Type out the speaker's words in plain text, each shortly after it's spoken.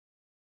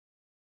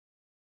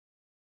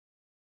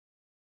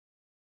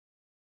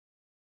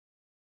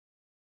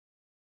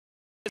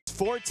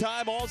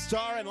four-time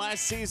All-Star and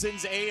last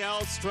season's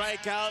AL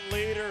strikeout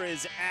leader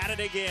is at it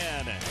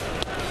again.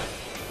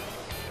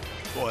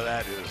 Boy,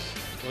 that is.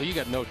 Well, you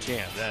got no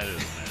chance. That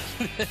is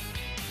nasty.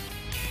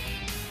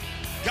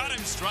 Got him,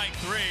 strike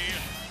three.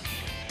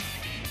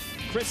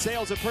 Chris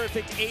Sale's a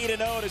perfect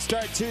 8-0 to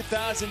start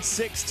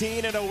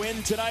 2016, and a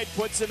win tonight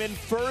puts him in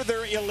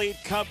further elite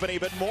company.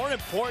 But more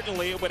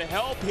importantly, it would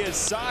help his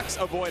Sox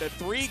avoid a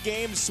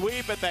 3-game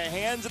sweep at the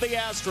hands of the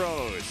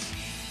Astros.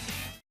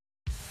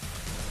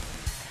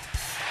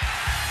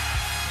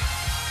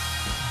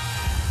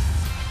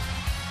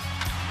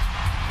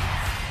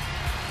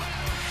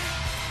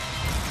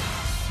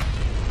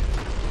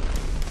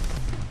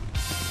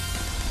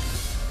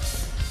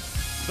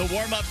 The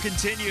warm-up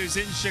continues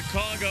in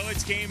Chicago.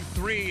 It's game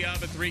 3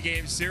 of a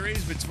 3-game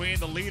series between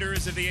the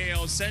leaders of the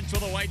AL Central,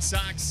 the White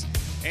Sox,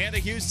 and the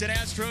Houston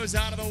Astros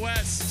out of the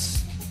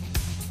West.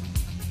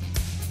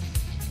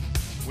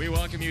 We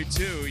welcome you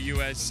to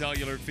U.S.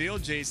 Cellular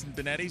Field. Jason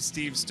Benetti,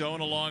 Steve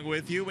Stone along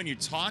with you. When you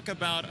talk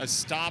about a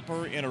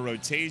stopper in a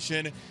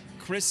rotation,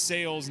 Chris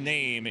Sale's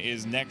name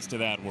is next to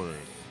that word.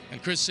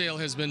 And Chris Sale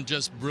has been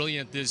just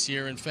brilliant this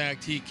year. In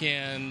fact, he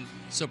can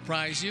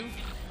surprise you.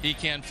 He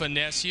can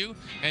finesse you,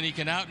 and he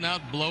can out and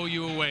out blow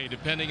you away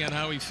depending on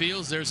how he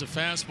feels. There's a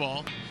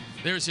fastball.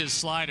 There's his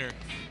slider.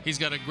 He's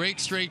got a great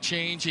straight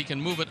change. He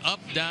can move it up,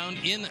 down,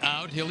 in,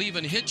 out. He'll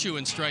even hit you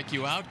and strike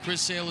you out. Chris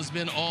Sale has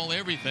been all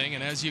everything,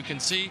 and as you can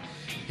see,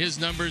 his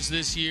numbers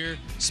this year,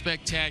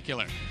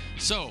 spectacular.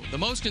 So the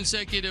most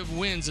consecutive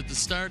wins at the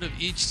start of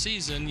each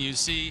season, you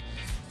see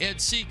Ed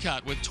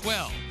Cicotte with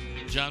 12,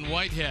 John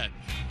Whitehead,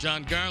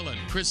 John Garland,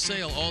 Chris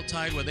Sale all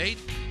tied with 8.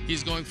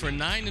 He's going for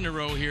 9 in a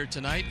row here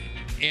tonight.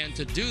 And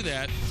to do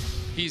that,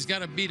 he's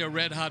got to beat a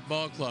red-hot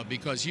ball club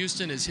because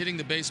Houston is hitting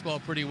the baseball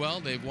pretty well.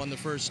 They've won the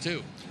first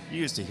 2. You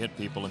used to hit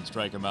people and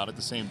strike them out at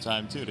the same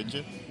time, too, didn't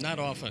you? Not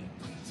often.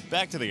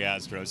 Back to the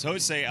Astros.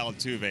 Jose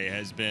Altuve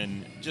has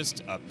been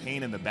just a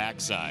pain in the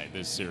backside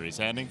this series,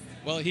 hasn't he?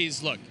 Well,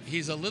 he's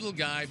a little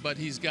guy, but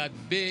he's got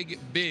big,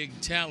 big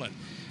talent.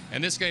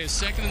 And this guy is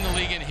second in the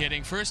league in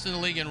hitting, first in the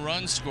league in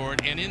runs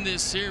scored, and in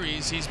this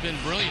series, he's been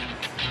brilliant.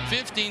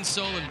 15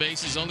 stolen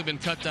bases, only been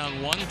cut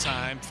down 1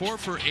 time, 4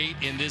 for 8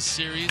 in this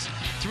series,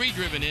 3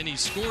 driven in, he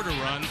scored a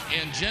run,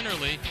 and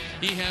generally,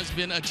 he has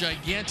been a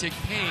gigantic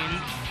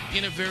pain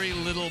in a very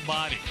little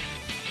body.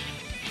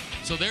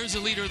 So there's the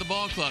leader of the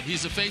ball club.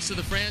 He's the face of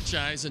the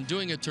franchise and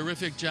doing a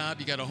terrific job.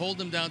 You got to hold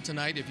him down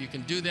tonight. If you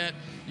can do that,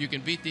 you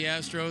can beat the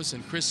Astros,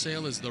 and Chris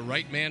Sale is the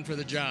right man for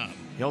the job.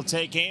 He'll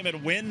take aim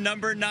at win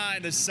number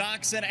 9. The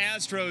Sox and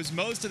Astros.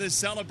 Most of the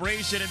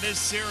celebration in this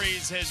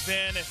series has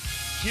been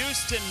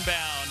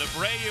Houston-bound.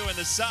 Abreu and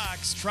the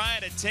Sox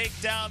trying to take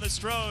down the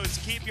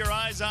Astros. Keep your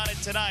eyes on it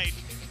tonight.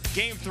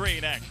 Game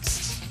 3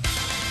 next.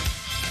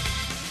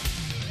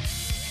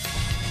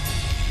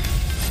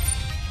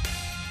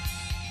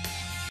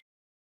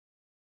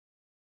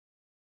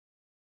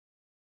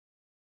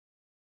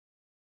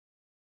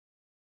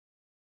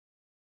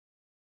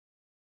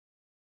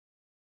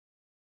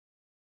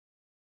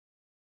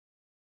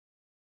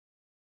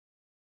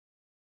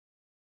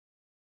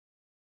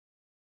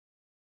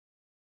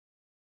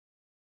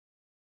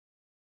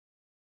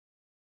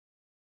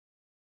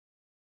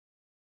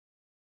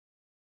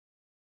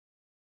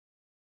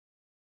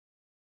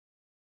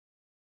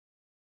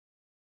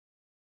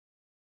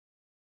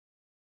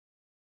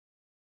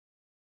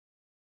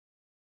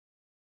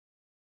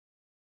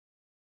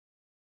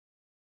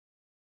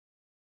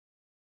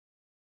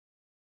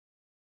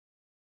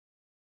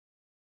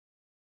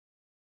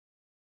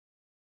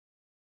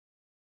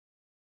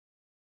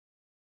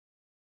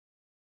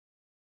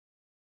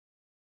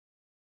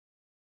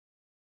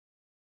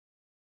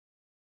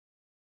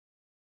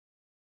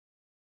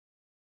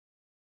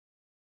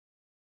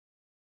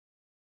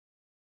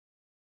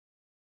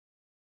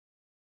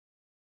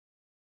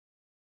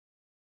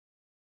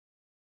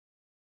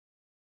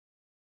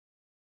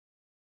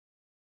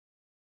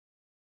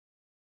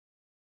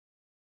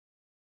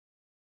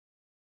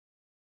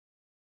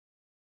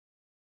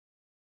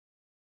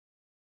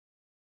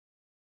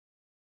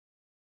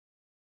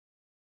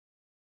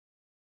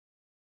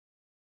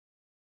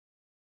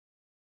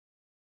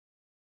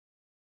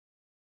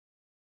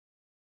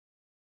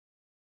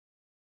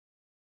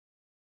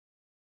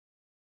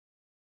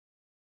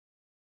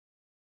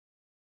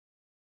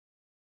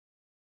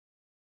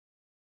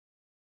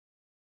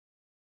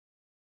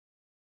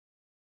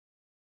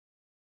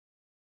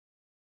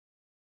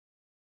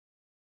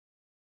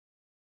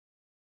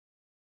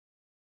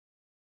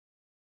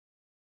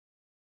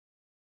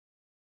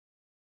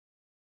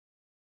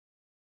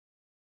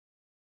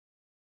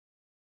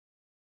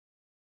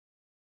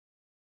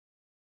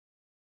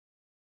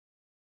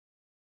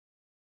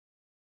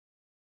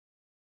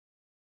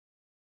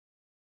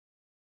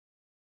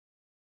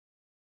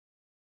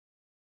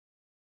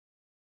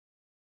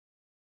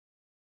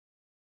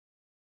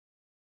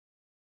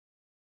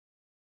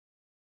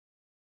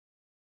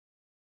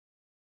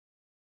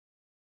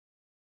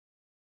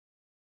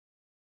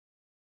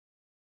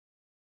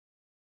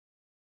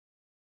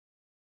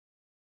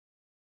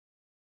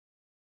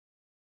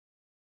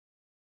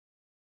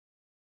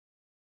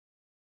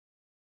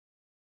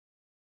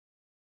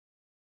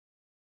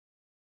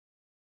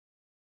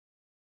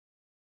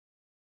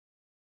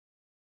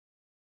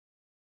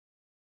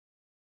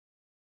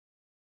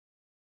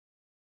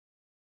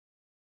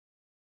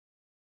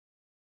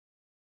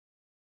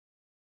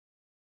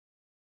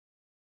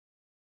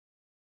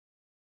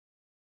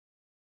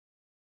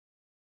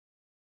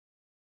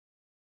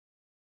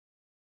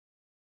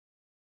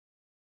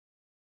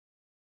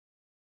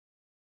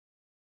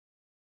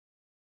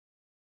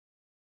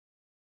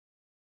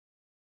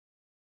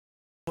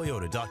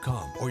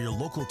 Toyota.com or your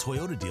local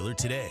Toyota dealer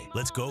today.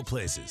 Let's go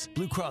places.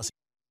 Blue Cross.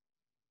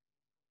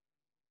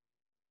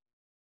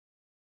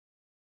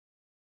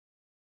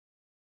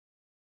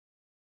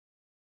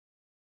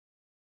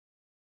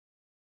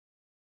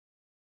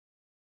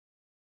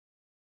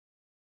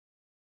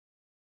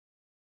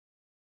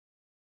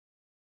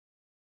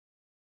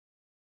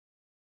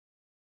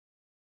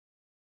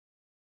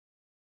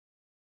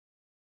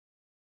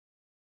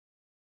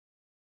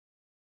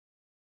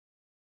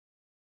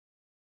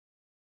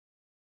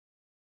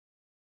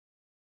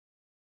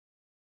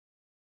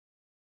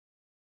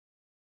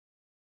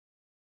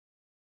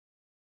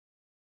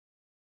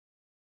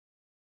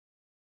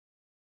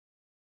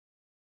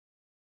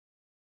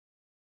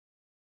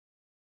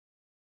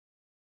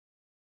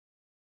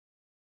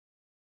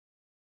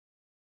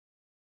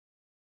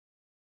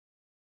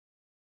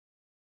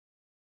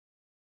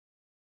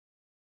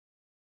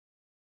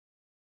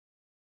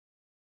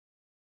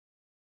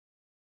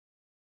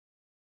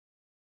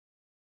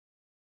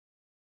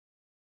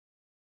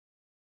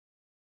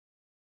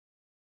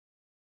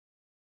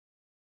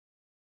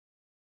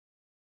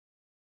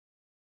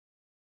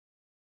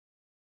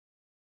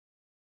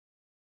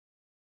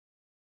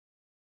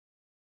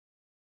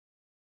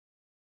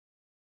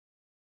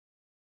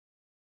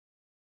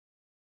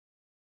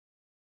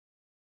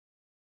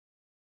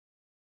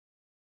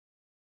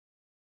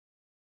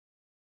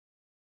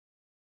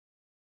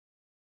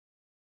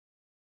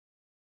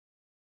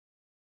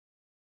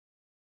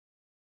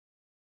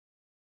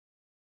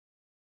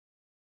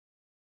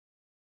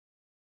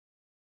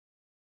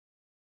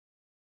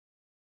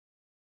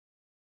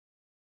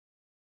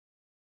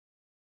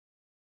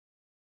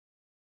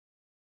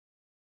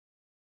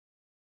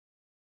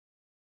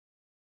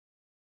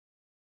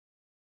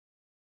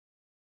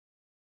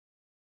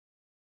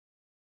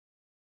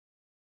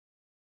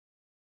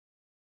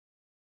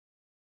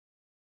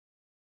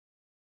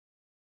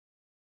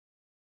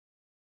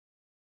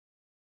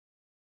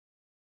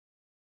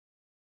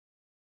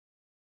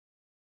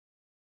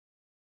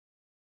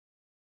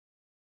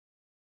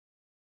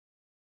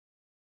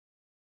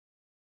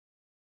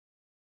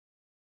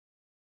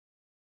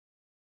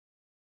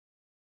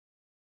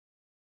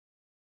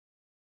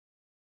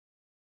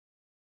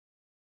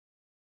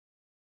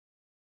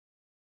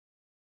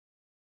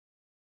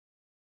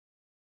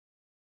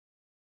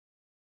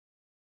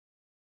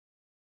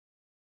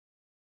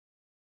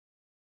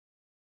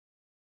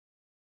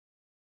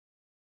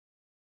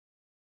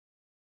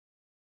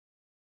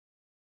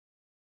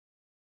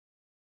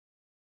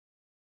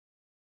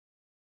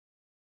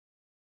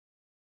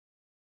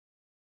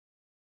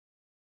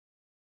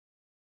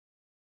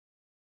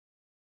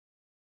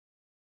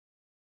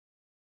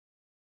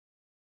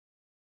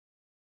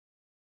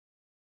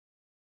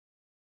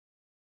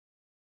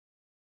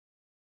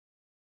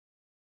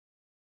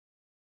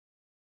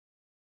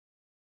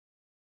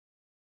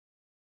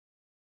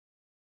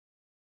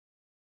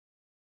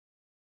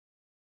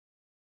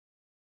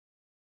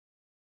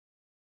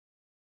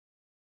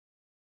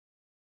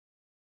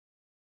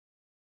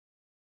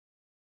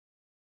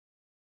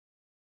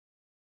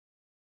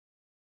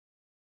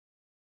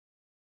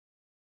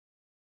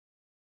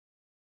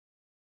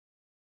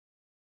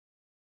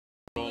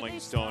 Rolling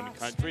Stone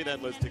country.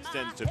 That list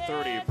extends to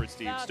 30 for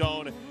Steve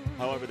Stone.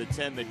 However, the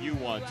 10 that you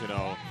want to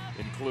know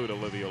include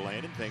Olivia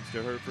Landon. Thanks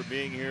to her for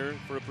being here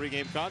for a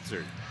pregame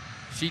concert.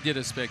 She did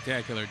a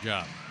spectacular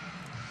job.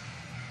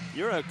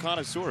 You're a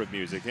connoisseur of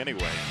music anyway.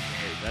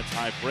 Hey, that's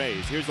high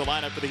praise. Here's the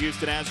lineup for the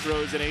Houston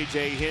Astros and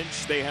A.J.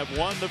 Hinch. They have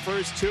won the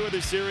first two of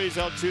the series.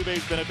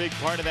 Altuve's been a big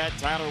part of that.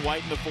 Tyler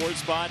White in the 4th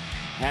spot.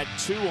 Had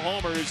 2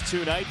 homers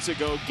 2 nights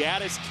ago.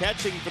 Gaddis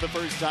catching for the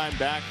first time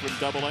back from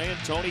Double-A. And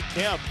Tony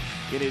Kemp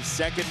in his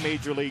 2nd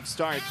major league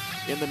start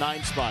in the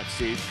 9th spot,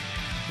 Steve.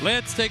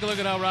 Let's take a look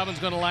at how Robin's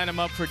going to line him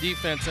up for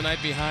defense tonight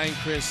behind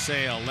Chris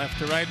Sale. Left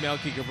to right,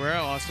 Melky Cabrera,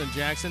 Austin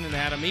Jackson, and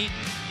Adam Eaton.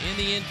 In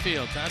the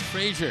infield, Todd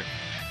Frazier,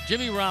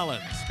 Jimmy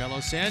Rollins,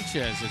 Carlos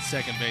Sanchez at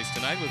second base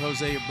tonight with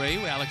Jose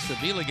Abreu. Alex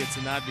Avila gets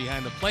a nod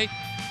behind the plate.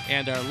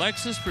 And our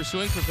Lexus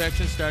pursuing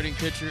perfection starting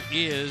pitcher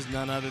is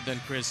none other than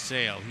Chris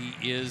Sale.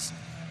 He is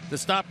the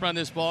stopper on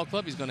this ball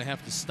club. He's going to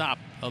have to stop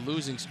a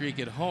losing streak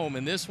at home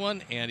in this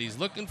one, and he's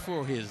looking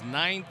for his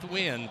 9th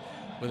win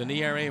with an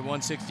ERA of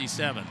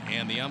 1.67.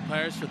 And the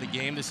umpires for the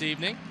game this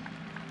evening: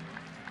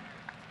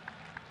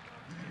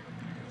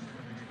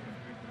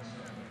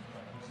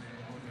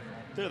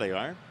 there they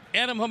are.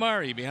 Adam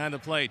Hamari behind the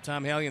plate.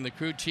 Tom Hallion, the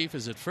crew chief,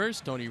 is at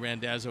first. Tony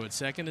Randazzo at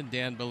second, and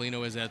Dan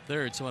Bellino is at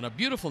third. So on a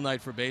beautiful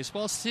night for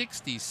baseball,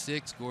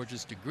 66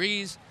 gorgeous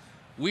degrees.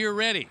 We're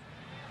ready.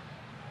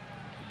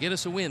 Get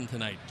us a win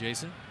tonight,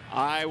 Jason.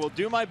 I will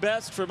do my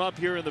best from up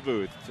here in the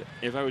booth.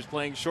 If I was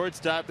playing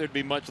shortstop, there'd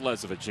be much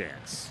less of a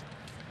chance.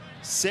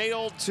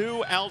 Sale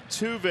to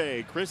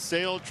Altuve. Chris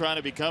Sale trying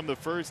to become the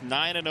first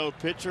 9-0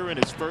 pitcher in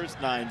his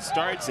first 9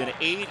 starts in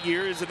 8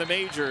 years in the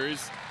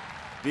majors.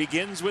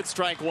 Begins with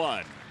strike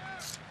 1.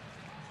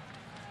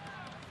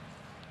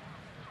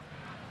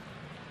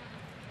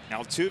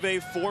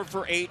 Altuve 4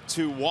 for 8,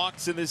 2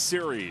 walks in this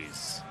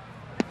series.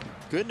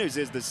 Good news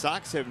is the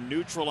Sox have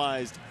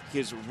neutralized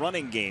his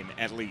running game,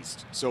 at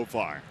least so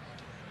far.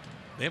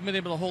 They haven't been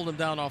able to hold him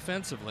down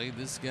offensively.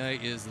 This guy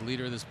is the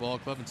leader of this ball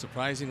club, and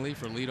surprisingly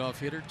for a leadoff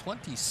hitter,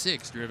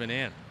 26 driven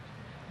in.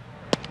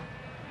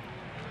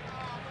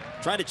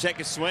 Trying to check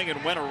his swing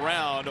and went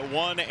around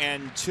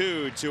 1-2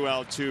 to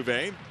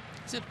Altuve.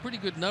 He's had pretty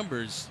good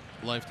numbers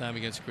lifetime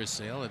against Chris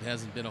Sale. It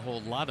hasn't been a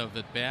whole lot of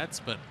at bats,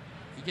 but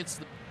he gets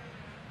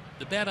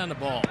the bat on the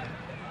ball.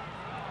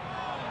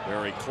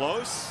 Very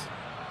close.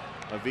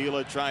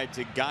 Avila tried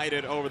to guide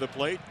it over the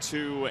plate.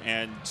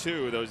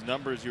 2-2. Those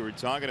numbers you were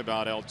talking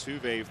about.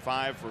 Altuve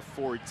 5 for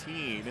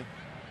 14.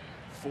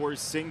 4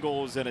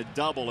 singles and a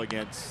double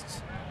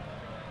against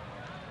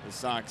the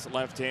Sox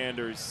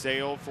left-hander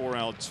Sale for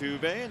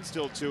Altuve, and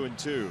still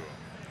 2-2.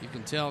 You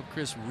can tell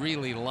Chris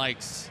really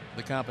likes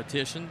the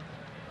competition.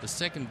 The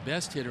second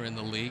best hitter in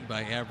the league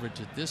by average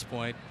at this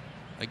point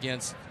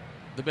against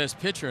the best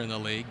pitcher in the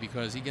league,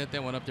 because he got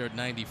that one up there at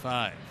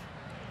 95.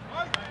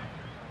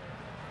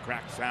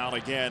 Cracked foul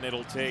again.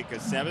 It'll take a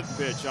 7th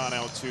pitch on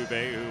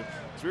Altuve, who,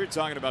 as we were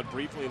talking about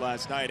briefly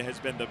last night, has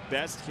been the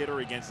best hitter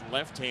against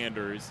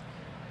left-handers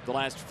the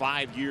last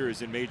 5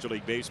 years in Major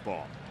League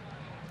Baseball.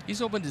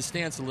 He's opened his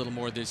stance a little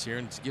more this year,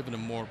 and it's given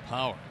him more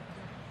power.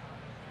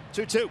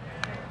 2-2.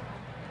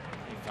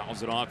 He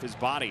fouls it off his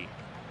body.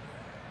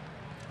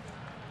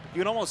 You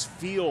can almost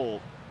feel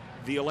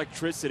the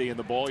electricity in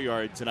the ball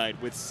yard tonight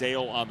with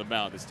Sale on the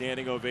mound. The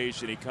standing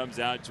ovation. He comes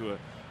out to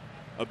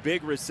a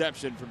big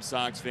reception from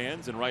Sox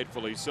fans, and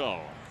rightfully so.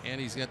 And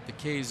he's got the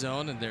K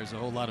zone, and there's a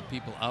whole lot of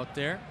people out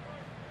there.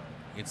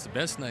 It's the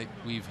best night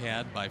we've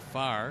had by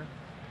far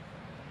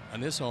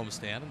on this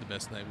homestand, and the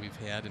best night we've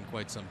had in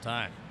quite some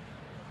time.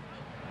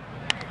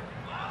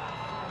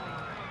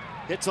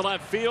 Hit to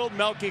left field.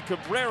 Melky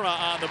Cabrera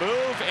on the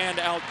move, and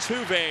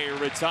Altuve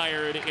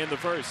retired in the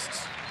first.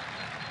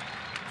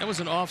 That was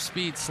an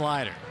off-speed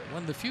slider,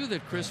 one of the few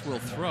that Chris will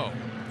throw.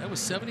 That was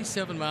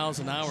 77 miles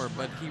an hour,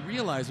 but he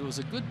realized it was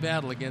a good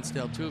battle against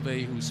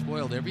Altuve, who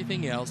spoiled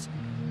everything else.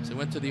 So he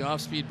went to the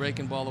off-speed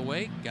breaking ball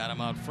away, got him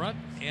out front,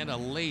 and a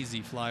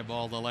lazy fly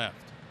ball to left.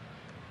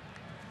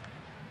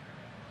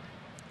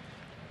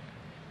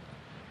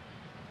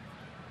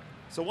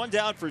 So one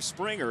down for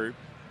Springer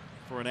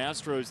for an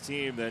Astros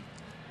team that,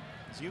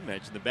 as you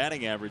mentioned, the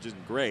batting average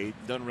isn't great.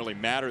 Doesn't really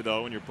matter,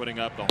 though, when you're putting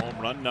up the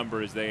home run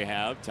numbers they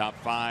have. Top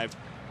 5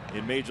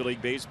 in Major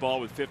League Baseball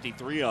with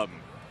 53 of them.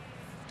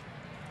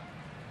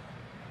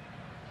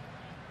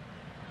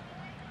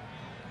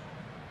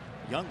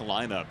 Young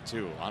lineup,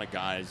 too. A lot of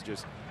guys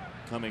just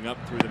coming up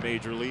through the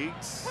major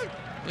leagues.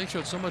 They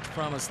showed so much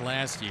promise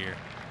last year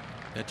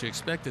that you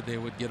expected they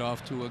would get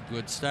off to a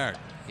good start.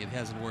 It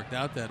hasn't worked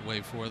out that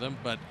way for them,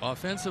 but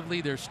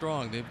offensively they're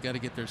strong. They've got to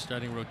get their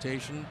starting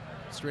rotation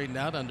straightened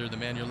out under the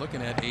man you're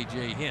looking at,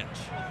 A.J. Hinch.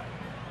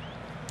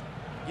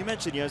 You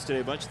mentioned yesterday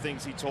a bunch of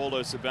things he told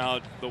us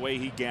about the way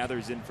he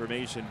gathers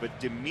information, but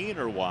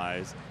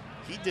demeanor-wise,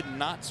 he did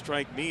not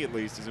strike me, at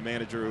least, as a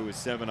manager who was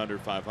 7 under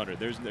 500.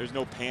 There's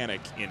no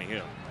panic in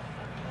him.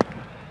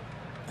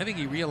 I think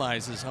he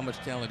realizes how much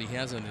talent he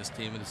has on this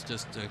team, and it's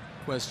just a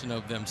question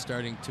of them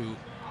starting to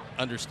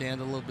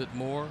understand a little bit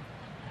more,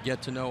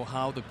 get to know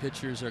how the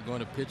pitchers are going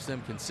to pitch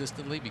them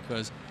consistently,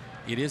 because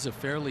it is a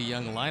fairly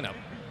young lineup.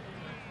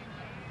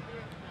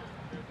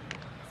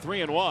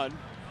 3-1,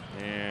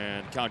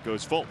 and count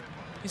goes full.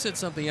 He said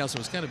something else that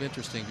was kind of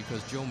interesting,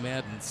 because Joe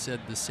Maddon said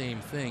the same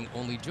thing,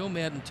 only Joe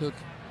Maddon took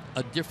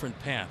a different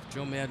path.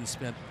 Joe Maddon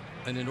spent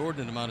an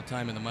inordinate amount of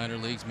time in the minor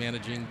leagues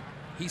managing.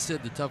 He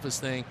said the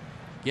toughest thing,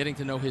 getting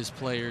to know his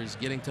players,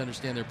 getting to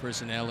understand their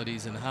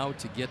personalities, and how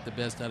to get the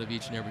best out of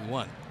each and every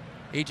one.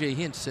 A.J.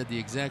 Hinch said the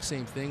exact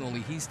same thing,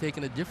 only he's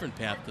taken a different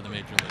path to the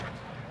major leagues.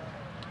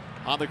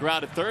 On the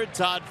ground at third,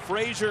 Todd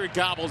Frazier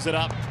gobbles it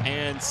up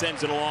and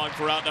sends it along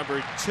for out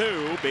number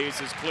 2.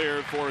 Base is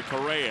clear for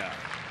Correa.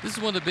 This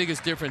is one of the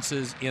biggest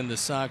differences in the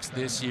Sox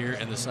this year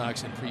and the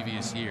Sox in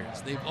previous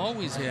years. They've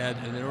always had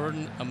an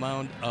inordinate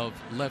amount of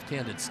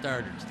left-handed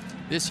starters.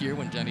 This year,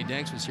 when Johnny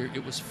Danks was here,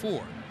 it was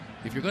 4.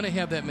 If you're going to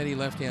have that many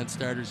left-hand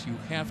starters, you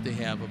have to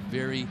have a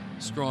very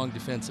strong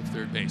defensive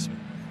third baseman.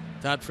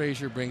 Todd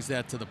Frazier brings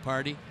that to the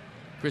party.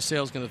 Chris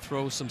Sale's going to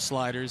throw some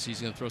sliders.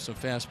 He's going to throw some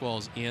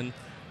fastballs in.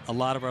 A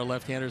lot of our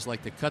left-handers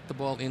like to cut the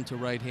ball into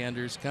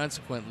right-handers.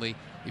 Consequently,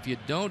 if you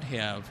don't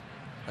have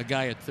a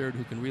guy at third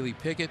who can really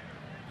pick it,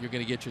 you're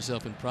going to get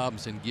yourself in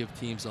problems and give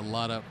teams a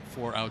lot of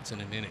 4 outs in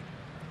an inning.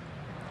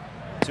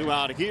 2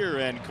 out here,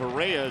 and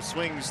Correa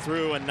swings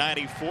through a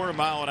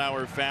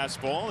 94-mile-an-hour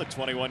fastball. The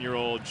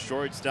 21-year-old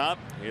shortstop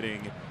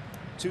hitting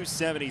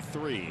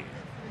 .273.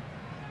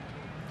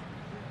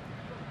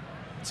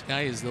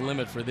 Sky is the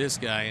limit for this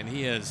guy, and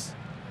he has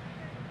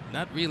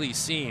not really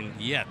seen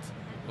yet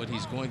what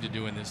he's going to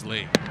do in this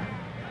league.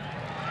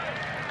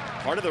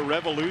 Part of the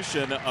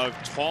revolution of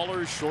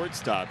taller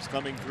shortstops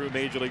coming through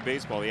Major League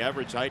Baseball. The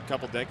average height a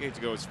couple decades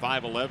ago was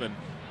 5'11".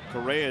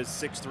 Correa is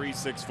 6'3",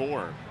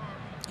 6'4".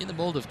 In the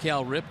mold of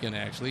Cal Ripken,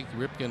 actually.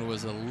 Ripken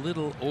was a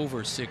little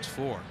over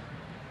 6'4".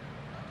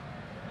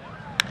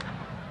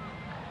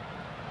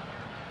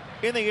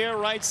 In the air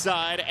right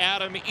side,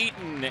 Adam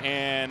Eaton,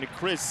 and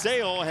Chris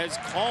Sale has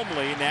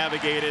calmly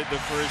navigated the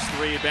first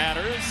 3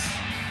 batters.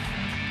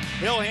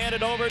 He'll hand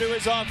it over to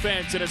his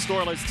offense in a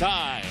scoreless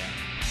tie.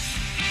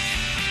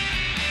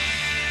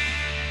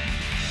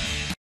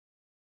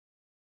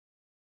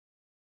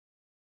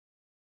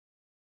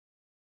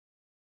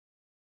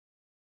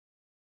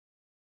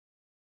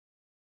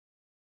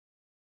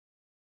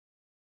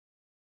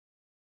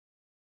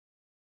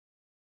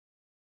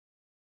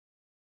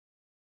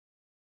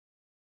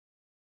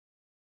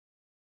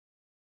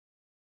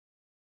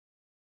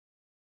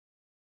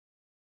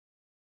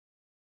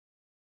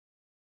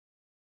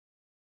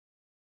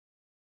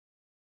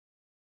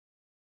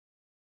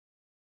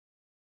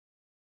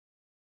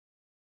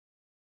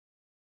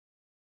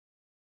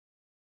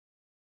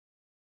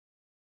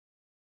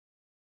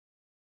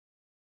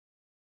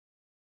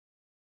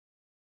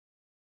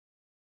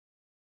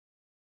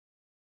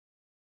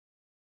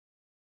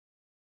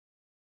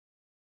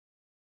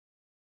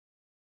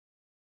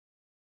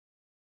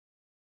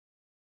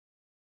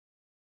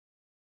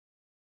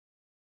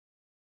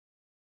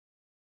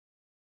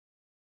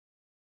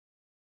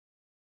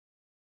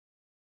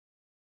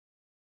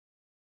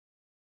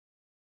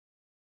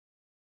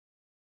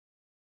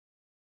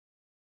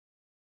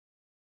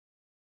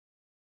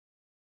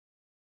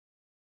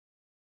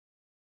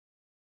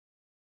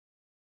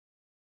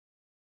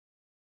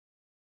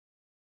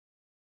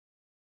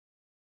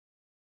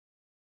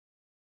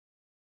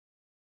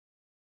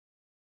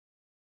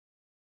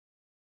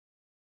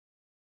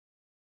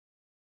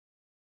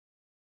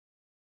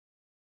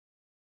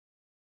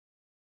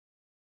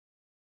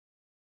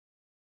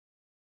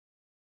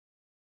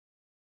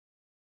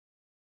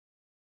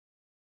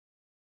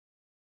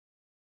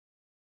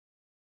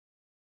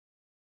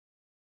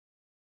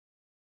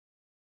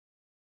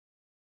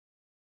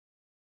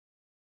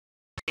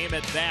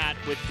 At that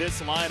with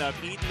this lineup,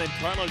 Eaton and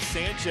Carlos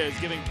Sanchez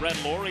giving Brett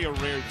Laurie a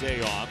rare day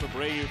off.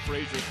 Abreu,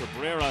 Frazier,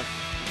 Cabrera,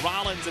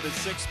 Rollins in the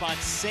 6th spot,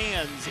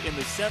 Sands in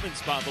the 7th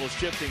spot. A little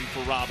shifting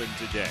for Robin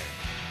today.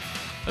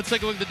 Let's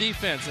take a look at the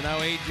defense, and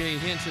now A.J.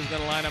 Hinch is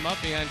going to line him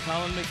up behind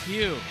Colin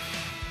McHugh.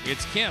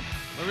 It's Kemp,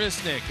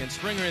 Marisnik, and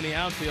Springer in the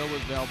outfield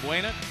with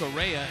Valbuena,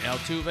 Correa,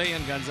 Altuve,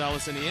 and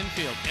Gonzalez in the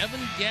infield.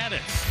 Evan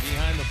Gattis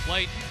behind the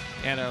plate,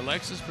 and our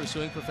Lexus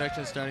pursuing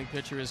perfection starting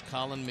pitcher is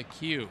Colin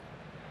McHugh.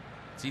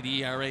 See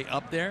the ERA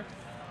up there?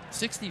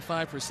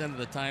 65% of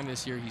the time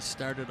this year he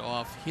started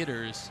off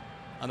hitters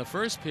on the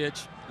first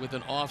pitch with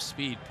an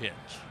off-speed pitch.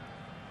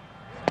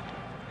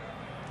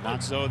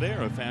 Not so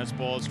there, a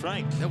fastball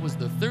strike. That was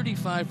the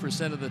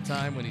 35% of the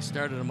time when he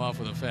started him off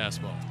with a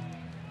fastball.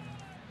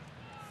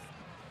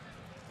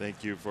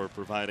 Thank you for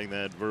providing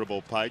that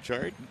verbal pie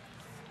chart.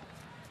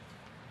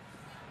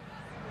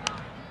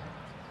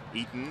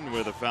 Eaton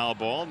with a foul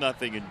ball,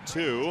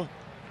 0-2.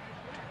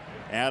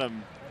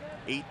 Adam,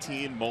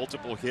 18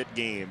 multiple hit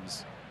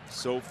games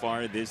so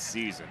far this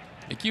season.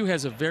 McHugh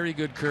has a very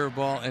good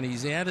curveball, and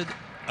he's added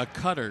a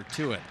cutter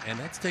to it, and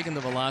that's taken the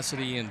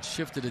velocity and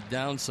shifted it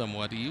down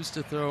somewhat. He used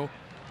to throw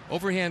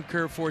overhand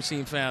curve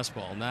 4-seam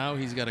fastball. Now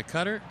he's got a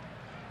cutter,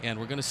 and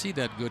we're going to see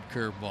that good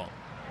curveball.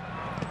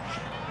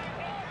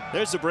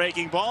 There's a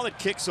breaking ball that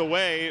kicks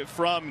away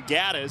from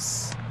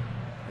Gattis,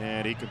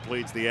 and he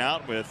completes the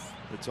out with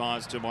the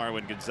toss to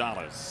Marwin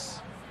Gonzalez.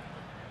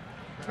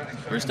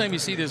 First time you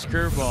see this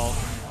curveball,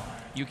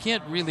 you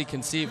can't really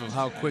conceive of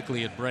how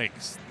quickly it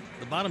breaks.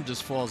 The bottom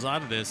just falls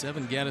out of this.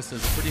 Evan Gattis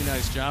does a pretty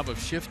nice job of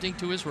shifting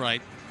to his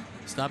right,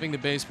 stopping the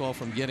baseball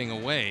from getting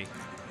away.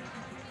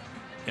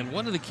 And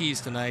one of the keys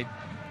tonight,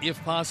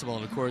 if possible,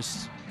 and of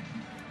course,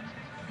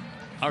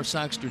 our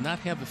Sox do not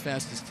have the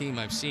fastest team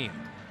I've seen,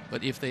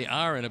 but if they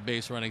are in a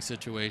base running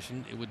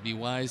situation, it would be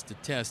wise to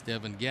test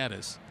Evan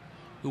Gattis,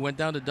 who went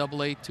down to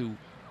Double-A to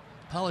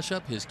polish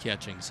up his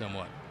catching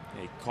somewhat.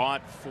 He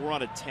caught 4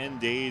 out of 10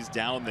 days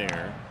down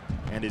there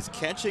and is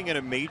catching in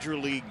a major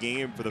league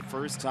game for the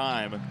first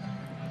time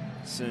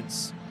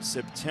since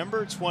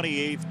September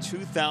 28th,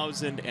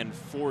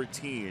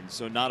 2014.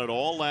 So not at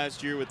all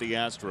last year with the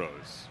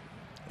Astros.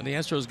 When the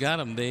Astros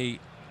got him, they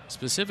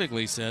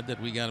specifically said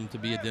that we got him to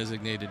be a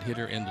designated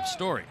hitter, end of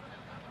story.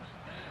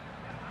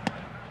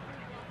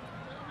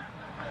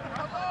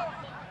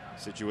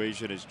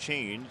 Situation has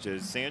changed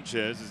as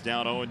Sanchez is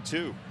down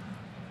 0-2.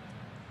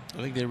 I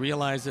think they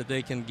realize that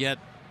they can get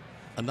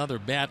another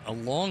bat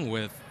along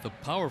with the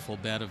powerful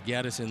bat of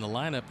Gattis in the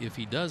lineup if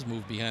he does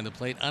move behind the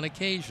plate on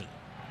occasion.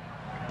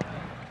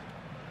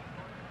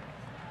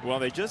 Well,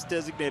 they just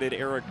designated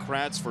Eric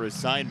Kratz for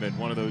assignment,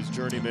 one of those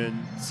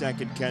journeyman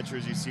second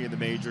catchers you see in the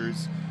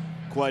majors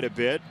quite a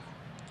bit.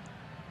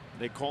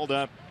 They called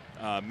up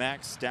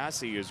Max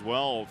Stassi as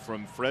well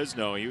from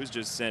Fresno. He was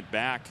just sent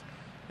back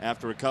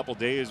after a couple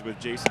days with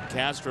Jason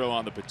Castro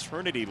on the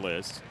paternity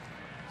list.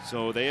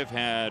 So they have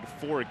had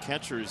 4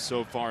 catchers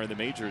so far in the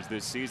majors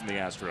this season, the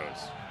Astros.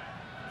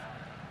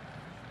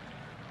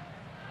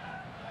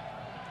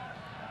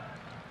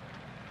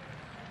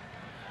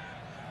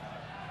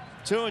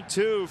 Two and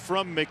two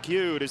from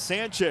McHugh to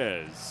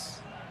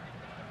Sanchez.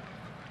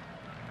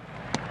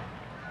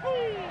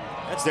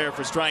 That's there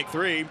for strike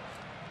 3.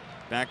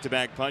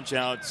 Back-to-back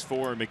punch-outs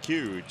for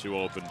McHugh to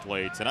open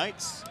play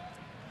tonight.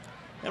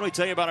 And we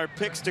tell you about our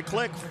picks to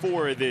click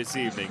for this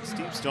evening.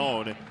 Steve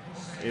Stone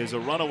is a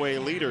runaway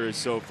leader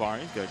so far.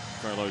 He's got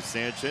Carlos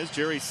Sanchez,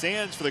 Jerry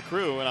Sands for the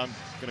Crew, and I'm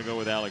going to go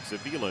with Alex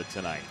Avila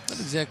tonight. Not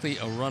exactly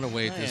a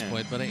runaway at this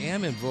point, but I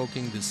am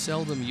invoking the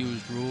seldom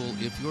used rule.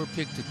 If your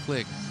pick to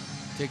click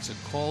takes a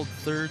called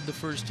third the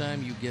first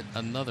time, you get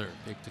another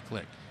pick to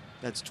click.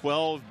 That's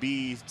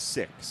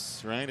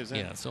 12B6, right? Is that?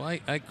 Yeah, so I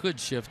could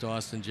shift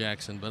Austin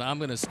Jackson, but I'm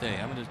going to stay.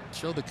 I'm going to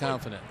show the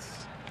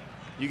confidence.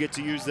 You get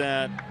to use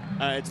that.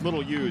 It's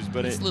little used,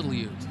 but it's little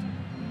used.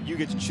 You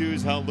get to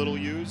choose how little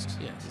used?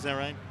 Yes. Is that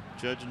right?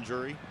 Judge and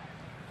jury?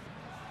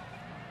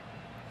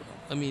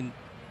 I mean,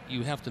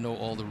 you have to know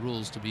all the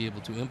rules to be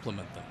able to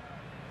implement them.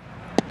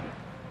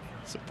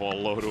 It's a ball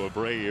low to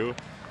Abreu,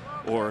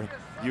 or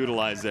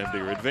utilize them to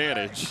your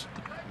advantage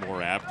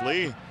more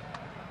aptly.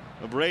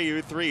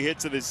 Abreu, 3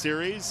 hits in this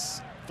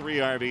series, 3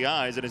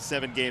 RBIs, and a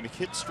 7-game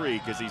hit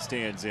streak as he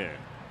stands in.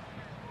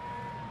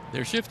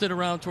 They're shifted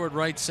around toward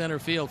right center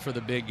field for the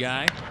big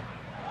guy.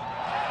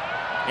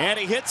 And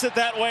he hits it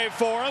that way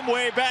for him,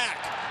 way back.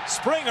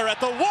 Springer at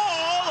the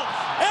wall,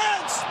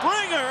 and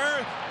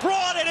Springer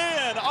brought it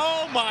in.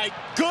 Oh my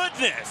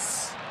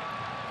goodness.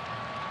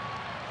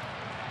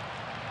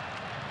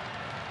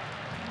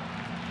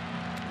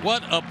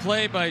 What a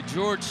play by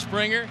George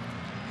Springer.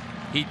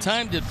 He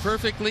timed it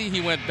perfectly.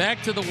 He went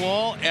back to the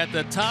wall. At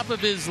the top of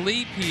his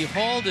leap, he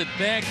hauled it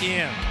back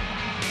in.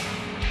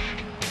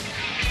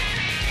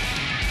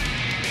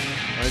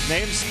 His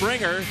name's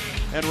Springer,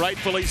 and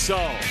rightfully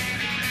so.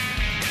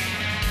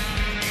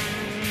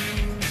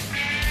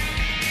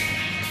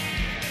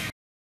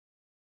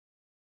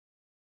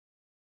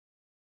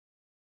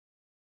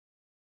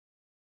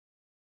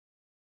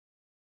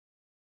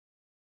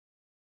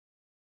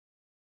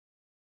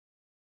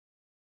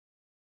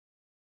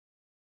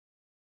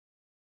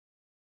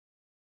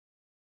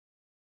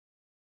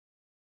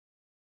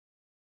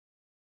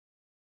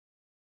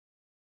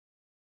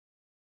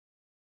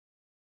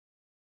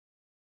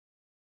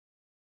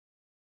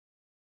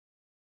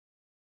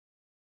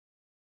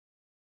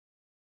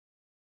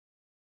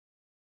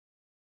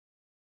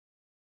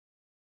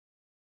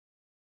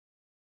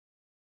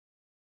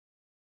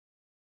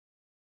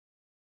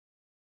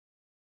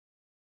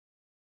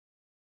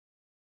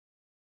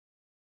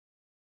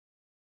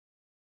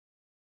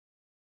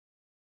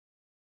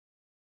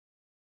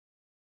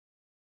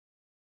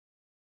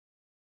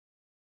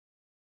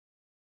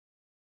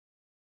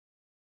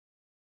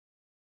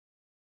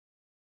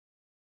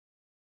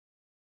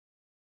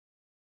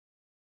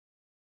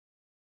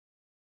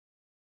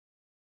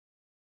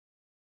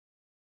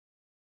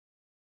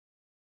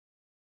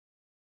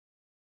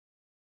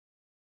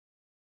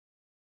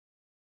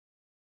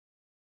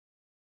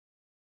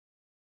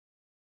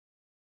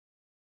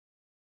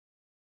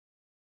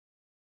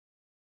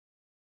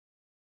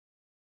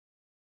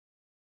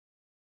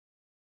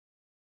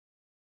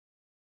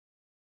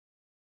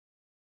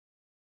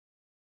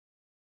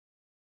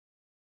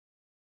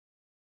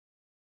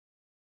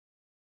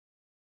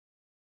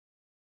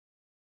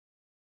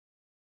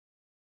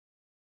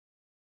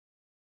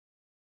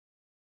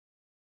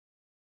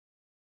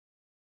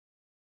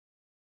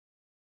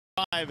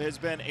 Has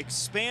been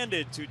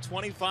expanded to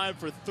 25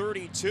 for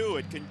 32.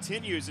 It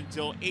continues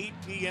until 8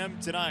 p.m.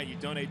 tonight. You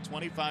donate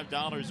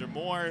 $25 or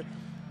more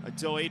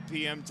until 8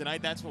 p.m.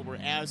 tonight. That's what we're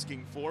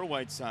asking for,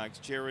 White Sox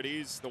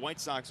charities. The White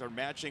Sox are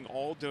matching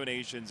all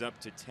donations up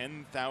to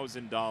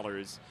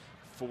 $10,000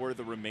 for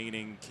the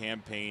remaining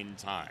campaign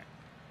time.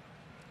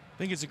 I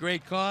think it's a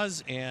great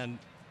cause, and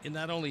it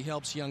not only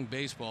helps young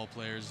baseball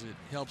players, it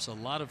helps a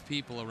lot of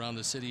people around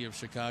the city of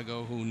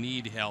Chicago who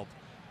need help.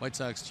 White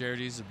Sox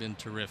charities have been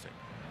terrific.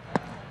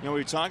 You know,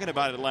 we were talking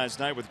about it last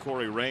night with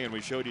Corey Ray, and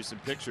we showed you some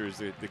pictures.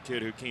 The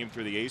kid who came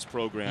through the ACE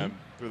program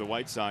through the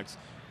White Sox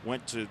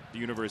went to the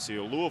University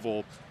of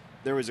Louisville.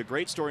 There was a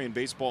great story in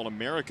Baseball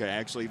America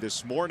actually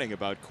this morning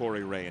about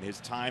Corey Ray and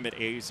his time at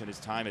ACE and his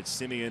time at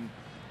Simeon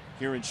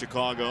here in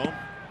Chicago.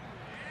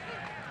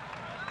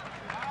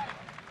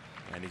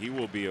 And he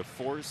will be a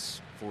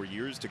force for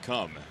years to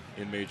come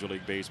in Major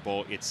League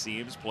Baseball, it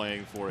seems,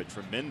 playing for a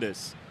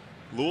tremendous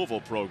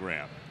Louisville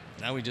program.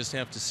 Now we just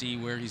have to see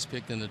where he's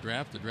picked in the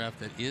draft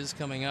that is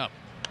coming up.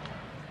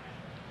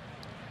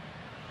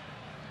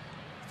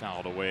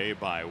 Fouled away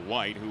by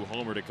White, who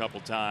homered a couple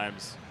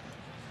times.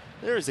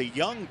 There's a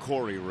young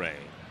Corey Ray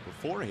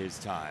before his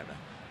time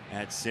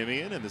at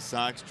Simeon in the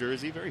Sox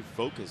jersey. Very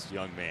focused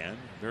young man,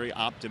 very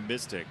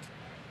optimistic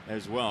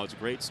as well. It's a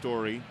great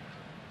story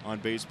on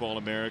Baseball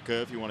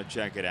America if you want to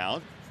check it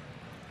out.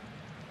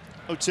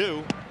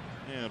 0-2,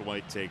 and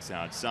White takes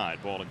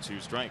outside. Ball and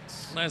 2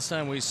 strikes. Last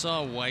time we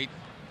saw White,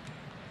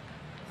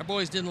 our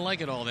boys didn't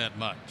like it all that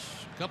much.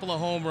 A couple of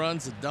home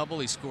runs, a double.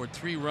 He scored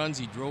 3 runs.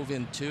 He drove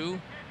in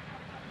 2.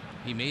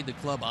 He made the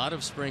club out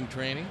of spring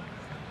training,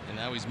 and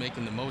now he's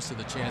making the most of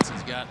the chance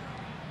he's got.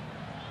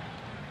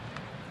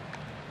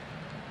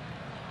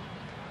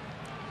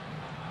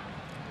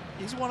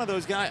 He's one of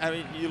those guys. I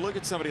mean, you look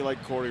at somebody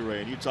like Corey Ray,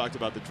 and you talked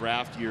about the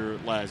draft year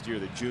last year,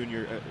 the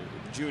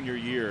junior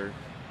year,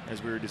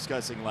 as we were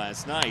discussing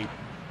last night.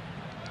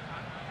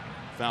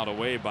 Fouled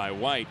away by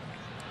White.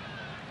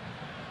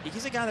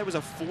 He's a guy that was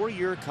a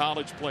 4-year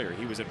college player.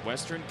 He was at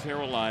Western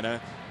Carolina,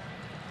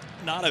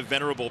 not a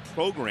venerable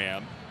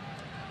program,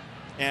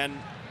 and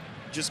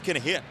just can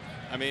hit.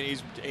 I mean,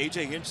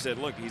 A.J. Hinch said,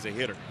 look, he's a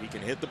hitter. He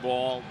can hit the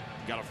ball.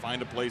 You got to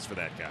find a place for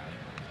that guy.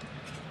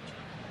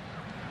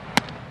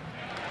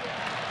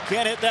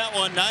 Can't hit that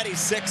one.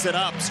 96 and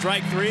up.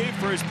 Strike 3.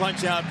 First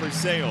punch out for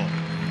Sale.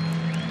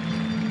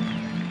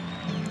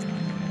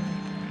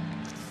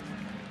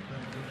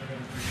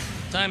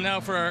 Time now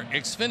for our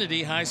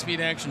Xfinity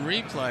high-speed action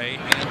replay.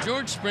 And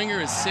George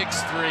Springer is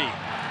 6'3".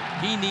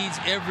 He needs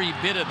every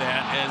bit of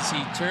that as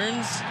he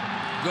turns,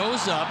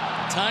 goes up,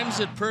 times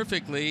it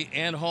perfectly,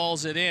 and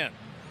hauls it in.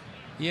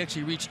 He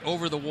actually reached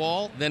over the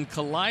wall, then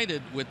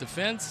collided with the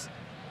fence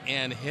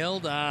and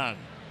held on.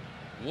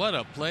 What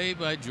a play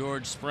by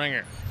George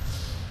Springer.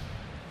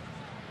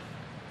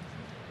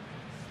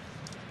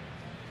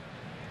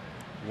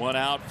 One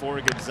out for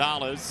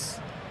Gonzalez.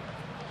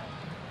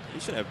 He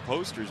should have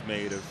posters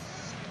made of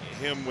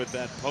him with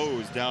that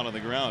pose down on the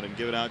ground and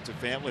give it out to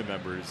family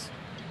members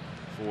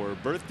for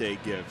birthday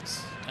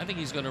gifts. I think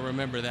he's going to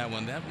remember that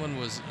one. That one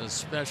was a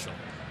special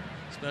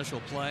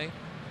play.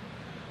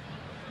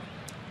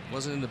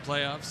 Wasn't in the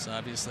playoffs,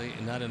 obviously,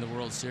 and not in the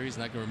World Series.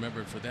 Not going to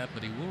remember it for that,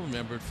 but he will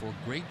remember it for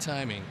great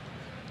timing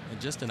and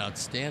just an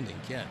outstanding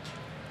catch.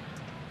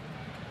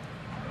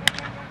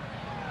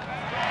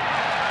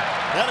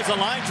 That is a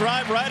line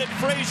drive right at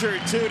Frazier.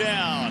 2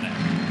 down.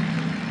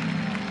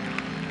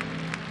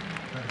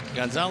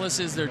 Gonzalez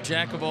is their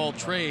jack of all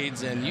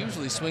trades and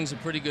usually swings a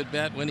pretty good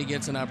bat when he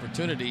gets an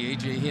opportunity.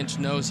 A.J. Hinch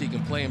knows he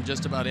can play him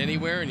just about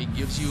anywhere, and he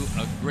gives you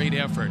a great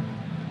effort.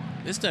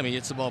 This time he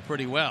hits the ball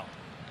pretty well.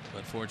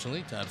 But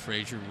fortunately, Todd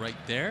Frazier right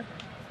there.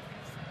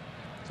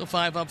 So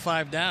 5 up,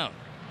 5 down.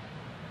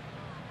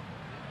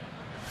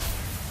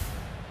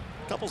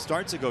 A couple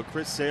starts ago,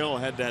 Chris Sale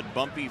had that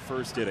bumpy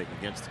first inning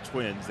against the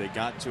Twins. They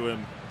got to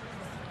him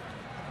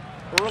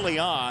early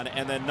on,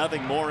 and then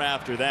nothing more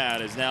after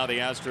that, as now the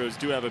Astros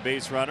do have a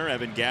base runner.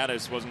 Evan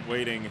Gattis wasn't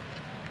waiting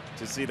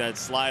to see that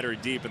slider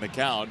deep in the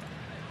count.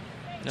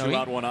 No, 2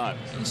 out, 1 on.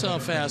 He saw a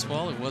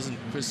fastball. It wasn't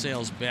Chris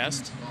Sale's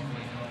best.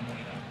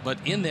 But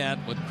in that,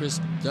 what Chris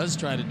does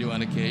try to do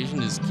on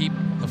occasion is keep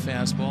a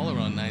fastball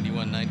around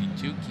 91,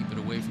 92, keep it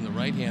away from the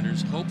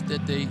right-handers, hope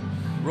that they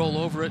roll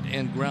over it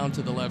and ground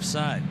to the left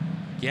side.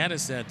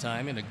 Gattis that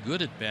time, in a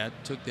good at-bat,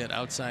 took that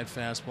outside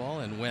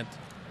fastball and went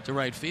to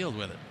right field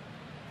with it.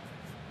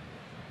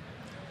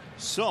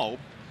 So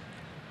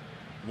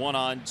 1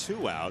 on,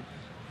 2 out,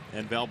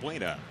 and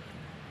Valbuena.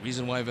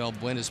 Reason why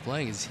Valbuena is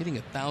playing is hitting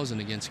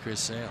 1,000 against Chris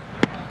Sale.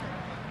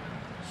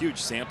 Huge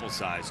sample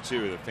size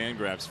too. The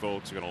Fangraphs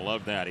folks are going to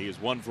love that. He is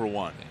 1 for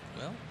 1.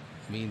 Well,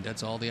 I mean,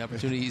 that's all the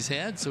opportunity he's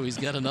had, so he's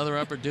got another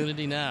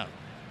opportunity now.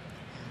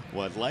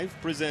 What life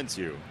presents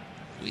you.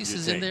 Luis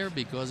is in there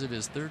because of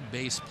his third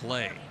base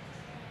play.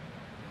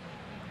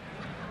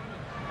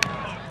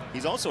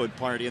 He's also in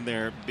part in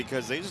there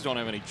because they just don't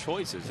have any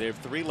choices. They have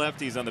 3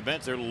 lefties on the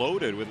bench. They're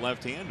loaded with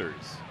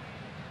left-handers.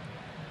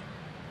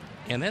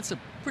 And that's a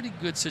pretty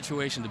good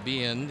situation to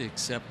be in,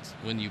 except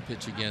when you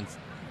pitch against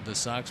the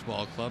Sox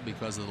ball club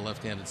because of the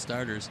left-handed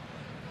starters.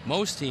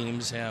 Most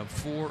teams have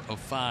 4 of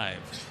 5,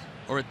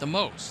 or at the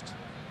most,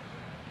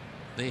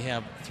 they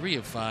have 3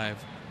 of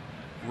 5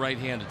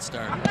 right-handed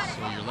starters.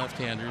 So your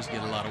left-handers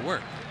get a lot of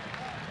work.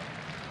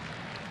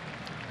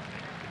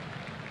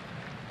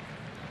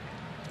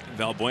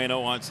 Valbuena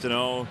wants to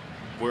know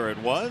where it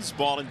was.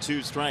 Ball and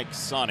 2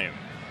 strikes on him.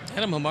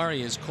 Adam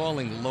Hamari is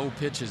calling low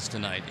pitches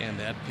tonight, and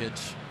that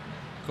pitch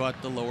caught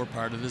the lower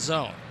part of the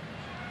zone.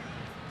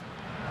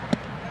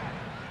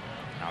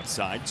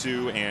 Outside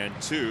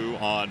 2-2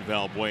 on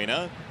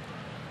Valbuena,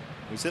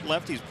 who's hit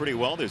lefties pretty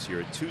well this year.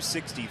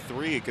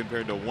 263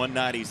 compared to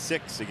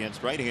 196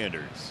 against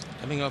right-handers.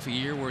 Coming off a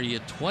year where he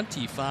had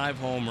 25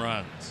 home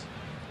runs.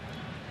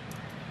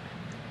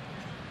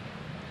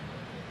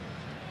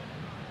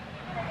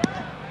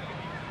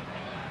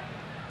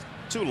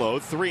 Too low.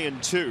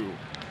 3-2.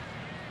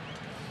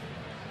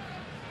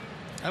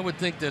 I would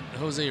think that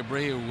Jose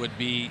Abreu would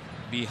be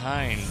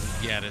behind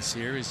Gattis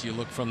here as you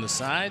look from the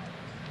side.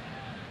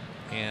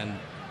 And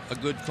a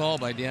good call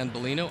by Dan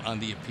Bellino on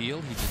the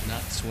appeal. He did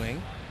not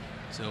swing.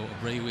 So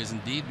Abreu is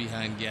indeed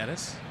behind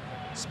Gattis.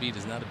 Speed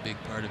is not a big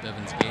part of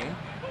Evans' game.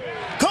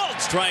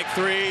 Called strike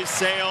 3.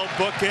 Sale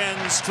bookend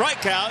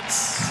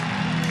strikeouts.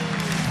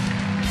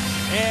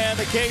 And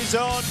the K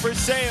zone for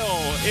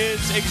Sale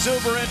is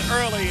exuberant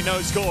early.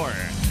 No score.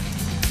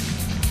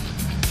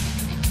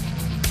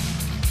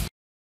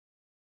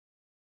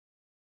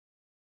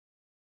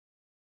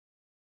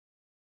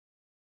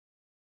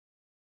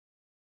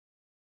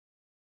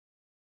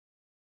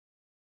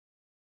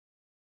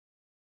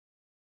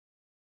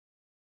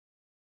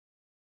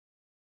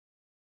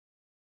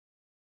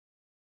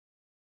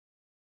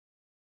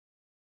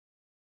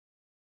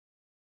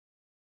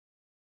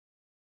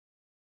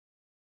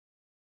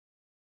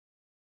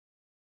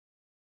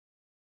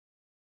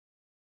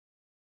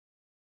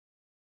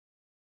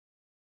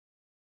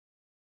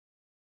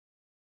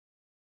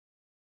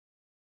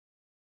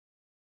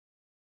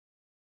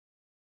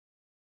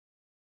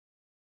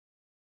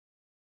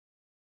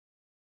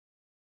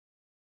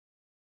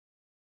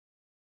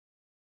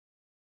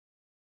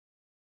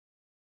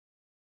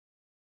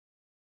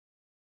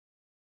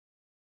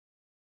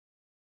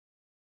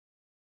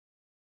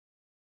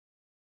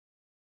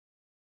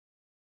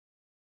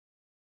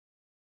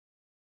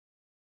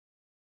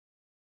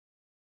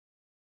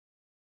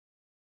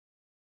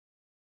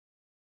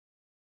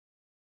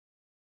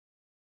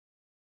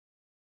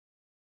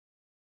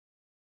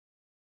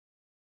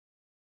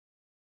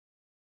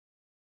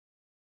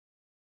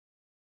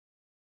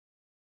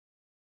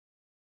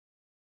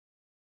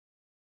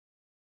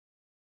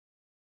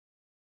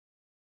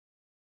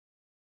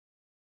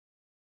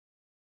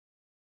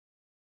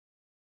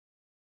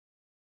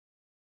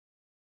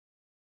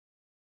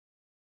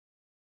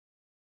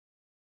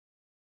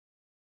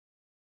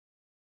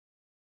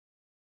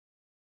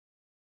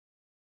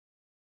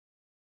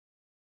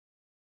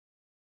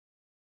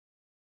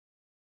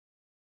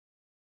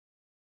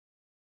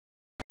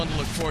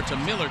 forward to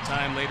Miller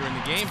time later in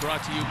the game,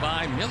 brought to you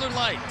by Miller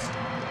Lite.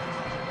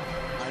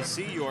 I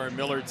see your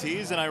Miller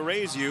tees, and I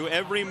raise you.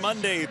 Every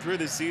Monday through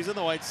the season,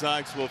 the White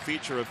Sox will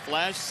feature a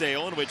flash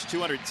sale in which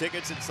 200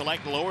 tickets in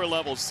select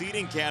lower-level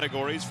seating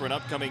categories for an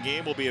upcoming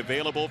game will be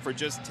available for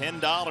just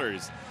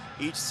 $10.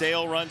 Each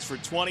sale runs for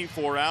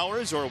 24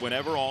 hours or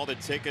whenever all the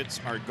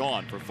tickets are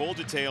gone. For full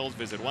details,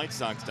 visit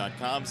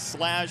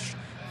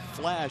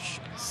whitesox.com/flash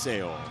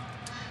sale.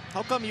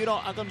 How come you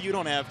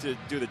don't have to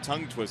do the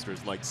tongue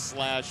twisters like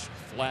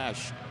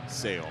 /flash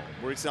sale?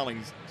 We're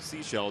selling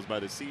seashells by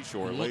the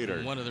seashore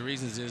later. One of the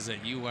reasons is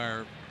that you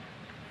are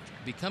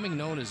becoming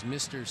known as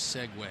Mr.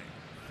 Segway.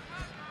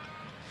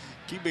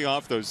 Keep me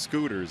off those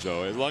scooters,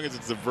 though, as long as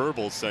it's a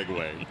verbal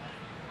segue.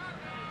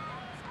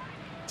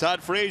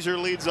 Todd Frazier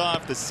leads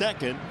off the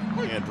second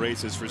and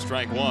braces for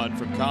strike one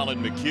from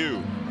Colin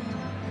McHugh.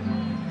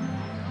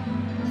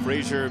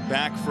 Frazier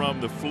back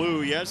from the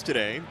flu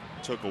yesterday.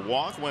 Took a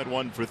walk, went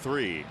 1 for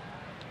 3.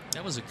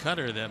 That was a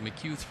cutter that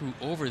McHugh threw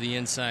over the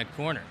inside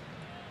corner.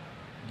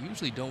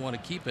 Usually don't want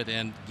to keep it,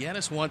 and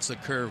Gaddis wants the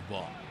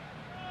curveball.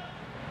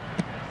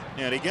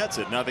 And he gets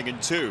it,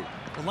 0-2.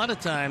 A lot of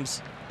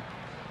times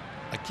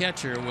a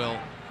catcher will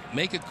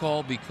make a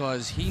call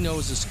because he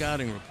knows the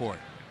scouting report.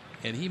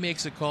 And he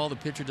makes a call, the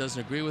pitcher doesn't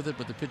agree with it,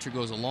 but the pitcher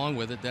goes along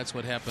with it. That's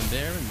what happened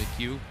there, and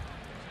McHugh,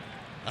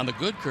 on the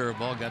good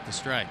curveball, got the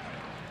strike.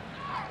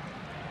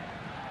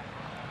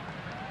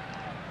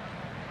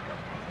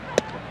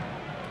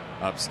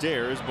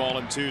 Upstairs, ball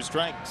and 2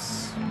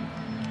 strikes.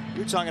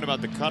 You're talking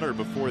about the cutter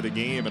before the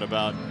game and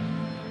about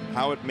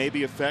how it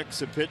maybe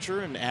affects a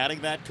pitcher and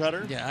adding that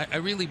cutter? Yeah, I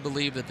really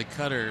believe that the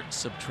cutter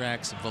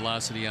subtracts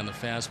velocity on the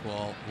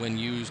fastball when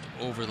used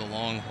over the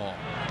long haul.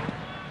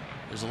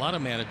 There's a lot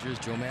of managers,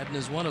 Joe Maddon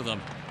is one of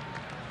them.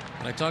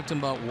 And I talked to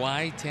him about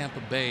why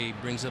Tampa Bay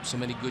brings up so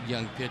many good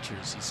young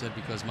pitchers. He said,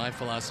 because my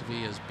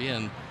philosophy has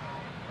been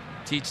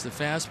teach the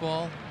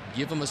fastball,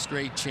 give them a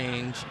straight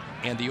change,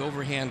 and the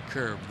overhand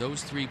curve.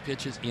 Those 3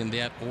 pitches in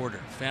that order.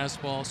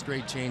 Fastball,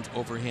 straight change,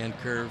 overhand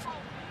curve.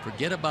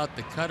 Forget about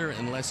the cutter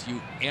unless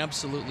you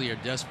absolutely are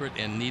desperate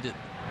and need it.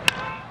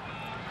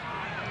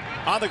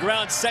 On the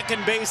ground,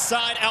 second base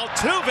side,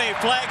 Altuve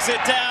flags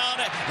it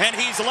down, and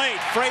he's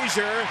late.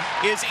 Frazier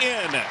is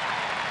in.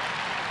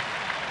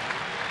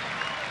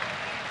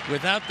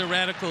 Without the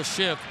radical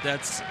shift,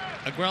 that's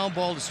a ground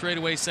ball to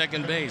straightaway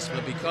second base.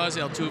 But because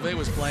Altuve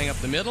was playing up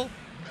the middle,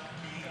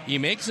 he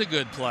makes a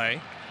good play.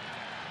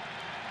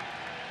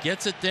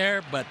 Gets it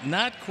there, but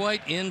not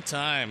quite in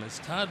time as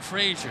Todd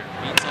Frazier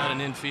beats out an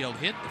infield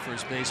hit, the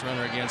first base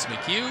runner against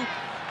McHugh,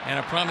 and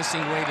a promising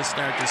way to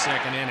start the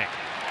second inning.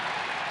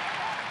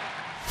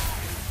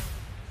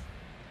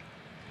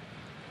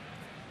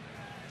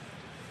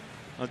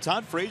 Well,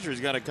 Todd Frazier's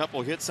got a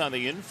couple hits on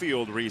the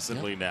infield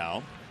recently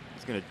now.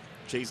 He's going to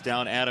chase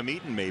down Adam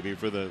Eaton maybe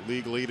for the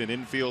league lead in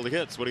infield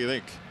hits. What do you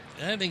think?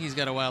 I think he's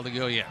got a while to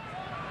go yet.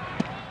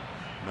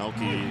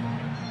 Melky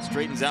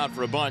straightens out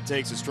for a bunt,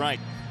 takes a strike.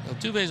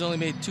 Altuve's only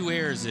made 2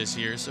 errors this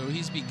year, so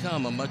he's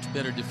become a much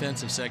better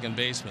defensive second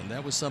baseman.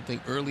 That was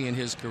something early in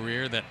his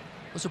career that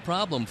was a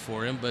problem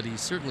for him, but he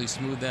certainly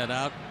smoothed that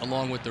out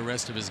along with the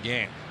rest of his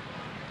game.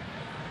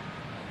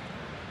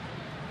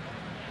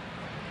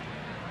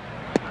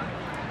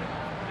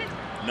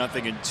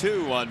 Nothing in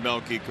 2 on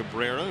Melky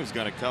Cabrera, who's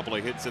got a couple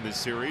of hits in this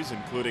series,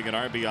 including an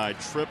RBI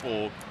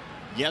triple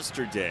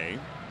yesterday.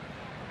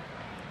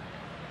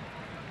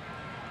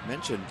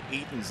 Mentioned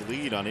Eaton's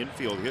lead on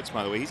infield hits,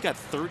 by the way. He's got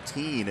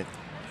 13,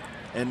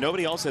 and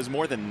nobody else has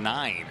more than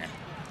 9.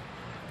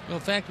 Well,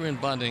 factor in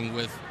Bunting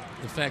with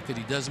the fact that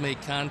he does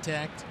make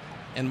contact,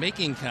 and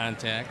making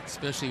contact,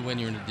 especially when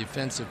you're in a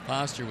defensive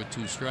posture with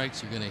 2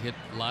 strikes, you're going to hit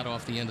a lot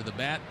off the end of the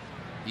bat.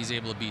 He's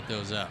able to beat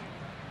those up.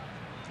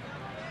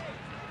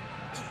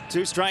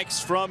 2 strikes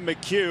from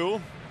McHugh.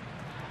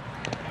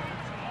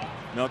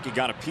 Melky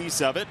got a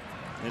piece of it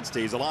and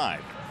stays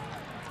alive.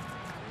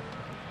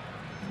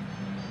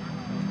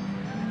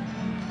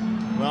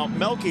 Well,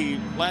 Melky,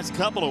 last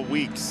couple of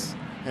weeks,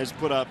 has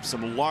put up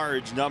some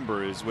large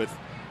numbers with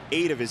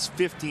 8 of his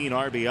 15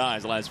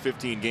 RBIs the last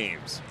 15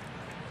 games.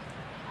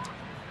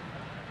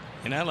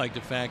 And I like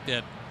the fact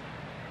that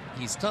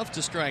he's tough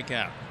to strike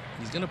out.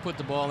 He's going to put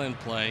the ball in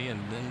play, and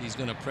then he's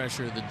going to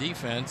pressure the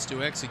defense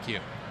to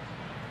execute.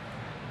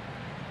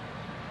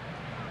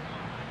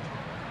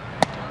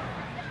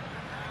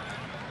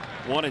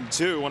 One and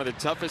 2, one of the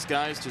toughest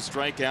guys to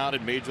strike out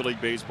in Major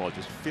League Baseball,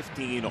 just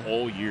 15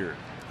 all year.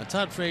 Now,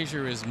 Todd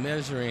Frazier is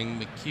measuring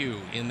McHugh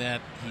in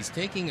that he's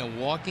taking a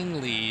walking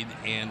lead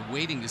and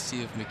waiting to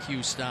see if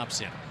McHugh stops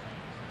him.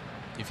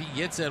 If he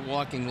gets that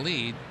walking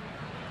lead,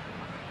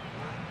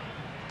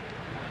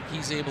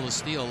 he's able to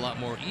steal a lot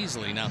more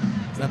easily. Now,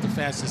 he's not the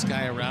fastest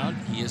guy around.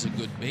 He is a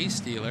good base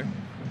stealer,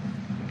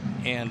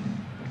 and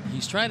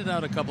he's tried it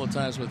out a couple of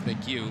times with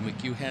McHugh.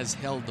 McHugh has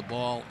held the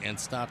ball and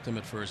stopped him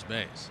at first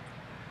base.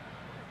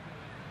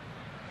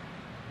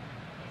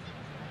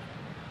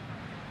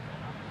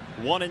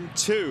 One and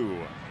 2.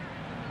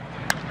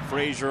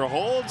 Frazier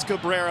holds.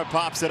 Cabrera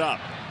pops it up.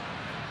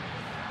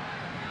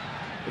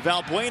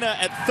 Valbuena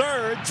at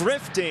third,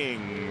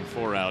 drifting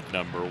for out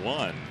number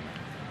 1.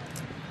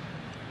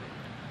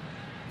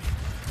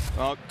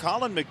 Well,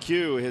 Colin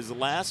McHugh, his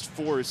last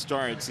 4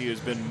 starts, he has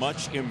been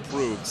much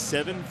improved.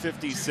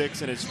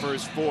 756 in his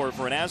first 4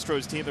 for an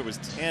Astros team that was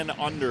 10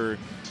 under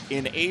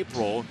in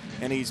April,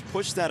 and he's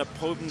pushed that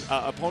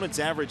opponent's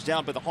average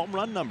down, but the home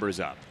run number is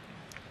up.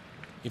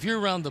 If you're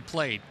around the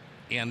plate,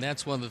 and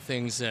that's one of the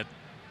things that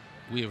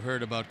we have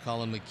heard about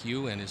Colin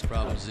McHugh and his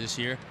problems this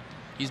year,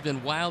 he's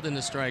been wild in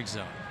the strike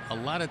zone. A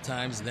lot of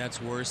times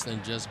that's worse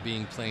than just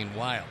being plain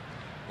wild.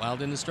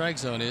 Wild in the strike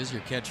zone is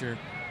your catcher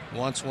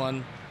wants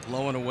one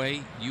low and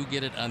away, you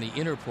get it on the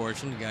inner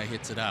portion, the guy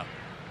hits it out.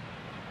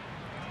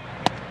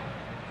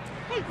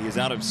 He is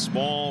out of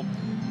small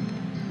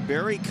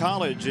Berry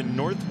College in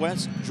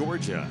northwest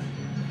Georgia.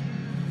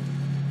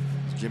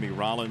 Jimmy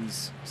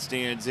Rollins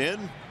stands in.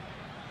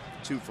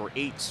 2 for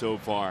 8 so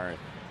far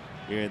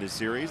in the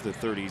series, the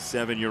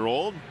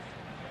 37-year-old.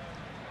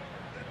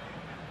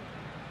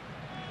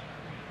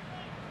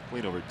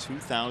 Played over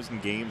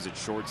 2,000 games at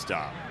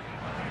shortstop.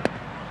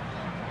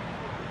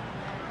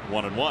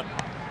 1-1.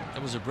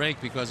 That was a break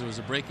because it was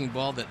a breaking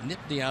ball that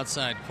nipped the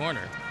outside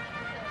corner.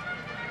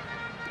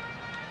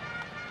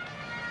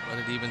 But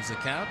it evens the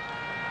count.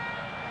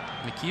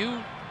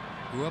 McHugh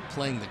grew up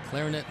playing the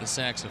clarinet and the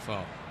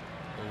saxophone.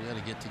 But we got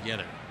to get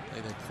together,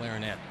 play the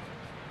clarinet.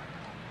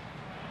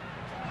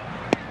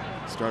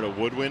 Start a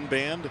woodwind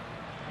band?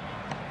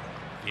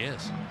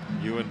 Yes.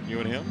 You and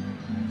him?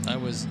 I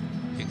was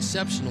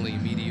exceptionally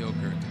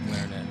mediocre at the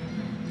clarinet.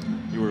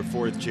 You were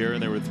 4th chair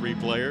and there were 3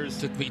 players?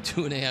 It took me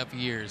 2.5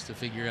 years to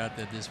figure out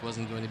that this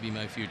wasn't going to be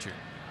my future.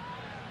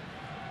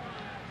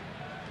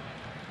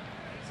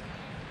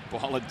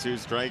 Ball and 2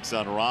 strikes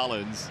on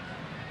Rollins.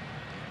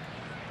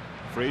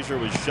 Frazier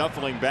was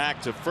shuffling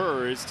back to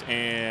first,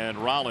 and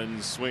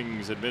Rollins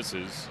swings and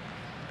misses.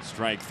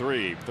 Strike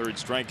 3. 3rd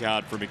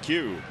strikeout for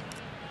McHugh.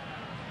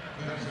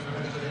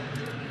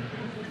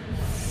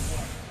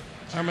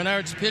 Our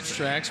Menards pitch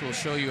tracks will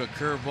show you a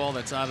curveball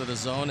that's out of the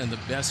zone, and the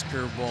best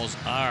curveballs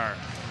are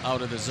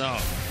out of the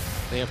zone.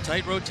 They have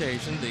tight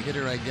rotation. The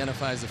hitter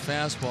identifies the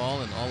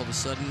fastball, and all of a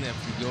sudden,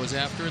 after he goes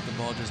after it, the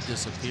ball just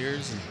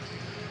disappears. And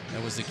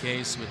that was the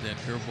case with that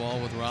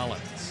curveball with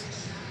Rollins.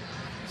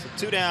 So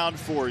 2 down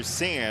for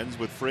Sands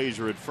with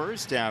Frazier at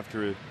first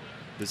after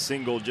the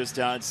single just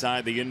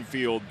outside the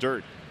infield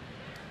dirt.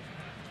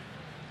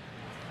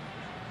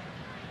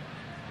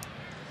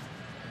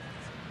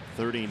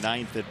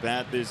 .39th at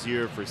bat this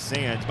year for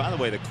Sands. By the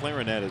way, the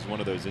clarinet is one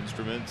of those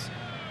instruments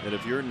that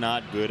if you're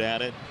not good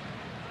at it,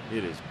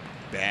 it is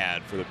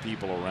bad for the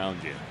people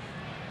around you.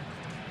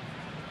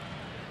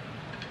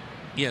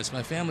 Yes,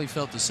 my family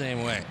felt the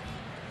same way,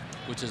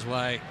 which is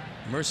why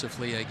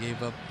mercifully I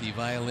gave up the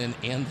violin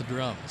and the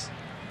drums.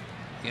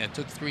 Yeah, it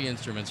took 3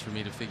 instruments for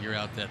me to figure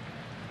out that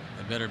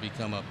I better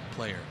become a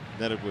player.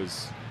 That it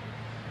was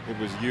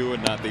you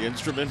and not the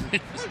instrument.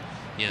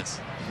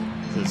 Yes.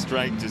 The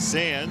strike to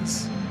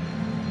Sands.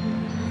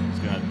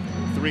 He's got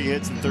 3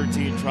 hits and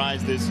 13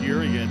 tries this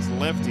year against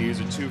lefties,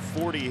 a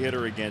 .240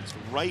 hitter against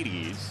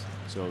righties.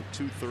 So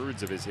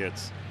 2/3 of his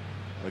hits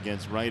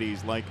against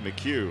righties like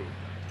McHugh.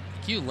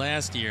 McHugh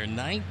last year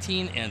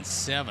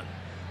 19-7.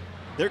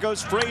 There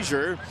goes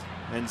Frazier,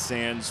 and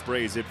Sands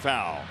sprays it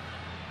foul.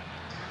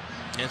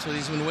 That's what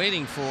he's been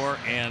waiting for,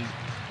 and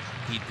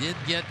he did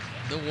get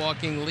the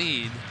walking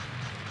lead.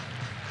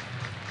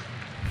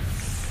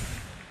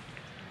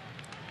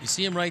 You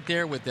see him right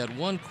there with that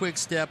one quick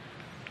step.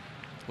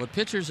 What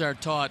pitchers are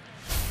taught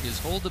is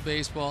hold the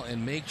baseball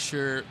and make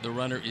sure the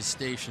runner is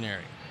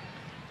stationary.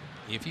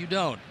 If you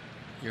don't,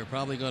 you're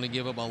probably going to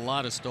give up a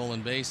lot of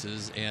stolen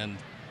bases, and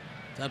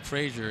Todd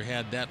Frazier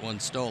had that one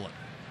stolen.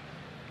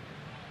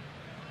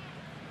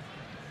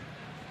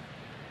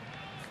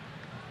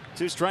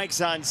 2 strikes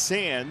on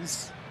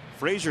Sands.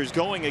 Frazier's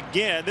going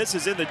again. This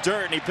is in the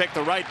dirt, and he picked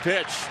the right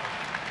pitch.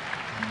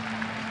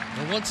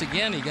 And once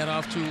again, he got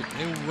off to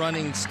a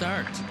running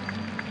start.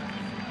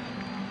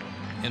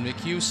 And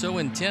McHugh's so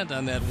intent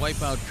on that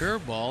wipeout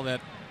curveball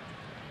that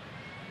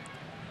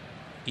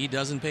he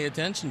doesn't pay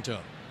attention to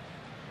him.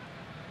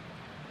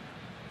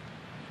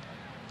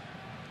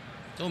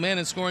 So man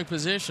in scoring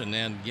position,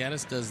 and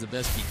Gaddis does the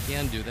best he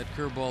can do. That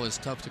curveball is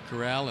tough to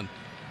corral, and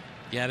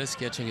Gaddis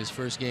catching his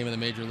first game in the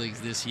major leagues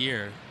this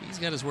year. He's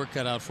got his work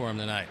cut out for him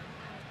tonight.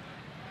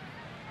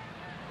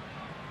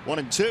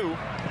 1-2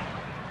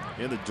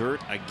 in the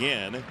dirt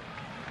again,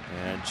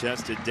 and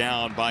chested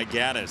down by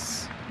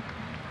Gaddis.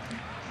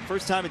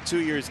 First time in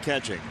 2 years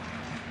catching.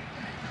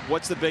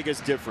 What's the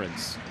biggest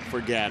difference for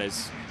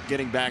Gaddis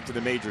getting back to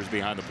the majors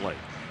behind the plate?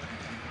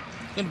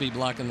 Going to be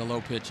blocking the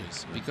low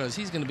pitches, because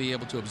he's going to be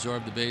able to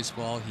absorb the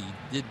baseball. He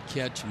did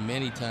catch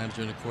many times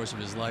during the course of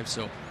his life,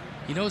 so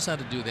he knows how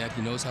to do that.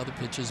 He knows how the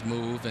pitches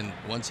move, and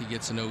once he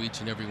gets to know each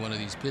and every one of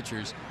these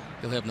pitchers,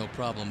 he'll have no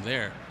problem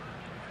there.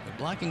 But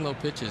blocking low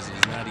pitches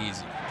is not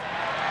easy.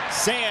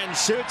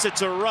 Sands shoots it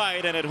to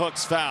right, and it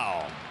hooks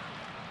foul.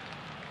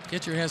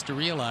 Catcher has to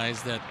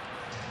realize that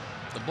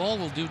the ball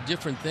will do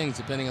different things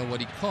depending on what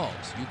he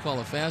calls. You call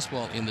a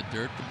fastball in the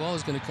dirt, the ball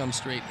is going to come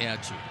straight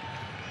at you.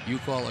 You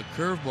call a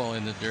curveball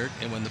in the dirt,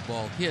 and when the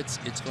ball hits,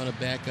 it's going to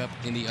back up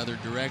in the other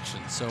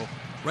direction. So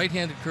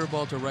right-handed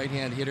curveball to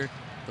right-hand hitter,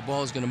 the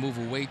ball is going to move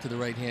away to the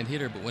right-hand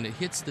hitter, but when it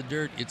hits the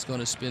dirt, it's going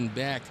to spin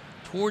back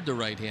toward the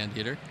right-hand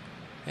hitter,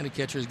 and the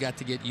catcher's got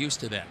to get used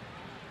to that.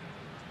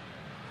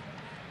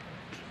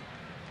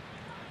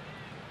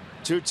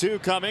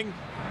 2-2 coming.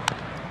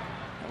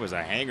 That was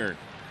a hanger.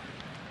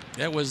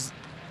 That was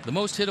the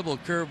most hittable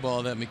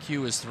curveball that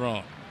McHugh has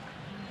thrown.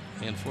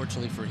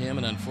 Unfortunately for him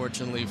and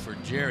unfortunately for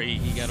Jerry,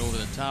 he got over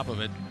the top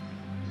of it.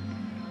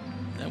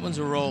 That one's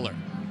a roller.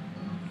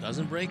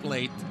 Doesn't break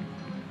late.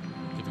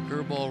 If a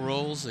curveball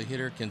rolls, the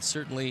hitter can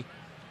certainly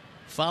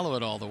follow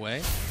it all the way.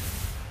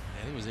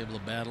 And he was able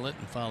to battle it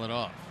and foul it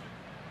off.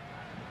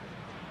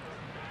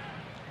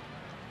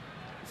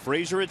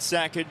 Frazier at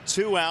second,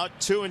 2 out,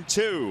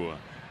 2-2.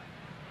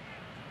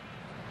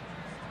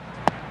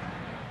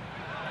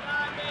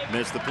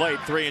 Missed the plate,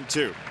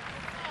 3-2.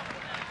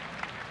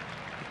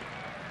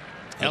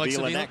 Alex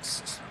Avila Avila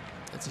next.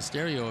 That's a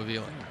stereo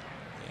Avila.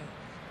 Yeah.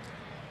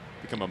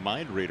 Become a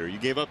mind reader. You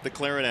gave up the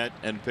clarinet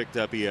and picked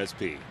up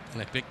ESP.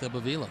 And I picked up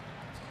Avila.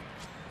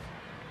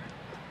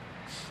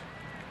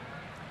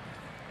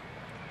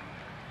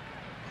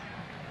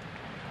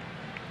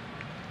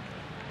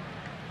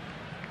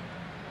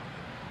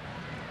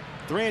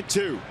 Three and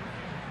two.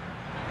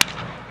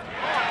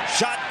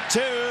 Shot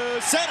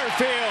to center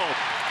field.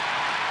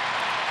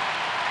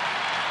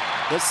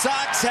 The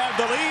Sox have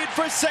the lead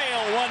for Sale,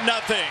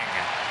 1-0.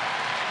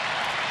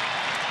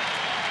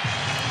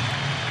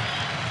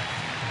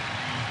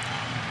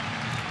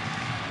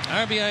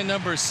 RBI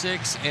number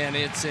 6, and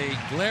it's a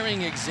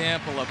glaring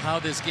example of how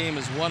this game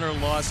is won or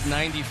lost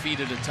 90 feet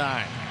at a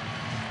time.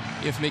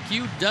 If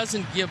McHugh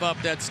doesn't give up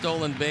that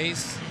stolen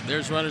base,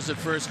 there's runners at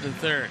first and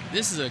third.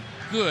 This is a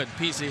good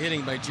piece of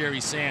hitting by Jerry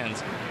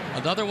Sands.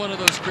 Another one of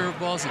those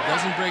curveballs that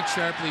doesn't break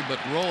sharply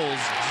but rolls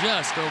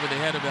just over the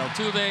head of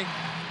Altuve.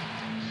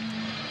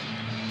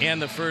 And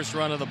the first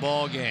run of the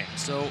ball game.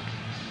 So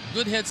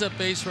good heads-up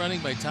base running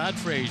by Todd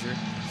Frazier,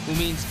 who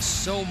means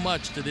so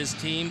much to this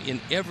team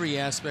in every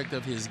aspect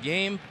of his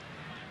game.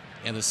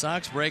 And the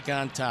Sox break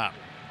on top.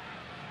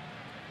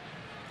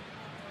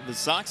 The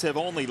Sox have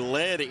only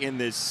led in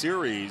this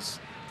series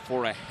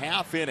for a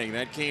half inning.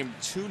 That came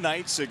 2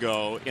 nights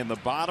ago in the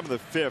bottom of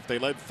the 5th. They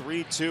led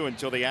 3-2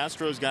 until the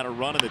Astros got a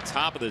run in the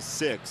top of the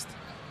 6th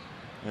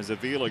as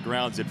Avila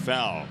grounds it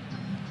foul.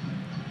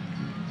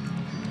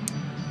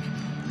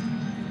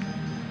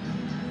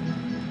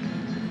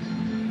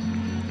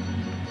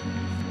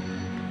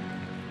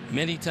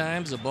 Many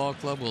times a ball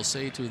club will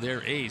say to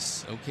their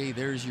ace, okay,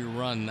 there's your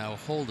run, now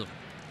hold them.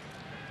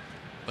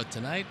 But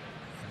tonight,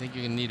 I think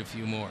you're going to need a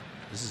few more.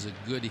 This is a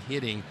good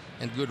hitting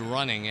and good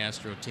running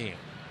Astro team.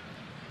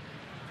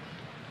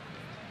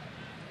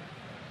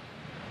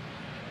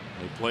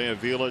 They play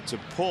Avila to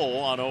pull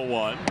on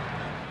 0-1.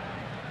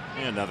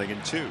 And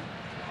 0-2.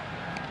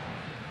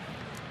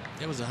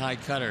 It was a high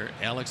cutter.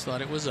 Alex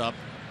thought it was up.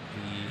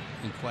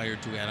 He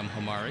inquired to Adam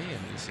Hamari,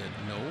 and he said,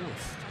 no,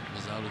 if it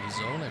was out of the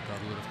zone, I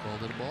probably would have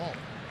called it a ball.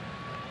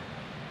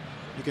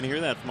 You can hear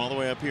that from all the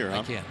way up here, huh?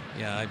 I can.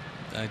 Yeah,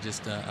 I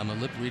just, I'm a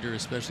lip reader,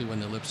 especially when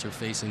the lips are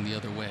facing the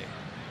other way.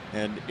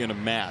 And in a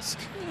mask.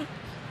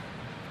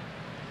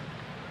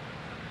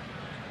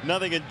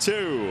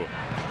 0-2.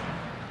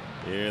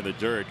 In the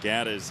dirt,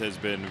 Gaddis has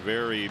been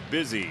very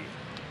busy.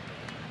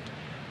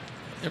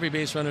 Every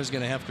base runner is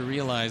going to have to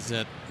realize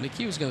that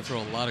McHugh is going to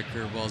throw a lot of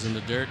curveballs in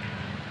the dirt,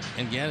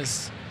 and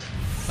Gaddis,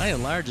 by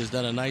and large, has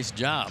done a nice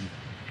job.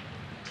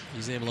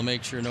 He's able to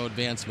make sure no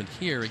advancement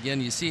here. Again,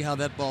 you see how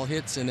that ball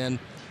hits and then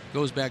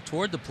goes back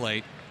toward the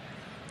plate.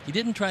 He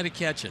didn't try to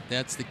catch it.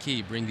 That's the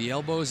key. Bring the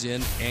elbows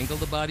in, angle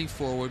the body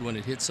forward. When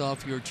it hits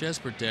off your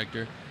chest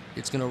protector,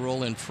 it's going to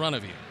roll in front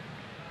of you.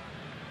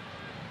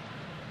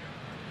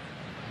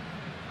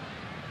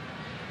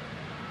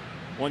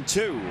 One,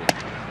 2.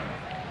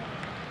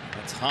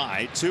 That's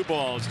high. 2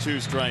 balls, 2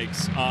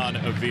 strikes on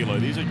Avila.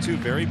 These are 2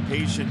 very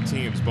patient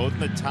teams, both in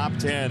the top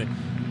 10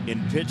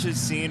 in pitches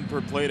seen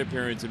per plate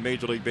appearance in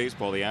Major League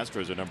Baseball. The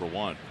Astros are number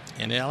 1.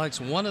 And Alex,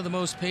 one of the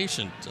most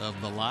patient of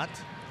the lot.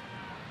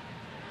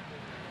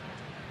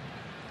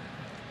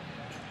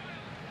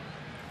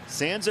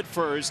 Sands at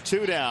first,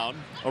 2 down,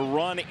 a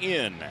run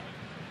in.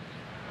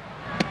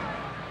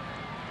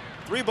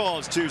 3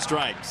 balls, 2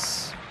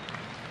 strikes.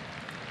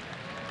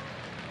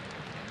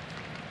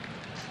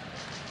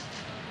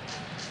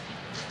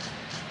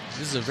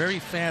 This is a very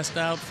fast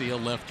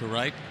outfield left to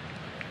right.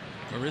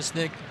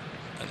 Marisnik,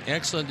 an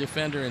excellent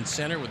defender in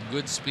center with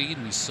good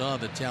speed. We saw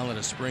the talent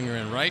of Springer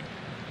in right.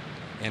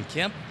 And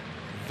Kemp,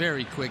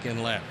 very quick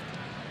in left.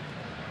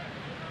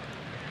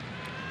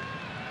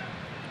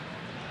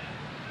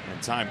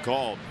 And time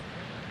called.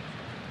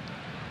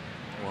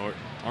 Well,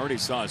 already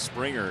saw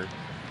Springer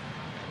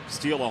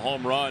steal a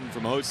home run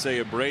from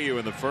Jose Abreu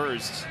in the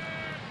first.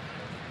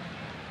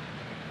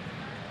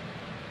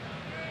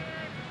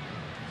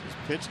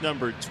 Pitch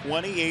number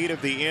 28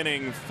 of the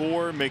inning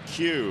for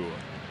McHugh.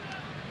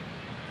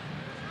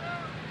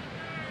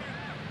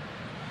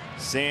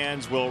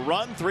 Sands will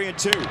run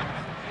 3-2.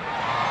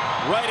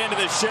 Right into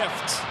the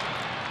shift.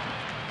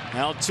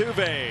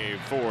 Altuve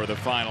for the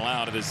final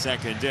out of the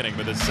second inning,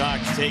 but the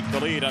Sox take the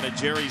lead on a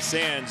Jerry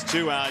Sands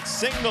 2-out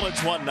single.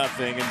 It's 1-0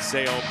 and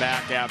Sale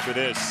back after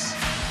this.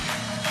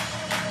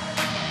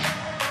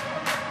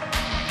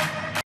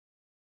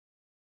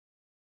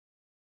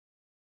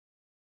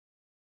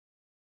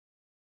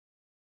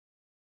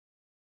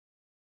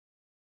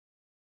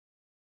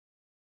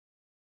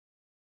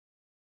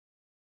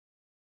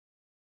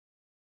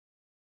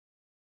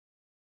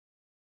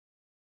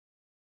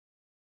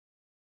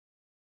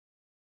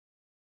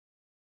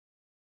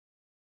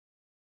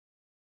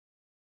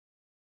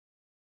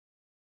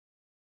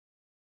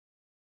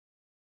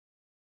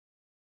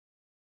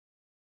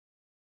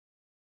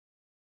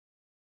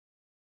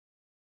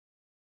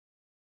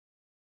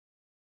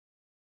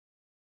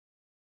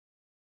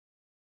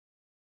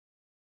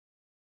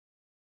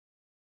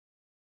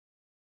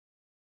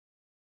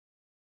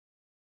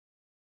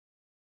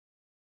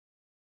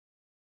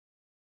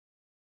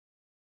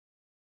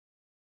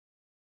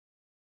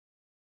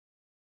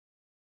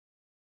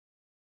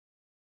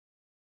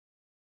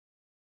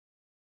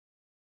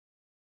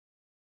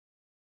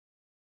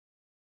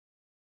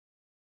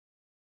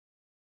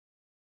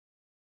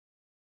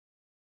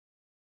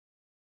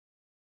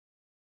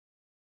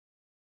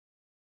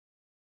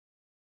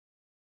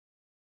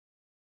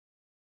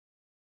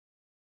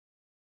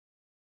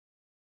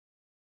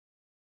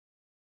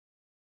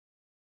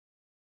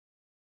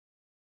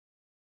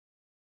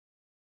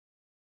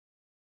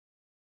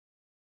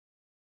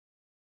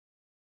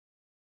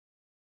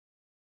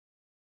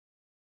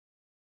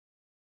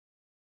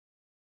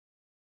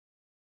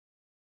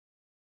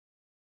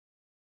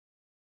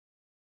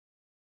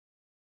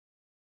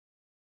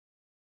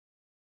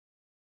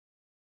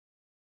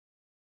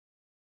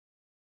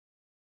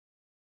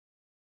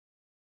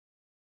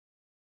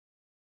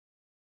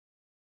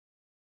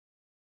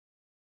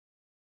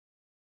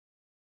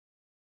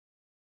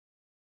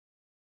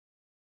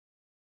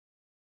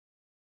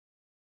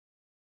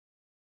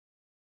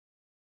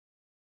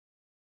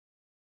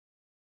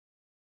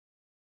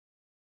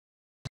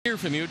 Hear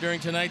from you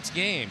during tonight's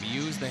game.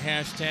 Use the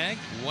hashtag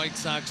White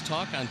Sox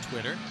Talk on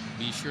Twitter.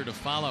 Be sure to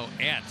follow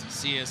at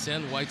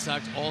CSN White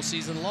Sox all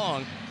season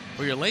long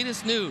for your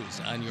latest news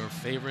on your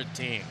favorite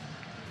team.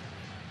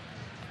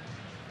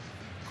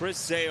 Chris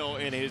Sale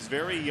in his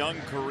very young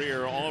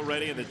career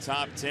already in the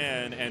top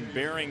 10 and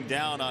bearing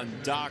down on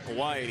Doc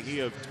White. He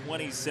of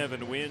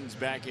 27 wins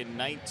back in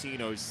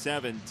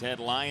 1907. Ted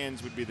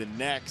Lyons would be the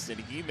next, and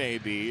he may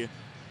be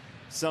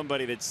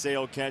somebody that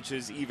Sale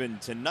catches even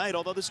tonight.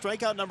 Although the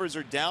strikeout numbers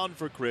are down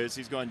for Chris,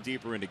 he's gone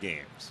deeper into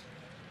games.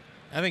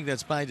 I think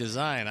that's by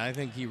design. I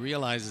think he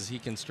realizes he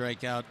can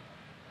strike out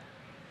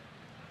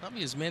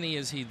probably as many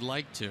as he'd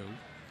like to,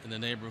 in the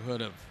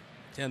neighborhood of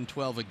 10,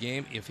 12 a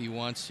game if he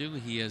wants to.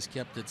 He has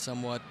kept it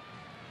somewhat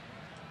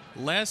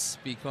less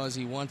because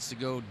he wants to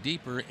go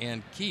deeper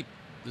and keep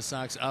the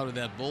Sox out of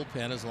that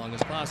bullpen as long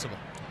as possible.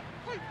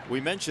 We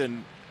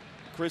mentioned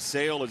Chris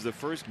Sale is the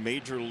first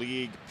major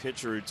league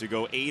pitcher to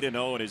go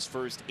 8-0 in his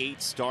first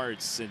 8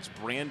 starts since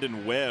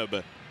Brandon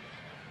Webb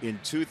in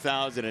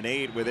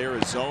 2008 with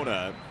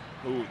Arizona,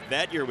 who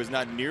that year was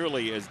not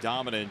nearly as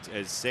dominant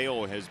as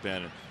Sale has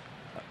been.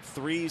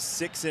 3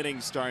 6-inning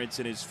starts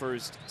in his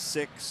first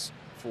 6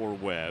 for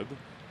Webb.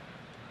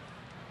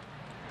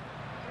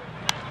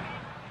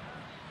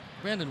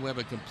 Brandon Webb,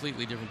 a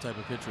completely different type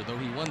of pitcher. Though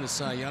he won the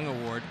Cy Young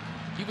Award,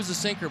 he was a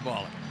sinker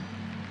baller.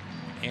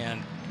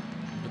 And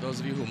for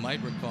those of you who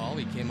might recall,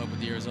 he came up with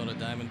the Arizona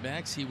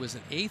Diamondbacks. He was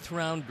an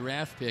 8th-round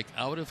draft pick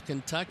out of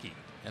Kentucky.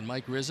 And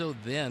Mike Rizzo,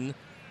 then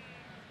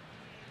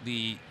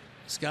the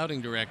scouting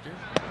director,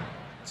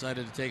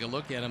 decided to take a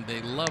look at him.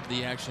 They loved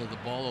the action of the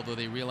ball, although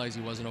they realized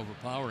he wasn't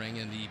overpowering,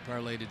 and he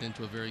parlayed it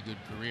into a very good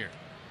career.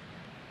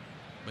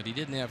 But he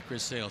didn't have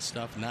Chris Sale's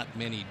stuff. Not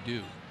many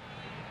do.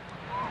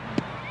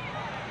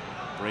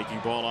 Breaking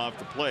ball off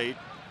the plate.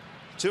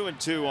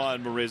 2-2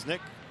 on Marisnik,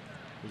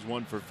 who's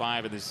 1 for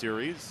 5 in the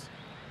series.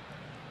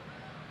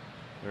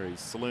 Very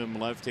slim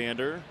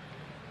left-hander.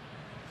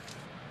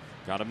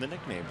 Got him the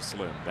nickname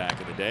Slim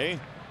back in the day.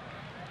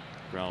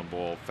 Ground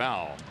ball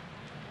foul.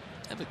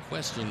 I have a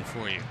question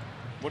for you.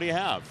 What do you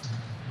have?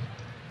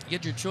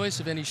 Get your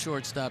choice of any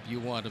shortstop you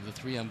want of the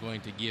 3 I'm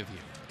going to give you.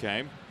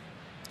 Okay.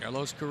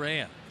 Carlos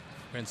Correa,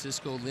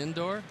 Francisco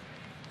Lindor,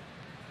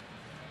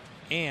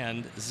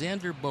 and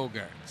Xander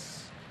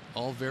Bogaerts.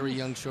 All very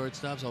young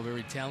shortstops, all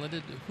very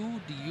talented. Who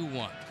do you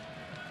want?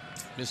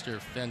 Mr.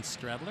 Fence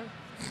Straddler?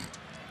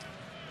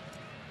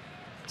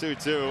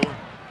 2-2.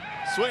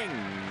 Swing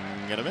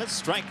and a miss.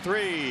 Strike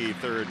 3.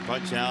 Third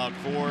punch out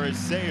for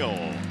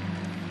Sale.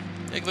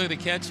 Take a look at the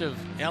catch of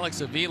Alex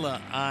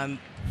Avila on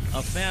a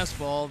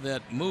fastball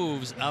that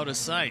moves out of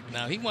sight.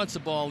 Now he wants the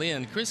ball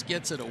in. Chris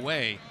gets it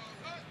away,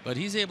 but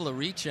he's able to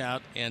reach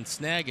out and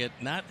snag it.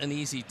 Not an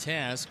easy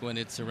task when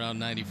it's around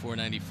 94,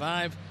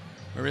 95.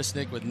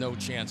 Marisnik with no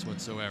chance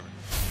whatsoever.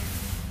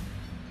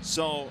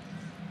 So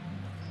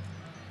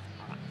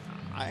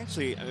I've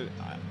seen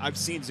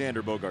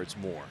Xander Bogaerts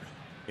more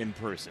in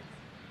person.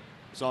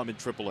 Saw him in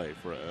AAA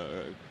for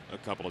a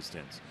couple of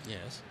stints.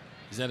 Yes.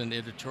 Is that an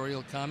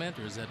editorial comment,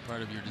 or is that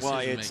part of your decision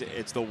Well, making?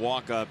 it's the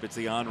walk-up, it's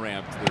the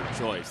on-ramp to the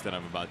choice that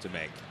I'm about to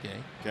make. Okay.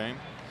 Okay.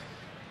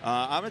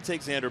 I'm going to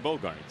take Xander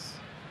Bogaerts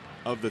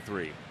of the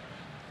three.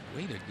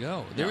 Way to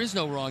go. There is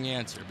no wrong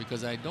answer,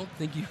 because I don't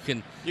think you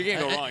can. You can't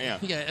go wrong, yeah.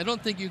 Yeah, I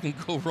don't think you can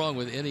go wrong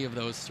with any of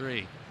those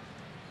three.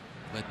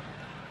 But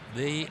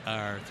they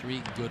are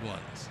three good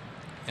ones.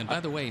 And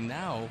by the way,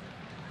 now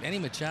Manny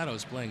Machado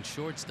is playing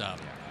shortstop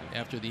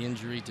after the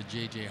injury to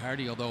J.J.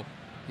 Hardy, although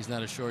he's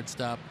not a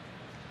shortstop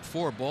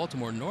for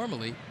Baltimore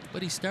normally,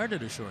 but he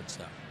started a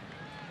shortstop.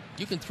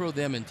 You can throw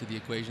them into the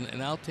equation,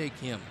 and I'll take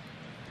him.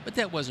 But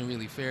that wasn't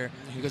really fair,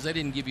 because I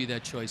didn't give you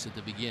that choice at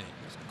the beginning.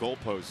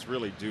 Goalposts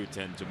really do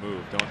tend to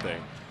move, don't they?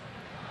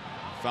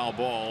 Foul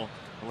ball,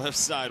 left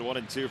side, 1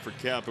 and 2 for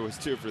Kemp. It was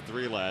 2 for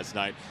 3 last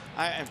night.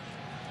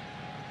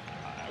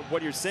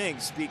 What you're saying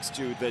speaks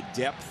to the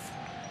depth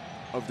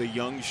of the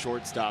young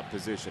shortstop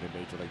position in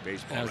Major League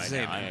Baseball right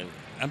now.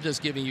 I'm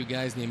just giving you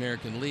guys in the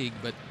American League,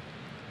 but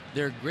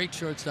there are great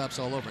shortstops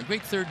all over.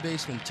 Great third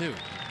baseman, too.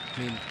 I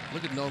mean,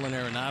 look at Nolan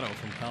Arenado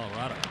from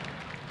Colorado.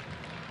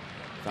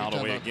 Fouled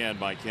away again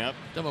by Kemp.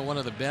 Talking about one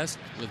of the best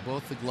with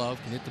both the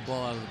glove, can hit the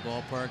ball out of the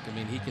ballpark. I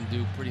mean, he can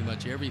do pretty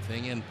much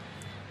everything. And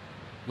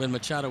when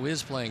Machado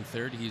is playing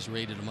third, he's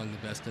rated among the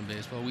best in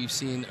baseball. We've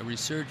seen a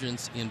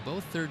resurgence in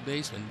both third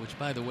basemen, which,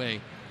 by the way,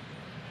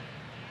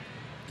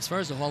 as far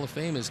as the Hall of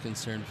Fame is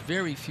concerned,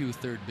 very few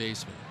third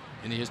basemen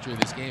in the history of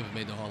this game have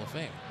made the Hall of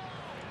Fame,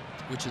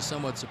 which is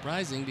somewhat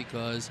surprising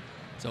because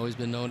it's always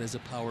been known as a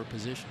power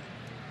position.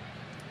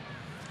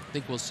 I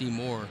think we'll see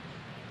more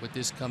with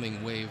this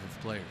coming wave of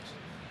players.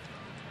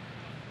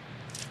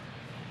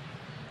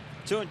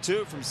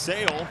 2-2 from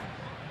Sale.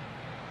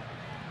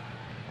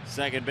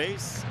 Second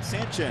base,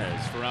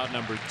 Sanchez for out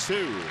number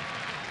 2.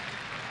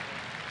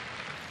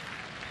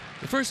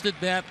 The first at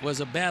bat was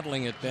a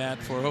battling at bat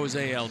for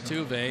Jose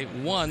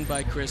Altuve, won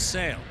by Chris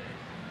Sale.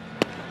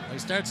 He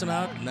starts him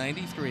out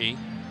 93,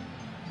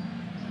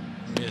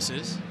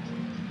 misses.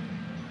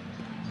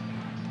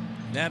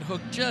 That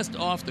hook just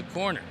off the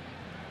corner.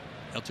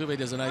 Altuve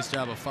does a nice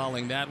job of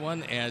fouling that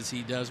one, as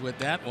he does with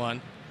that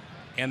one.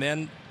 And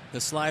then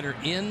the slider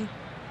in,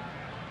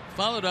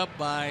 followed up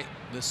by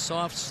the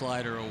soft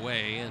slider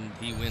away, and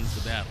he wins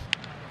the battle.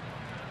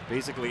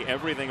 Basically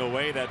everything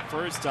away that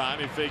first time.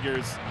 He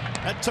figures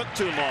that took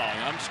too long.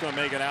 I'm just going to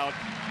make it out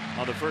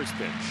on the first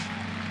pitch.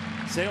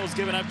 Sale's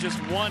given up just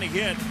 1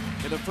 hit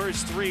in the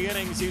first 3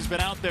 innings. He's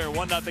been out there.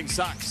 1-0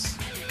 Sox.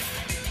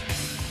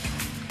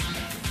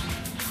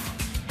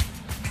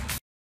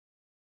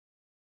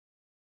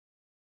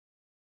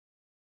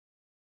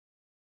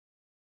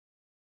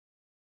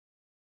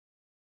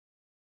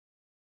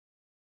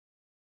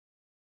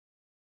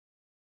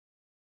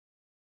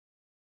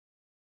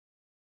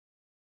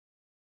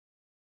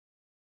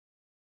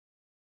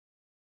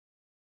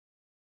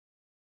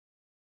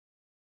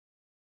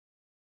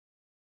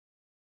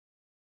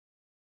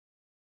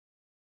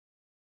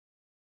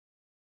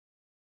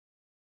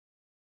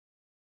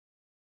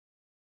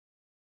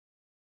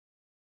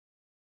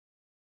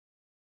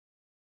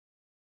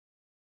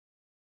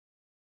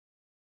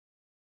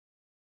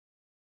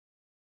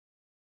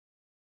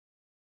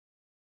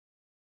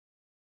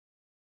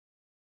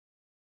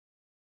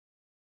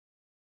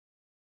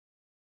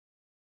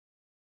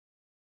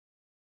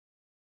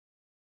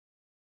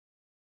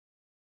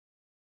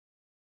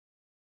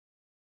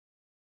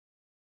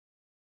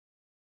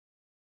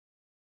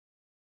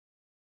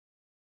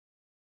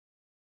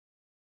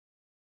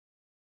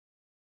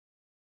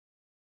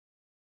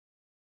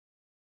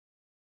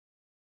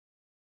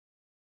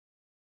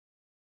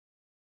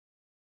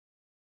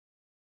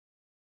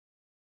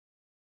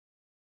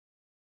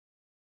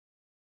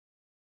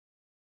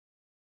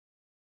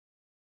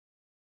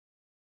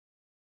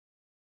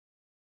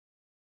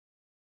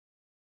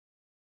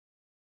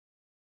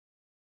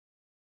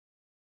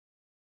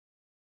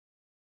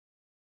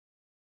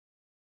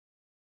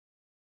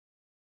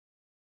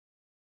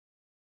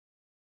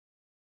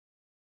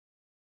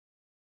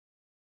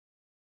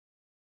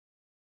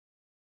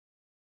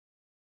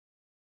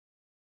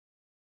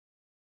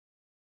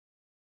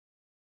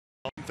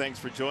 Thanks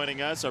for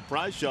joining us. Our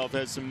prize shelf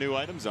has some new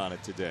items on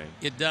it today.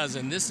 It does,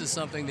 and this is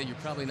something that you're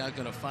probably not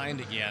going to find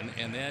again,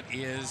 and that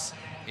is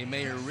a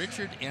Mayor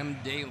Richard M.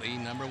 Daley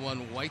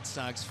 #1 White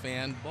Sox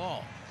fan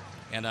ball.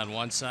 And on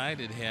one side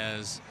it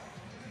has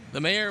the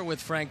mayor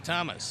with Frank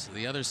Thomas.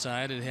 The other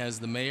side it has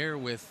the mayor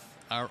with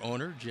our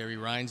owner, Jerry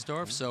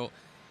Reinsdorf. So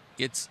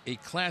it's a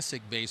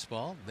classic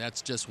baseball.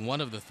 That's just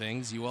one of the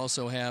things. You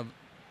also have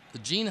the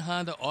Gene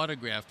Honda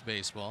autographed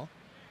baseball.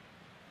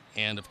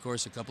 And, of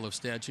course, a couple of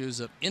statues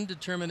of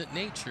indeterminate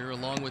nature,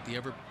 along with the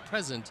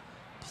ever-present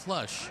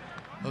plush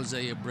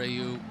Jose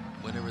Abreu,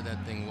 whatever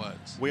that thing was.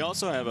 We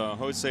also have a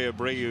Jose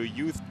Abreu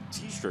youth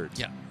T-shirt.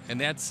 Yeah,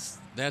 and that's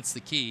the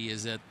key,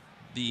 is that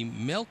the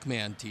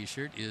Milkman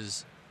T-shirt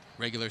is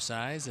regular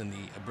size, and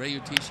the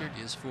Abreu T-shirt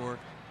is for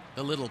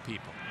the little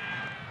people.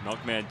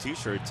 Milkman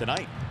T-shirt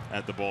tonight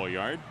at the ball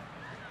yard.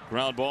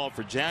 Ground ball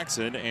for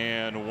Jackson,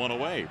 and 1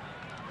 away.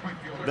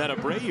 That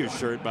Abreu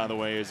shirt, by the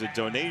way, is a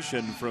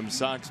donation from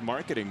Sox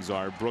marketing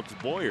czar Brooks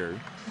Boyer,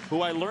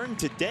 who I learned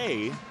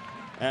today,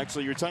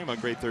 actually, you're talking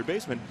about great third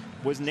baseman,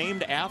 was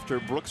named after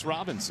Brooks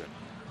Robinson.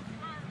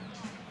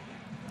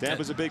 Dad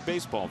was a big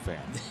baseball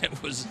fan.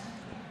 That was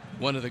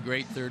one of the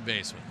great third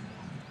basemen.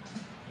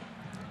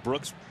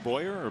 Brooks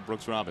Boyer or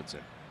Brooks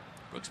Robinson?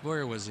 Brooks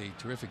Boyer was a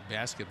terrific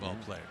basketball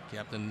player,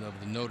 captain of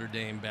the Notre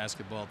Dame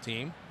basketball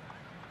team.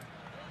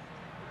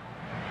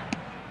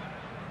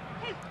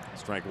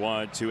 Strike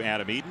one to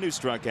Adam Eaton, who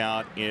struck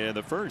out in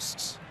the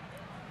first.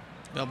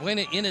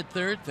 Balbuena in at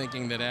third,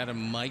 thinking that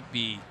Adam might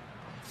be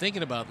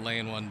thinking about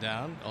laying one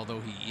down, although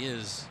he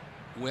is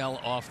well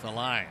off the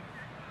line.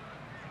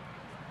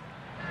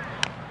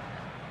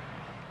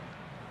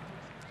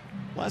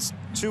 Last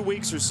 2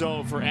 weeks or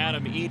so for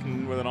Adam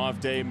Eaton, with an off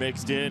day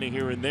mixed in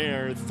here and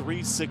there.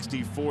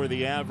 364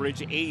 the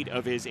average, 8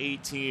 of his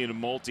 18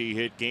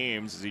 multi-hit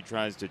games as he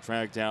tries to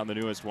track down the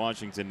newest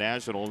Washington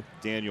National,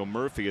 Daniel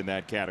Murphy, in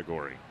that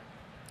category.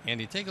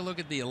 And you take a look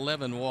at the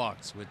 11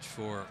 walks, which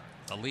for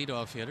a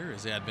leadoff hitter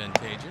is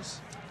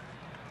advantageous.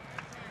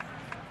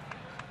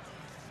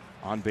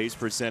 On base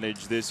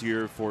percentage this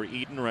year for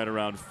Eaton, right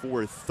around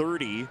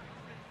 .430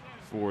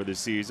 for the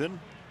season.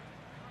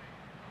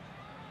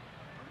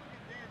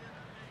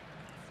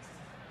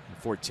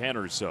 .410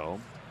 or so.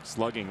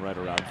 Slugging right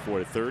around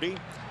 .430.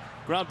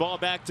 Ground ball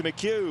back to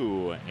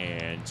McHugh,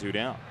 and 2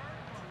 down.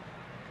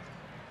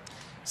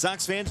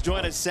 Sox fans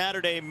join us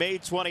Saturday, May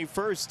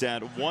 21st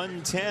at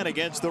 1:10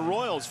 against the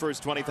Royals.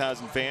 First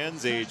 20,000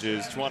 fans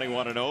ages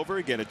 21 and over.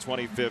 Again, a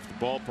 25th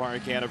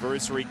ballpark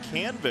anniversary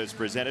canvas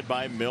presented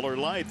by Miller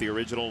Lite, the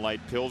original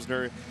light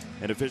Pilsner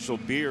and official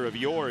beer of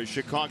your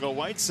Chicago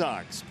White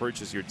Sox.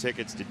 Purchase your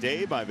tickets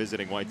today by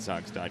visiting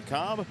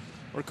whitesox.com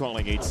or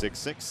calling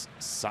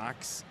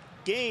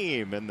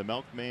 866-SOX-GAME. And the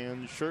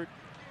Milkman shirt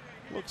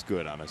looks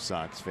good on a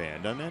Sox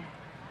fan, doesn't it?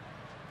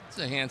 It's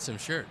a handsome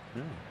shirt.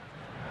 Yeah.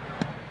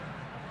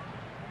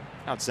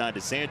 Outside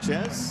to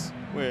Sanchez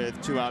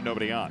with 2 out,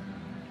 nobody on.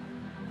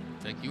 In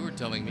fact, you were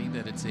telling me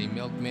that it's a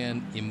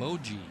Milkman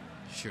emoji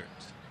shirt.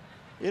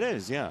 It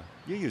is, yeah.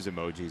 You use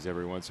emojis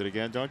every once and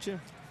again, don't you?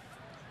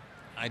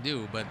 I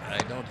do, but I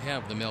don't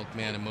have the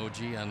Milkman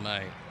emoji on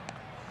my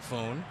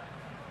phone.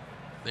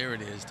 There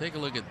it is. Take a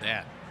look at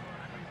that.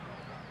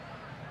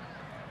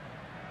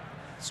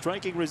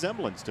 Striking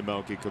resemblance to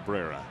Melky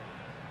Cabrera.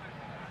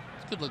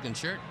 It's a good looking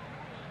shirt.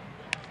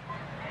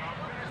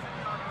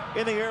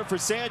 In the air for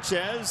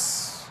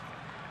Sanchez.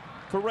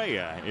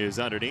 Correa is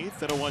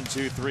underneath, and a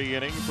 1-2-3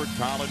 inning for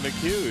Colin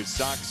McHugh.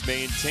 Sox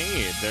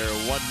maintain their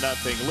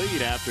 1-0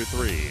 lead after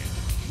 3.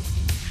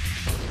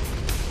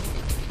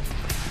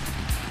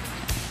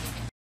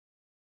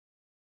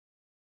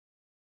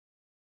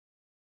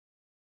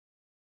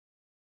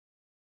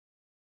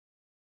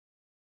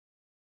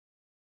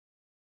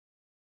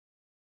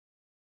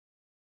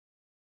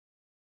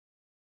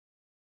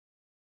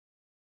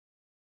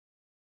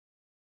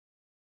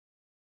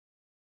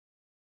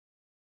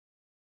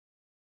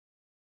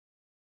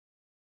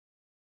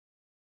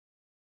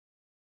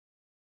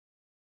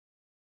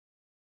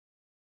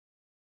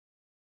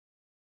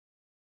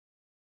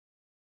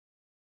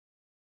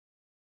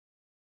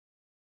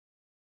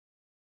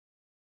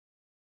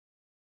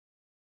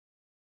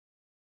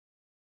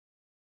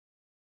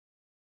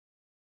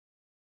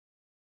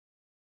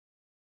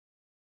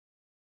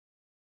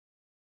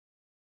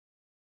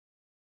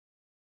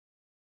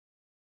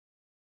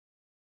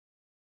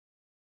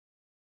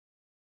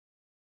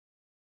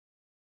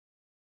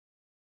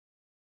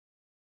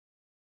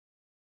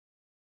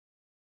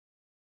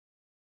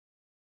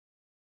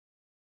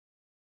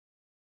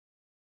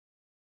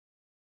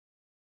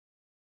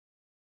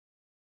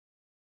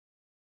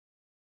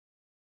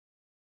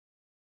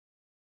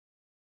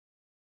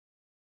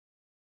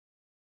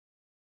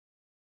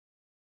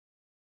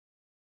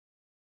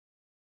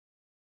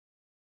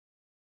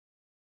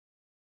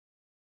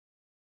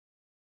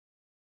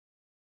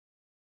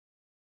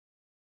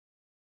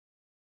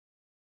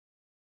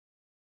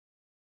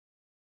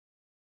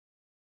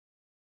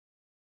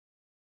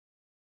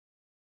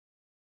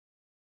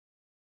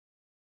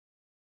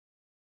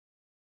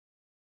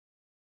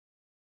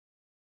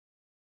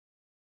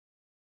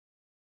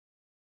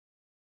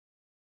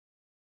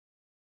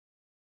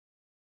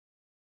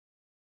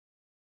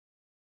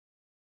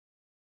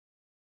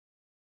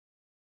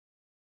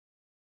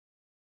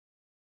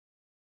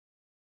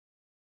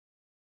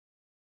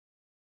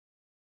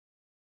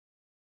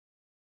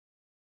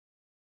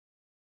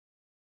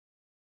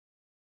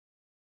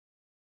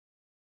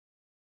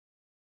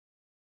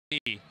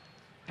 The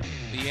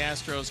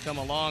Astros come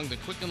along. The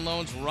Quicken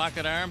Loans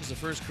Rocket Arms. The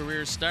first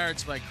career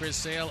starts by Chris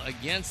Sale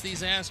against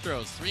these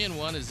Astros.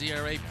 3-1 is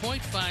ERA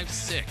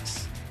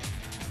 .56.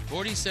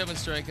 47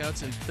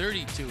 strikeouts in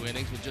 32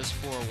 innings with just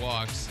 4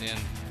 walks. And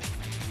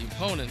the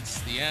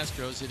opponents, the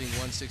Astros, hitting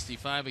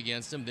 .165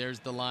 against him. There's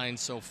the line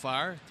so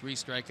far. 3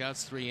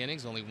 strikeouts, 3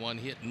 innings, only 1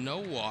 hit, no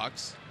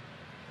walks.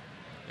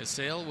 As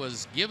Sale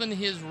was given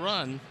his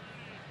run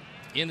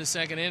in the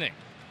second inning.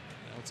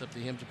 Now it's up to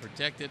him to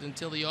protect it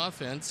until the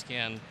offense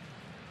can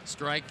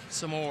strike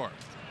some more.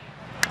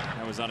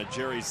 That was on a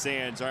Jerry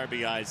Sands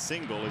RBI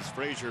single as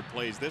Frazier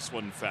plays this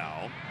one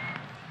foul.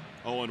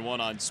 0-1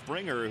 on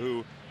Springer,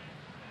 who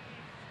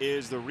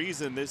is the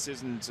reason this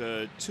isn't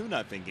a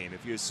 2-0 game.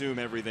 If you assume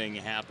everything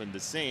happened the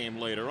same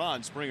later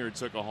on, Springer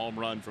took a home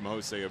run from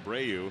Jose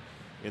Abreu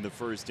in the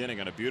first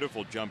inning on a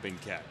beautiful jumping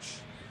catch.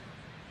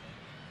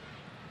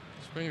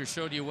 Springer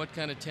showed you what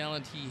kind of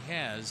talent he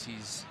has.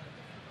 He's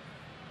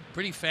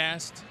pretty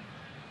fast,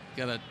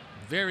 got a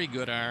very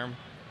good arm,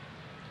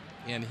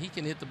 and he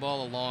can hit the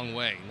ball a long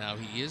way. Now,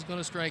 he is going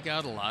to strike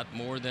out a lot,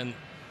 more than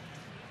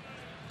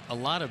a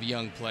lot of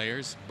young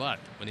players, but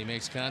when he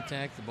makes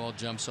contact, the ball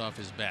jumps off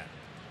his bat.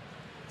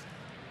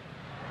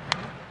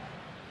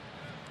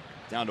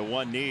 Down to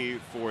one knee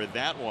for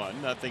that one.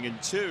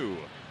 0-2.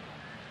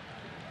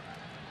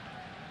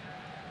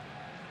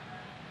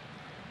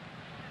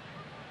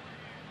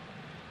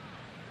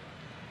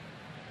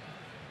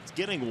 It's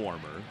getting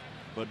warmer,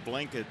 but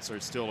blankets are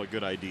still a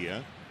good idea.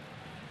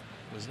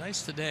 It was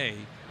nice today,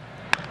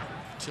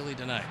 chilly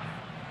tonight.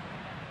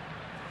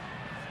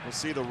 We'll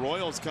see the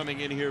Royals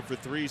coming in here for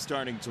 3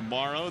 starting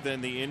tomorrow,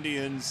 then the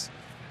Indians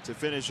to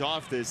finish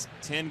off this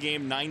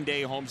 10-game,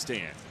 9-day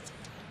homestand.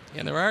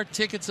 And there are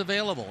tickets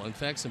available. In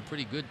fact, some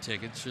pretty good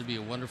tickets. Should be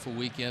a wonderful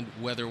weekend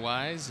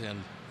weather-wise.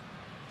 And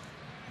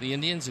the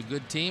Indians, a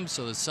good team,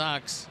 so the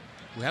Sox,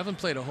 who haven't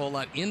played a whole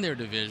lot in their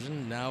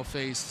division, now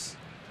face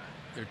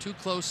their 2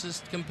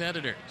 closest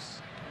competitors.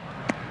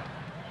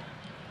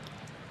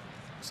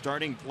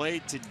 Starting play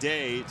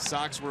today,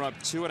 Sox were up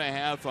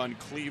 2.5 on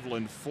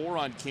Cleveland, 4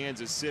 on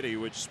Kansas City,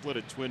 which split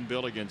a twin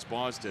bill against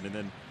Boston, and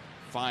then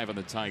 5 on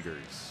the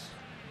Tigers.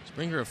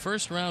 Springer, a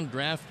first-round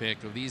draft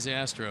pick of these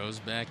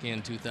Astros back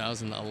in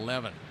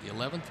 2011. The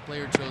 11th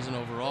player chosen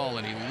overall,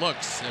 and he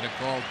looks at a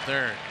called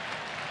third.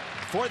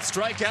 4th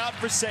strikeout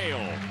for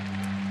Sale.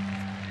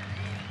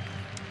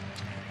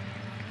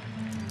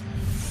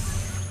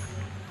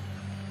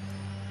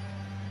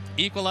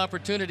 Equal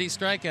opportunity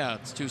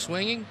strikeouts, 2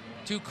 swinging,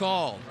 2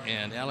 called,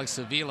 and Alex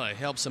Avila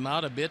helps him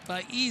out a bit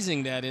by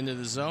easing that into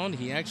the zone.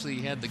 He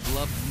actually had the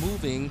glove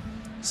moving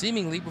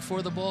seemingly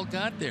before the ball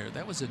got there.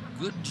 That was a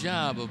good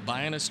job of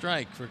buying a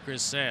strike for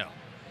Chris Sale.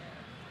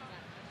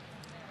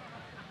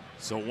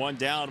 So 1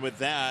 down with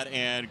that,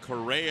 and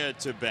Correa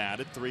to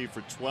bat at 3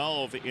 for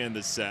 12 in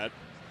the set.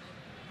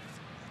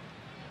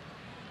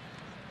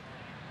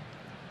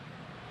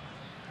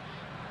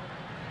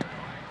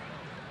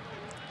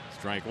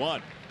 Strike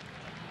 1.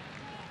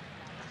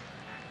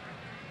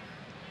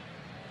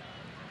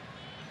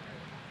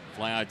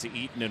 Fly out to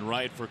Eaton and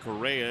right for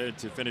Correa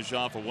to finish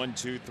off a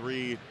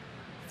 1-2-3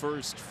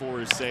 first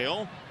for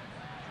Sale.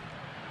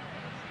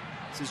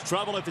 This is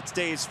trouble if it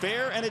stays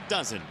fair, and it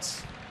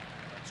doesn't.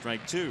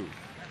 Strike 2.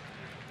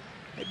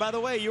 Hey, by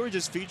the way, you were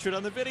just featured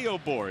on the video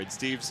board,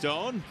 Steve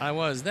Stone. I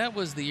was. That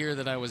was the year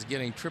that I was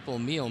getting triple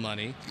meal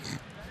money,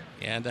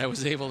 and I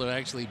was able to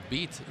actually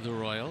beat the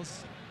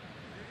Royals.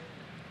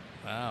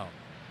 Wow.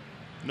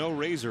 No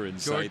razor in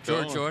sight,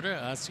 though. George Order,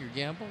 Oscar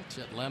Gamble,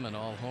 Chet Lemon,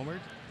 all homered.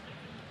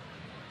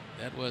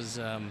 That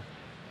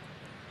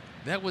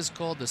was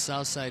called the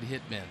Southside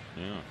Hitmen.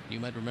 Yeah. You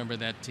might remember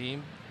that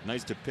team.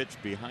 Nice to pitch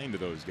behind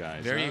those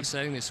guys. Very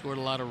exciting. They scored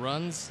a lot of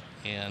runs,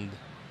 and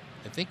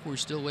I think we're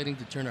still waiting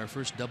to turn our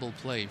first double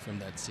play from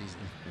that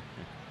season.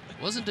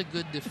 Wasn't a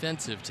good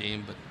defensive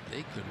team, but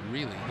they could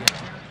really hit.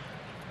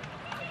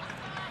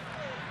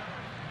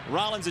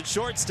 Rollins at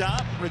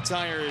shortstop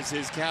retires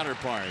his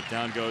counterpart.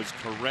 Down goes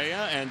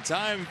Correa, and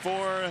time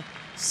for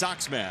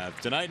Sox Math.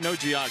 Tonight, no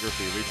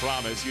geography, we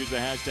promise. Use the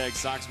hashtag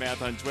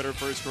SoxMath on Twitter.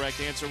 First correct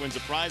answer wins a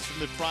prize from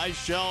the prize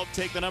shelf.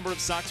 Take the number of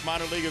Sox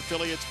minor league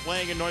affiliates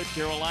playing in North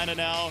Carolina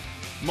now.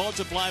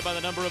 Multiply by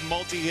the number of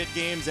multi-hit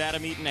games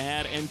Adam Eaton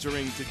had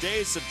entering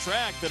today.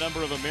 Subtract the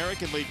number of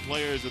American League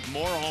players with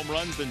more home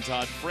runs than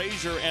Todd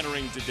Frazier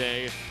entering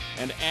today.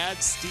 And add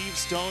Steve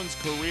Stone's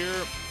career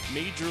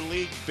Major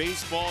League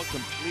Baseball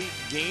complete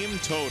game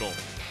total.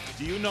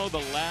 Do you know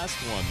the last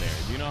one there?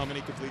 Do you know how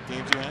many complete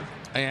games you had?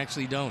 I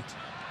actually don't.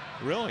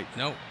 Really?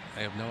 No,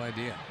 I have no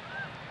idea.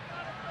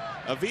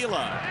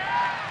 Avila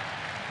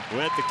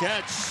with the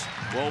catch.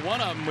 Well, one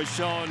of them was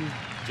shown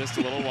just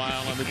a little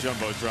while on the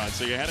Jumbotron.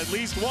 So you had at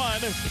least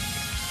one.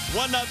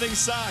 1-0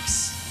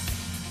 Sox.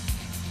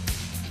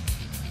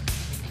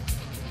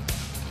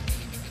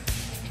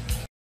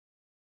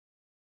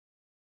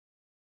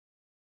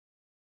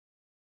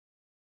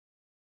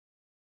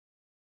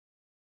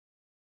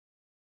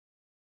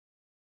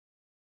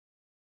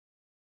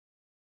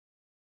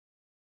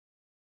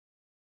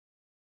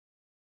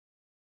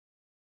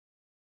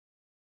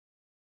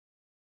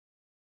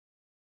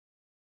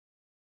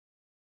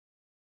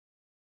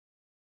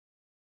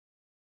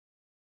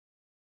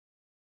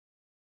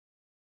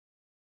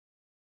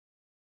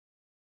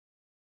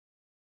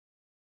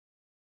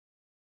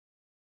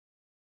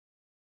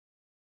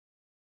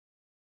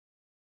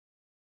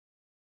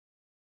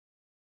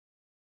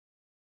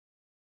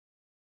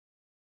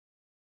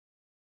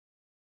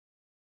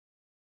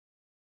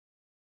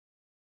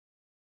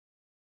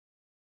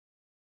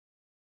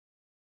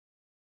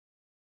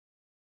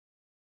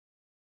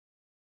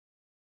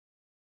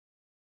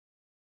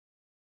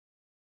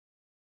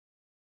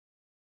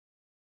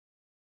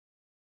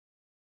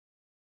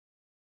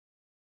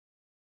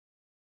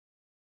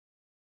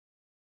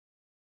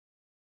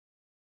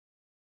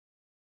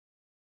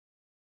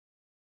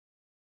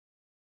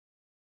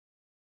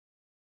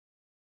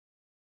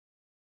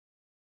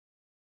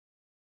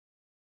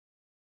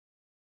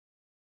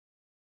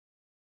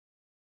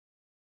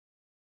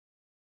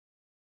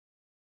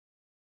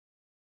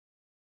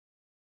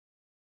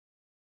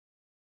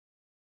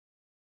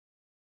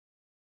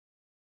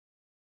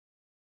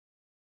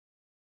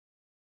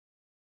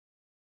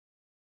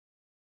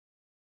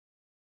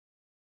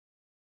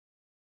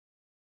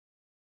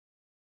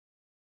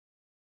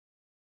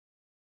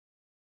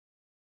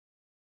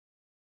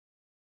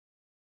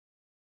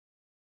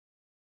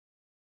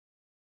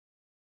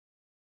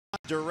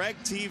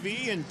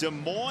 DirecTV in Des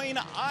Moines,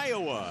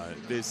 Iowa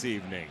this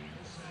evening.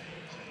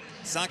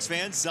 Sox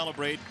fans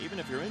celebrate, even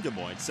if you're in Des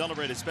Moines,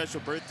 celebrate a special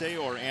birthday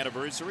or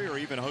anniversary, or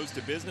even host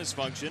a business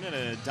function in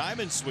a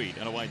Diamond Suite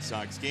in a White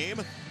Sox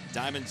game.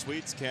 Diamond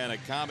Suites can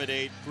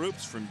accommodate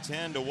groups from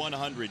 10 to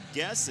 100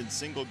 guests, and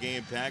single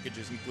game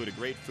packages include a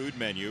great food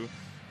menu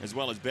as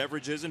well as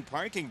beverages and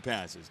parking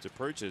passes. To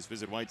purchase,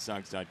 visit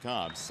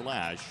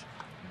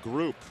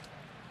whitesox.com/group.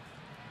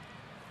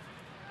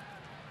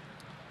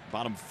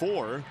 Bottom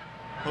 4,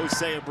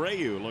 Jose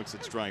Abreu looks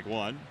at strike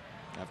 1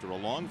 after a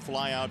long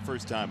fly out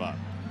first time up.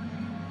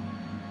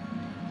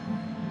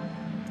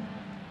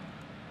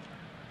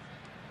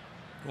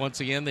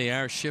 Once again, they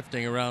are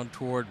shifting around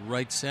toward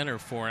right center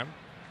for him.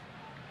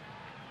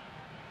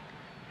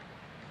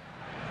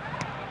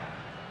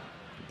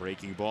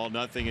 Breaking ball,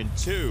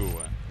 0-2.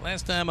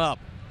 Last time up,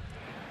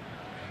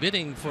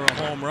 bidding for a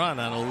home run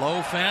on a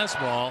low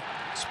fastball.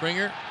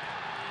 Springer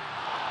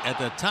at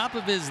the top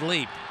of his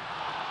leap,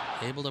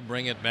 able to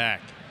bring it back.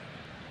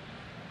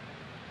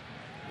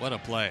 What a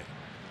play.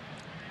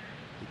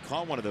 He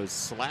caught one of those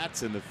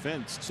slats in the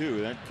fence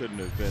too. That couldn't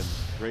have been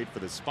great for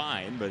the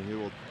spine, but he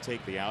will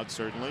take the out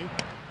certainly.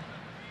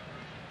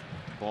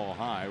 Ball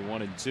high,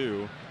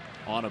 1-2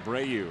 on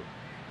Abreu.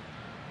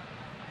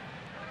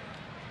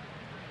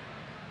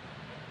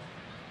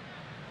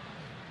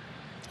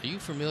 Are you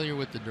familiar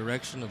with the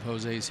direction of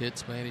Jose's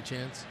hits by any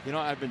chance? You know,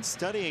 I've been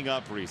studying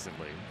up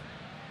recently.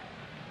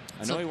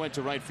 I know he went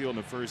to right field in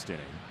the first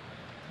inning.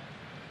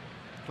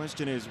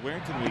 Question is, where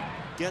can we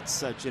get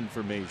such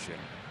information?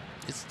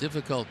 It's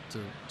difficult to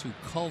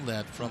cull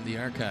that from the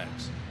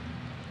archives.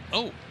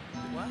 Oh,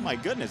 wow. My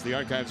goodness, the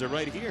archives are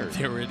right here.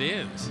 There it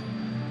is.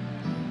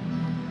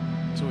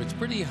 So it's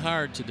pretty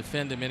hard to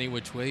defend him any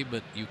which way,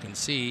 but you can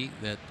see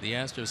that the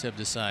Astros have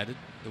decided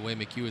the way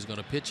McHugh is going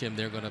to pitch him,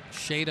 they're going to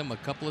shade him a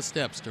couple of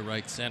steps to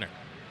right center.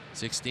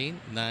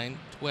 16, 9,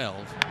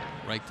 12,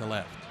 right to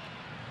left.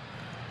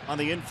 On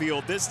the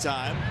infield this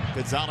time,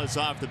 Gonzalez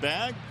off the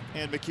bag,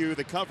 and McHugh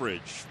the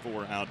coverage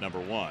for out number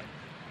 1.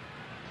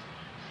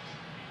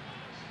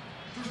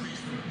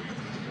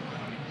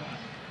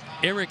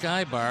 Eric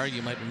Ibar,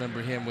 you might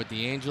remember him with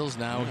the Angels.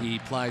 Now he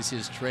plies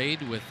his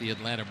trade with the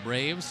Atlanta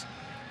Braves.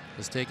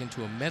 Was taken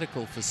to a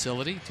medical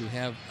facility to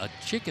have a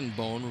chicken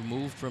bone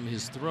removed from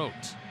his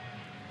throat.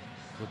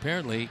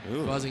 Apparently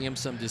causing him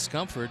some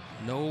discomfort.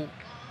 No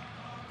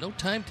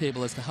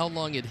timetable as to how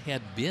long it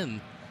had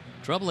been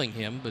troubling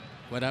him, but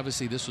quite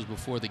obviously this was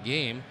before the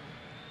game.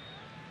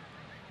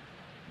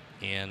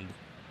 And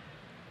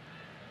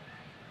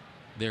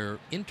their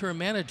interim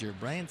manager,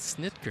 Brian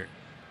Snitker,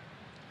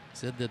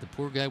 said that the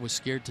poor guy was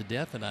scared to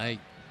death, and I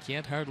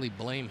can't hardly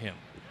blame him.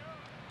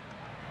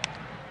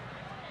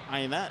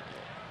 I mean, that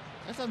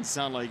doesn't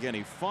sound like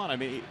any fun. I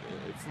mean,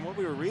 from what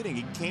we were reading,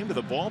 he came to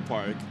the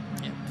ballpark.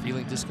 Yeah,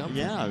 feeling discomfort.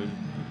 Yeah,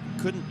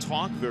 couldn't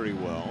talk very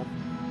well.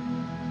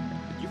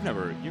 You've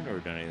never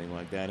done anything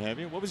like that, have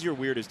you? What was your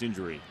weirdest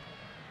injury?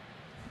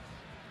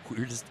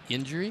 Weirdest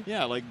injury?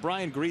 Yeah, like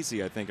Brian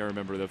Greasy, I think I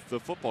remember. The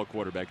football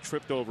quarterback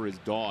tripped over his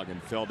dog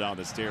and fell down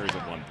the stairs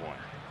at one point.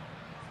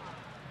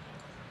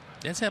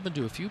 That's happened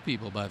to a few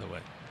people, by the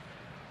way.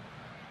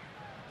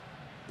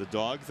 The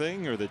dog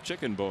thing or the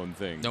chicken bone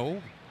thing?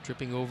 No,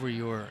 tripping over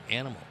your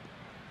animal,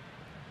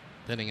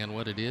 depending on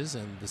what it is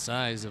and the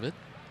size of it.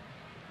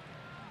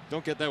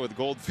 Don't get that with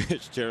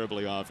goldfish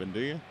terribly often,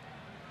 do you?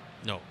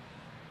 No.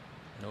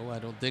 No, I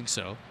don't think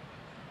so.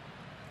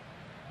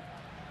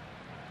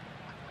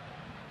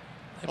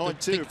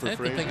 0-2 for Frazier. I have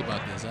to think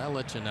about this. I'll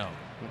let you know.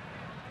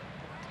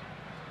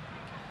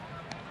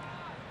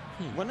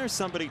 Wasn't there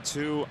somebody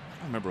too, I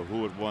don't remember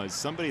who it was,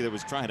 somebody that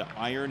was trying to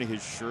iron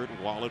his shirt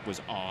while it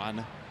was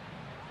on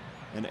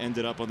and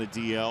ended up on the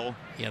DL?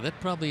 Yeah, that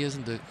probably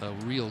isn't a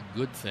real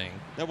good thing.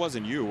 That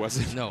wasn't you, was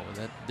it? No,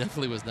 that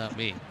definitely was not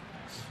me.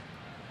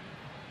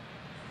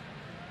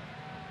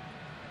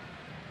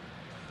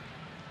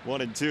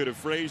 1-2 to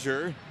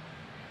Frazier.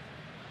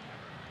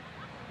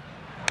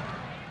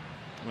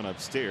 Went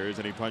upstairs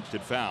and he punched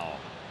it foul.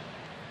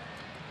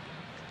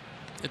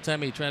 That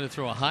time he tried to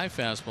throw a high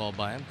fastball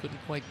by him, couldn't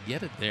quite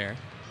get it there.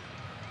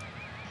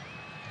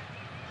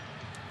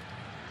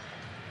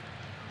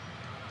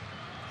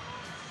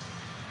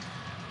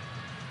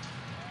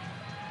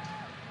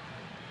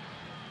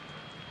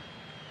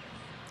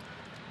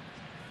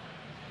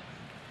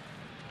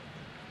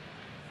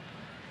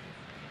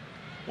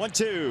 One,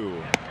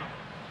 two.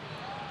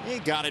 He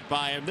got it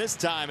by him this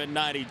time at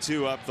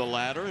 92 up the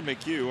ladder, and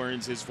McHugh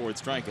earns his 4th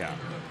strikeout.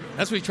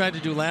 That's what he tried to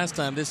do last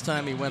time. This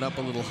time he went up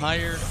a little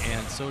higher,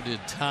 and so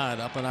did Todd.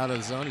 Up and out of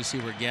the zone. You see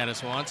where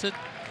Gaddis wants it,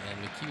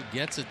 and McHugh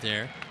gets it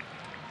there.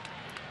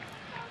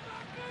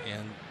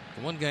 And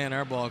the one guy in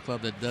our ball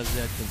club that does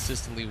that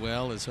consistently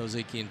well is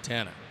Jose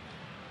Quintana.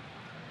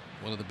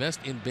 One of the best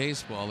in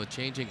baseball at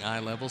changing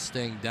eye level,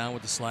 staying down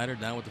with the slider,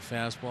 down with the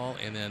fastball,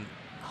 and then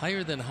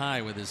higher than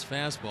high with his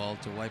fastball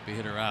to wipe a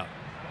hitter out.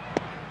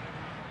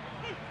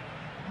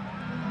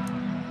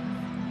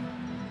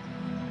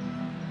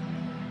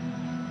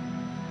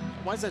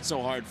 Why is that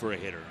so hard for a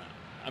hitter?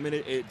 I mean,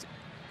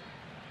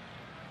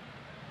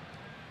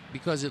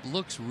 because it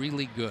looks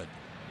really good.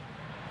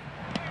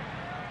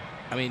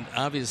 I mean,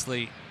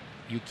 obviously,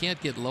 you can't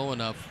get low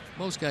enough.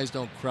 Most guys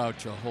don't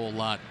crouch a whole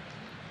lot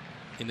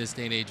in this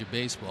day and age of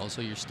baseball.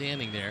 So you're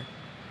standing there,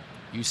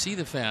 you see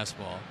the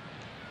fastball,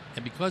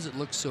 and because it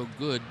looks so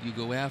good, you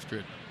go after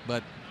it.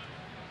 But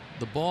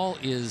the ball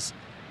is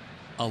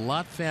a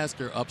lot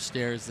faster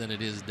upstairs than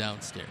it is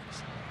downstairs,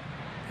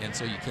 and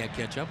so you can't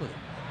catch up with it.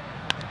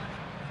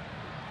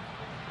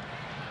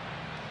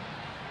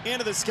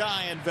 Into the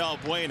sky, and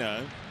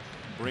Valbuena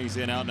brings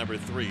in out number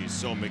 3.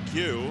 So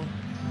McHugh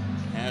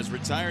has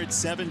retired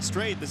 7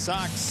 straight. The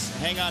Sox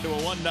hang on to a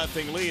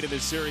 1-0 lead in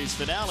this series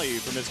finale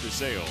for Mr.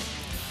 Sale.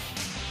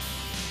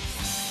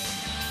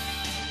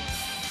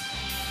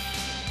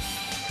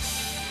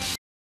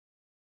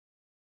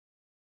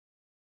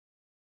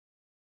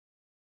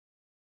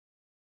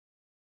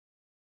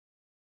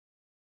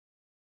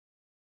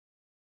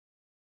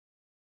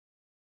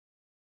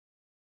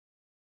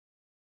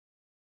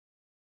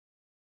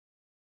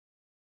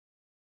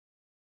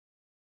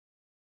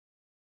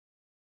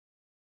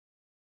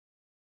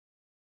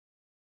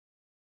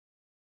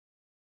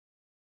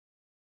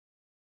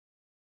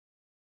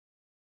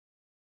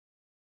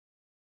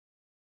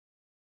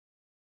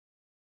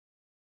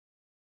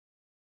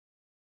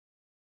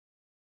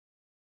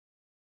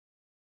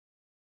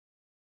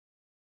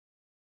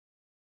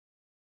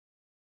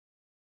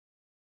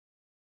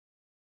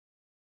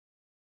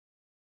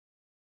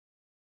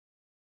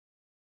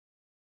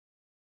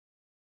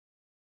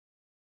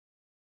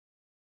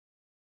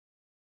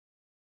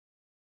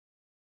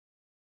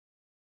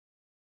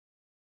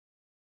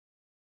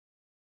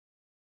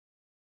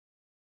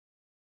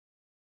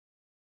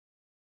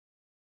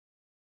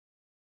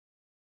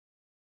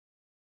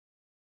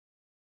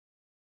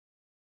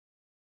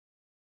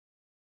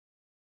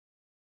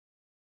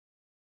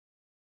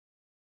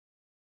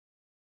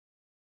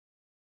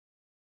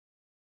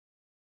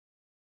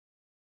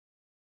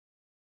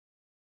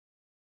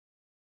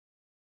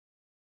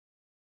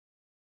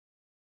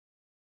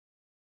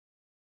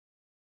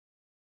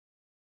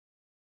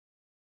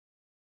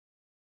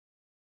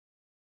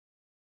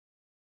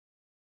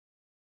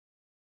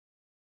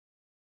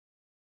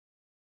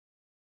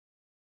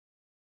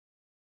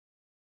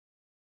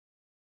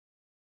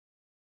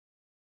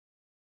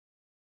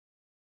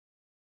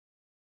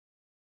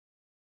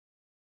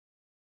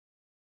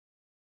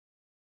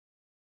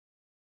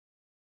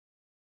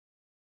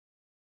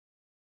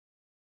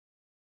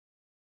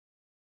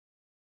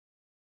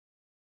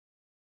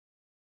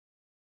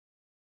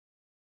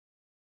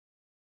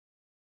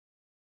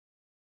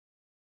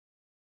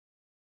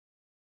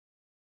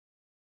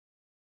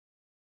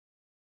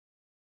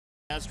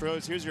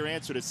 Astros, here's your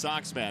answer to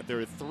Sox Math.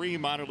 There are 3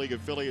 minor league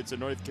affiliates in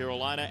North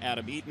Carolina.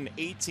 Adam Eaton,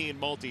 18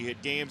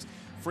 multi-hit games.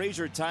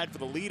 Frazier tied for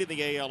the lead in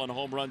the AL on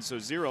home runs, so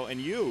 0. And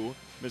you,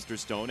 Mr.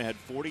 Stone, had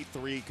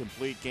 43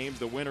 complete games.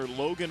 The winner,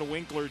 Logan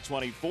Winkler,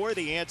 24.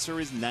 The answer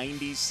is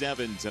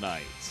 97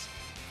 tonight.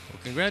 Well,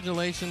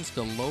 congratulations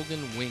to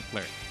Logan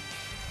Winkler.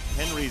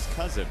 Henry's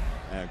cousin,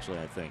 actually,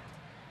 I think.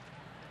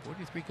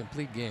 43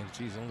 complete games.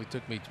 Geez, only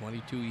took me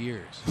 22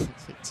 years.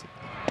 It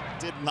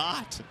did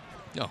not.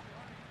 No.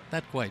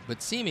 Not quite,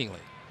 but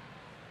seemingly.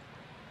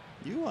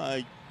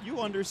 You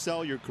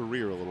undersell your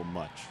career a little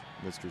much,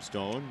 Mr.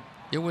 Stone.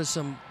 There was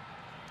some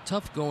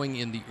tough going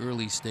in the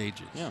early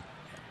stages. Yeah.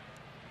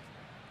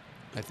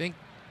 I think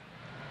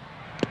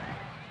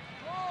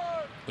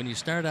when you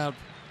start out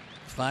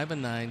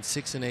 5-9,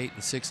 6-8,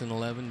 and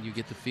 6-11, you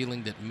get the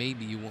feeling that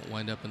maybe you won't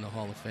wind up in the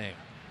Hall of Fame.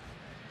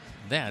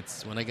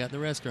 That's when I got in the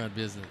restaurant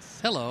business.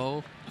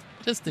 Hello,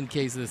 just in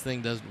case this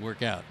thing doesn't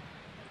work out.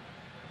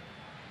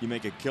 You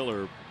make a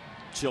killer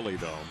chili,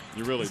 though.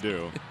 You really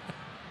do.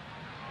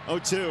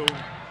 0-2.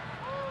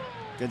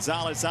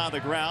 Gonzalez on the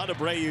ground.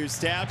 Abreu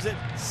stabs it.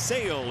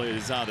 Sale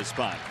is on the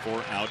spot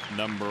for out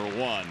number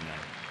 1.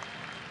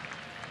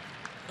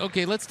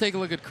 Okay, let's take a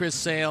look at Chris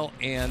Sale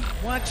and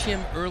watch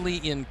him early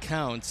in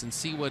counts and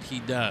see what he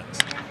does.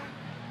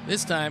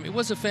 This time, it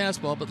was a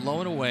fastball, but low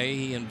and away.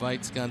 He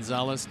invites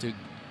Gonzalez to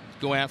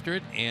go after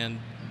it, and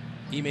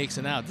he makes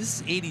an out. This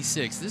is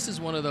 86. This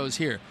is one of those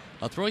here.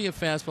 I'll throw you a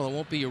fastball. It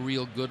won't be a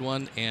real good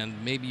one, and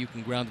maybe you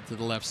can ground it to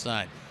the left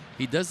side.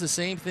 He does the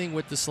same thing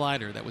with the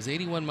slider. That was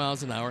 81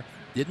 miles an hour.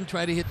 Didn't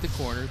try to hit the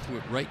corner. Threw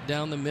it right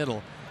down the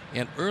middle.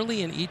 And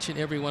early in each and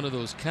every one of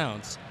those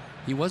counts,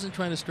 he wasn't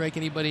trying to strike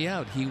anybody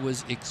out. He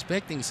was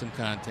expecting some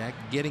contact,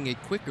 getting a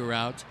quicker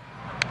out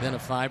than a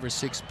 5 or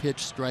 6 pitch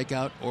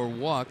strikeout or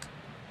walk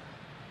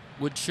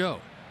would show.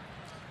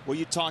 Well,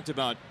 you're talking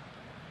about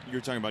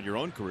your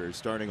own career,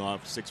 starting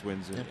off 6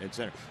 wins at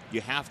center.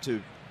 You have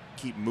to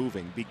keep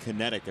moving, be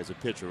kinetic as a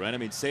pitcher, right? I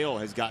mean, Sale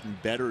has gotten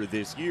better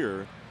this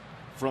year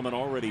from an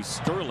already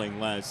sterling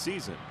last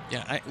season.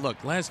 Yeah,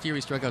 look, last year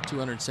he struck out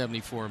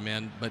 274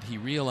 men, but he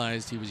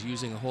realized he was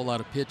using a whole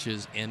lot of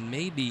pitches, and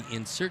maybe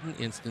in certain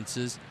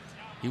instances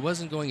he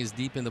wasn't going as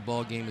deep in the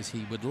ball game as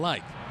he would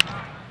like.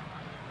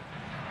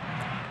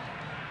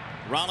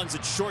 Rollins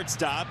at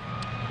shortstop.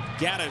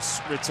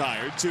 Gaddis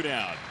retired, 2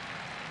 down.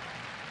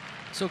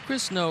 So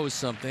Chris knows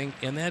something,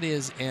 and that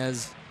is,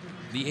 as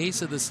the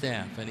ace of the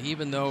staff. And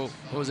even though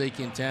Jose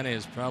Quintana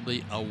is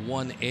probably a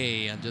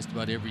 1A on just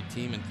about every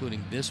team,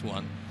 including this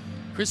one,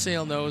 Chris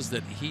Sale knows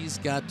that he's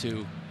got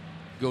to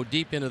go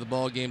deep into the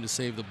ball game to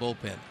save the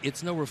bullpen.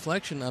 It's no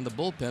reflection on the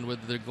bullpen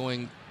whether they're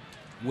going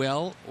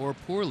well or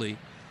poorly.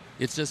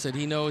 It's just that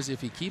he knows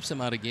if he keeps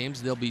them out of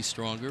games, they'll be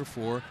stronger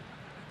for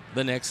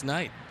the next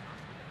night.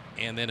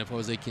 And then if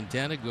Jose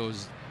Quintana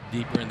goes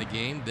deeper in the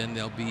game, then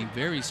they'll be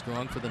very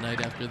strong for the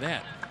night after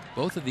that.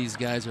 Both of these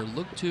guys are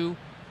looked to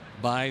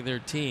by their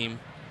team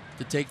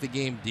to take the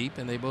game deep,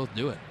 and they both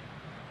do it.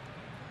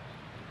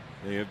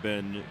 They have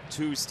been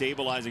two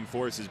stabilizing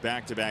forces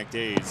back-to-back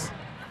days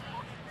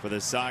for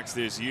the Sox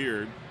this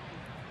year.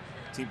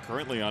 Team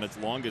currently on its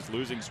longest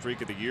losing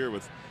streak of the year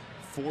with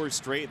 4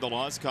 straight in the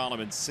loss column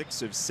and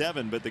 6 of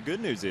 7. But the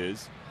good news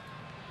is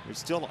they're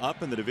still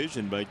up in the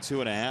division by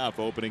 2.5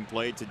 opening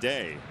play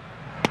today.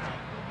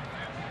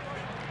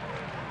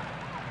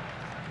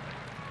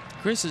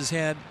 Chris has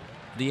had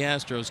the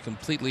Astros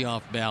completely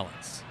off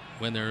balance.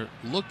 When they're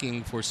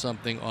looking for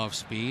something off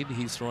speed,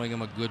 he's throwing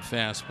them a good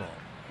fastball.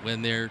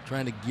 When they're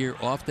trying to gear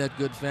off that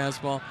good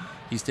fastball,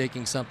 he's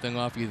taking something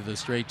off either the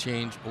straight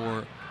change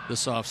or the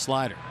soft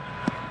slider.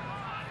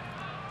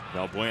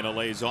 Valbuena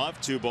lays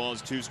off, 2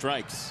 balls, 2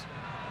 strikes.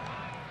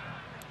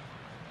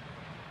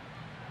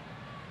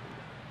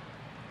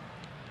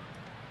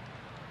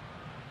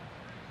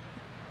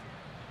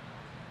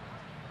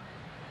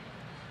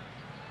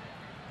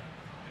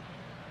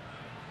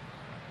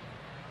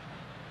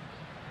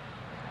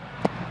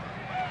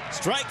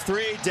 Strike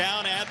 3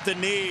 down at the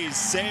knees.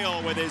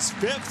 Sale with his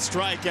 5th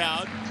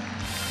strikeout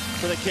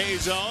for the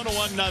K-Zone.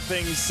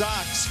 1-0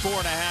 Sox,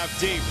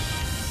 4.5 deep.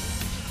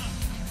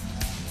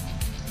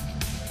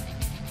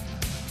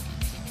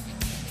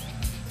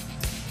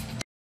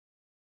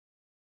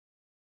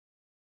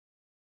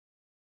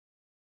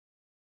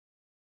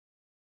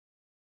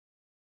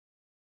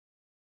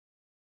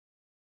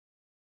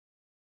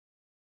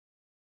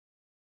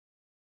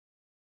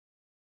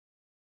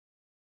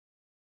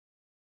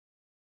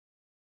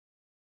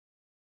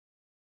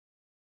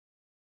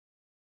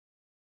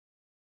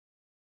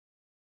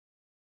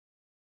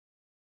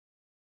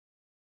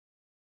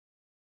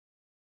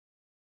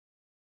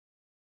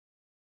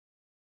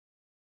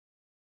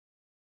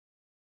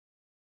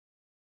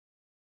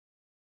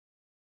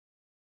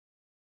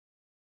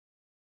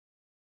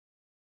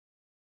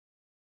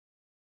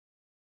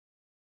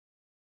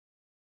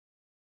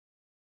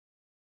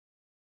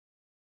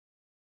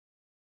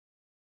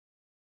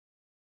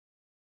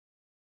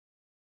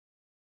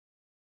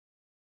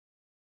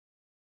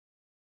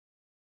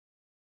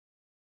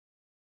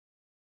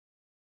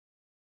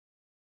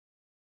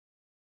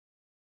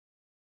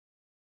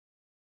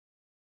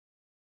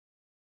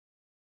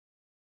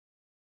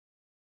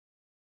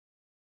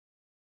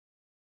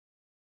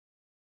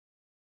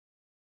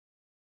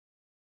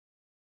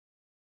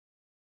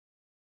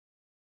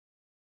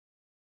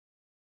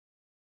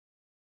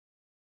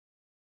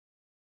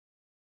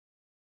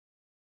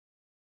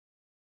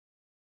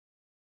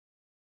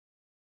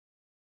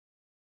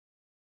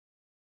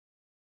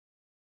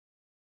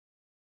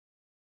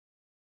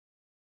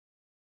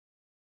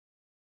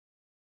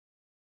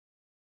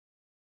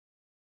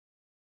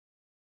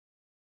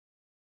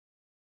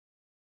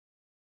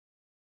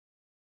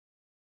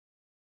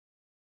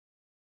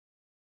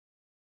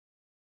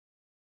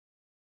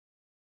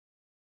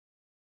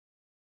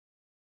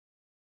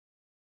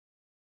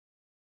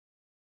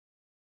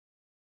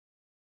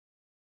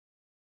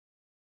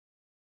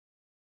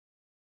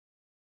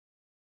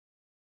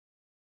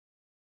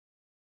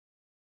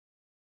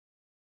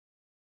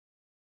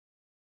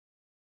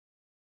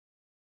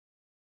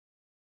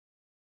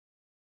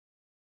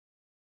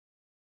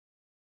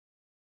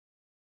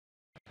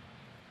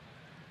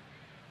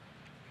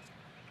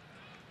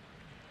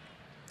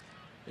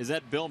 Is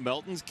that Bill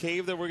Melton's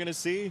cave that we're going to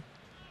see?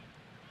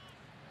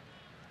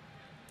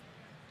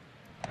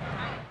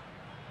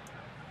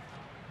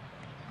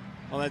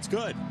 Well, that's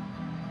good.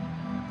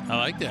 I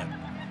like that.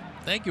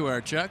 Thank you,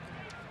 Chuck.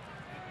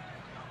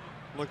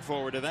 Look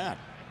forward to that.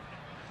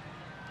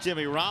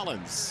 Jimmy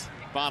Rollins,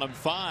 bottom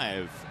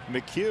 5.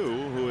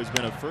 McHugh, who has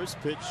been a first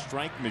pitch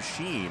strike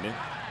machine,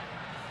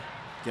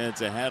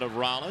 gets ahead of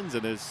Rollins,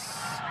 and this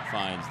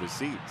finds the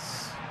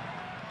seats.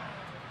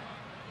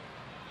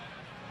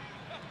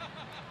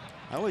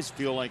 I always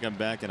feel like I'm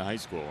back in high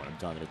school when I'm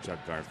talking to Chuck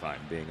Garfien,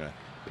 being a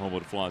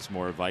Homewood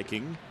Flossmoor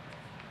Viking.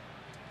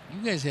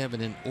 You guys have an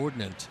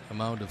inordinate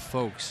amount of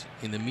folks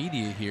in the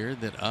media here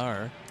that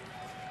are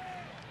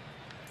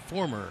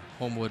former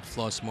Homewood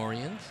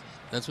Flossmoorians.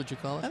 That's what you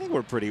call it? I think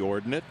we're pretty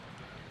ordinate.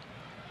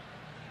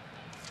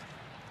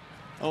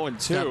 0-2.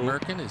 Scott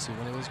Merkin, is he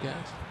one of those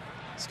guys?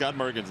 Scott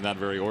Merkin's not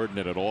very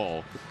ordinate at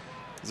all.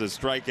 It's a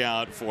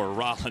strikeout for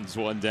Rollins,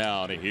 1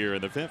 down here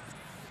in the 5th.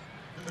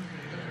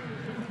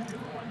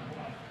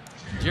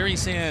 Jerry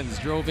Sands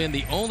drove in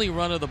the only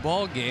run of the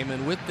ball game,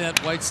 and with that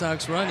White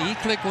Sox run,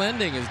 eClick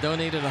Lending has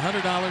donated $100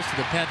 to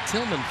the Pat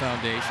Tillman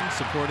Foundation,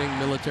 supporting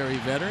military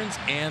veterans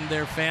and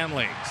their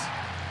families.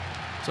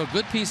 So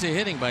good piece of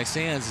hitting by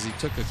Sands as he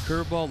took a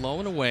curveball low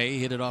and away,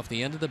 hit it off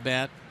the end of the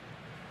bat.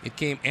 It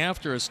came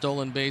after a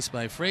stolen base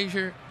by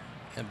Frazier,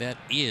 and that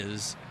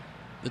is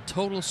the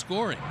total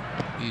scoring.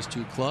 These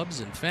two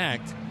clubs, in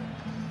fact,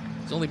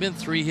 there's only been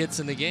 3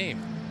 hits in the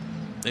game.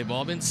 They've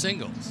all been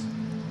singles.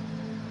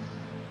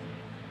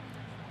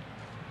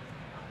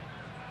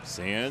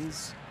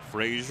 Sands,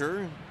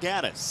 Frazier,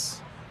 Gaddis.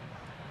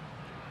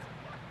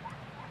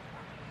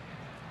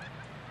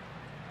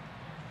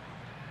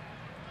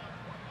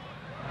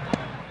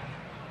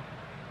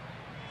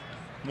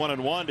 One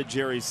and one to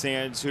Jerry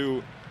Sands,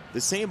 who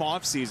the same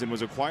offseason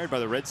was acquired by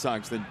the Red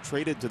Sox, then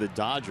traded to the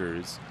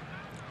Dodgers.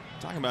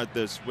 Talking about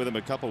this with him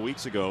a couple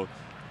weeks ago.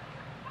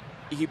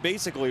 He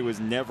basically was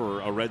never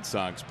a Red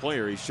Sox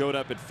player. He showed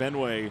up at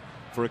Fenway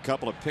for a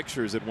couple of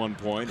pictures at one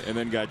point and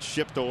then got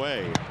shipped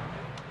away.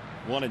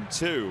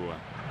 1-2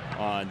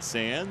 on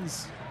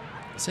Sands.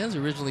 Sands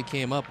originally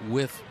came up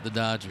with the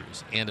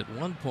Dodgers and at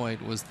one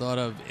point was thought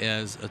of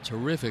as a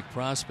terrific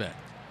prospect.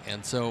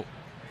 And so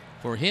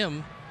for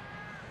him,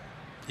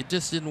 it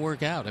just didn't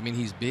work out. I mean,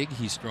 he's big,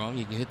 he's strong,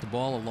 he can hit the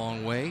ball a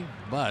long way,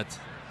 but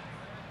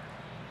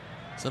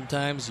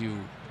sometimes you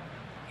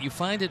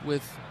find it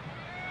with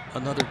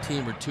another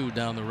team or two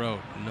down the road.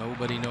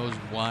 Nobody knows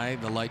why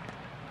the light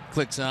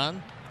clicks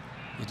on.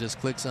 It just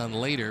clicks on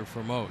later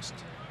for most.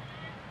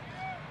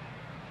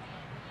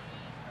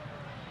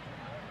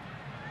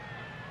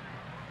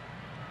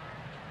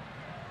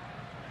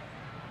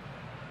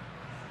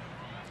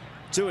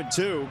 Two and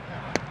two.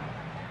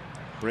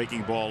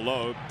 Breaking ball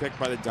low, picked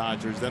by the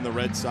Dodgers, then the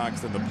Red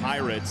Sox, then the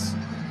Pirates.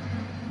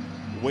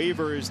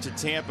 Waivers to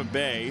Tampa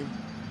Bay,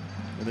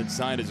 and then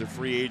signed as a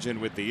free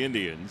agent with the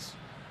Indians.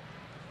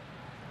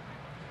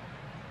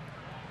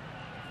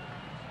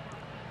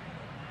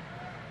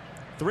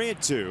 Three and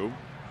two.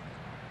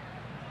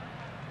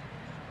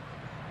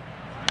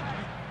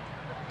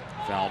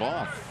 Fouled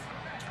off.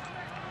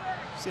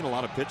 Seen a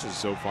lot of pitches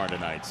so far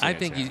tonight. I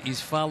think he's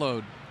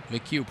followed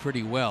McHugh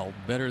pretty well,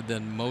 better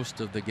than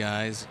most of the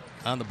guys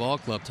on the ball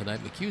club tonight.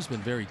 McHugh's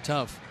been very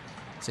tough.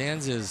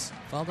 Sands has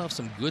fouled off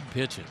some good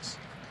pitches.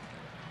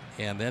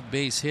 And that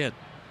base hit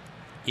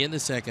in the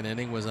second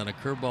inning was on a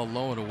curveball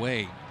low and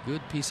away.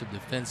 Good piece of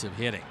defensive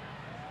hitting.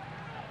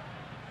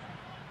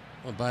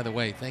 Oh, by the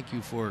way, thank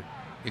you for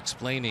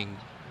explaining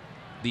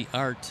the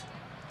art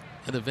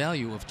and the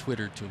value of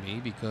Twitter to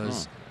me,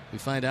 because we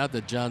find out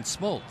that John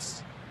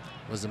Smoltz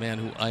was the man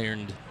who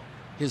ironed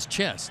his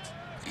chest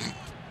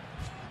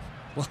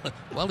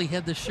while he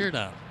had the shirt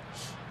on.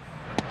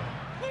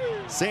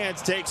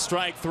 Sands takes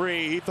strike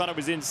 3. He thought it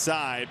was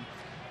inside.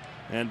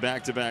 And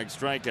back-to-back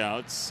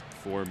strikeouts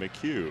for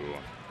McHugh.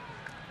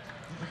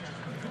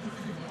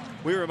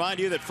 We remind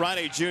you that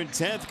Friday, June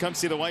 10th, come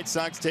see the White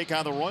Sox take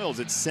on the Royals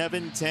at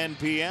 7:10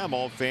 p.m.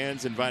 All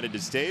fans invited to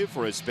stay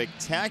for a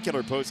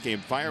spectacular postgame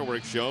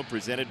fireworks show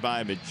presented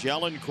by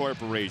Magellan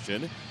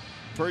Corporation.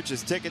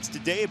 Purchase tickets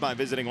today by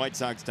visiting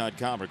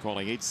whitesox.com or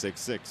calling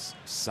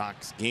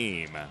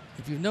 866-SOX-GAME.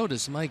 If you've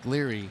noticed, Mike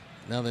Leary,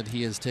 now that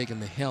he has taken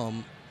the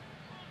helm,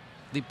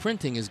 the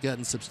printing has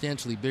gotten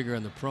substantially bigger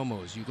on the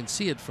promos. You can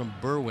see it from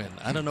Berwyn.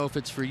 I don't know if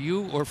it's for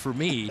you or for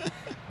me,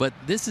 but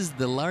this is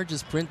the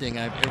largest printing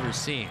I've ever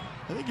seen.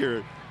 I think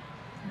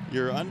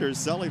you're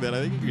underselling that.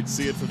 I think you can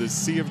see it from the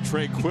Sea of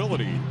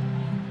Tranquility.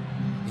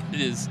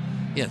 It is,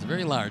 yes,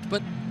 very large,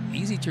 but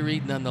easy to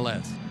read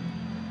nonetheless.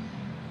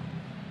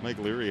 Mike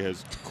Leary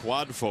has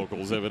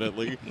quadfocals,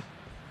 evidently.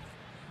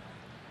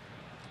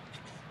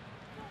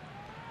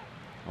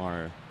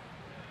 Our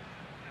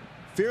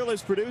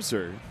fearless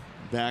producer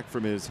back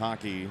from his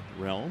hockey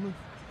realm.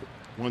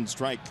 1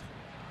 strike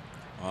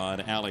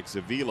on Alex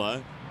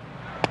Avila.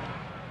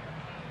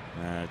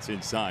 That's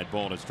inside,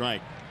 ball and a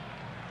strike.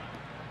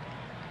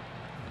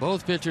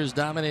 Both pitchers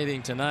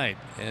dominating tonight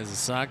as the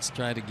Sox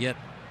try to get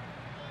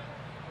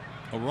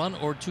a run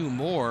or two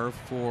more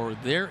for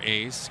their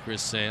ace,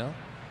 Chris Sale.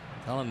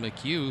 Colin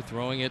McHugh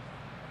throwing it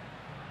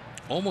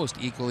almost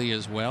equally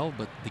as well,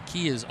 but the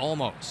key is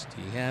almost.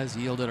 He has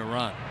yielded a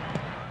run.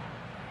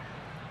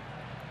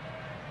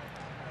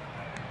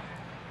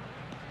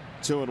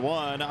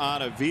 2-1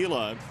 on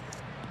Avila.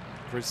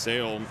 Chris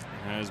Sale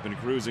has been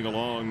cruising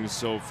along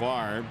so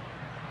far.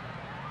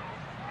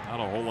 Not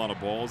a whole lot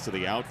of balls to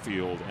the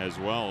outfield as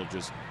well.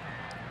 Just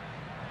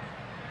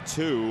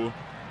 2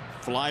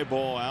 fly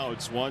ball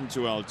outs, 1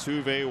 to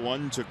Altuve,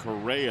 1 to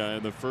Correa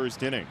in the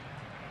first inning.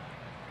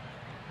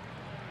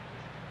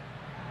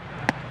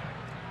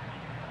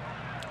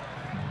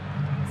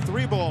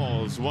 Three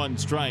balls, 1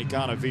 strike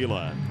on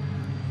Avila.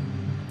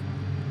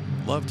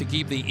 Love to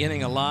keep the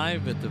inning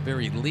alive at the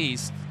very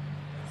least.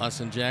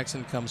 Austin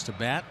Jackson comes to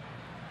bat.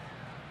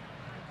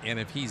 And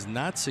if he's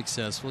not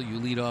successful, you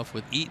lead off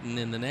with Eaton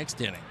in the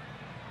next inning.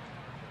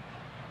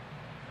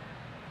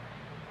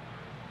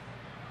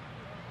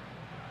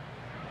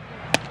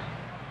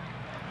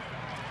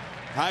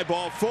 High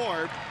ball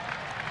 4.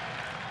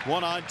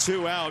 1 on,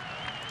 2 out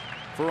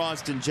for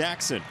Austin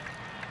Jackson.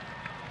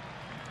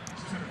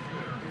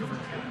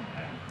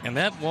 And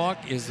that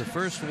walk is the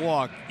first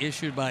walk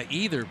issued by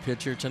either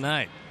pitcher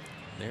tonight.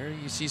 There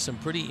you see some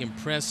pretty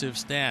impressive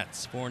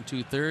stats. 4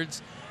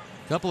 2/3,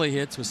 a couple of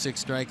hits with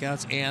 6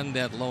 strikeouts, and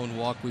that lone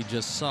walk we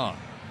just saw.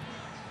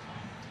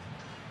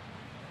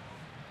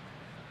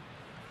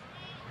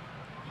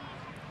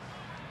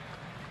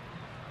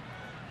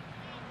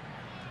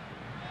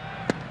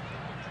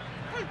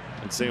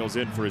 And Sale's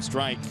in for a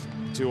strike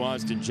to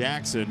Austin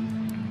Jackson.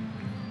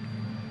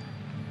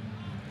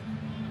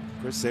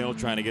 Chris Sale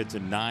trying to get to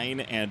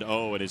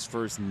 9-0 in his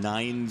first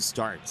 9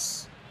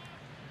 starts.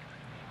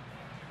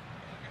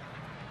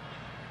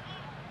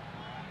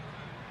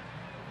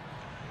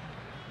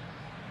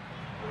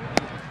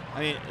 I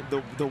mean,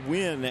 the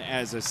win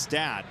as a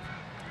stat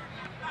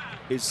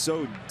is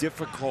so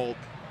difficult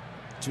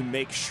to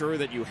make sure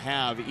that you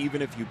have,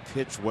 even if you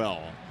pitch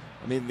well.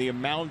 I mean, the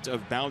amount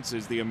of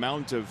bounces, the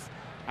amount of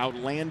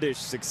outlandish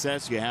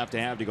success you have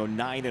to go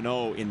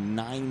 9-0 in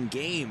 9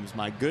 games.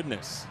 My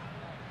goodness.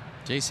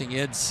 Chasing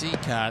Ed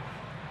Seacott,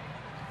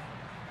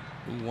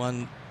 who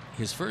won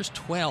his first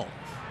 12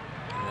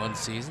 in one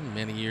season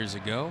many years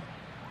ago.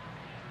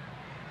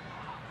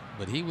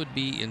 But he would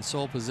be in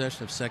sole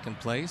possession of second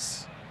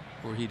place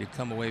were he to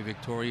come away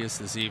victorious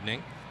this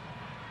evening.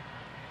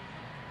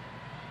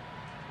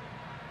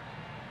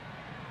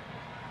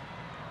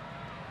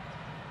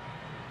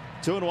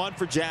 Two and one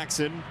for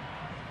Jackson.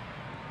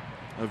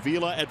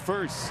 Avila at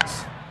first.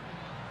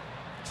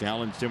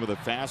 Challenged him with a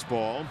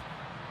fastball.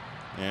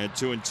 And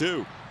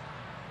 2-2.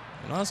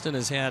 And Austin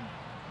has had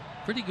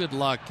pretty good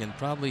luck and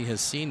probably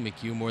has seen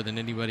McHugh more than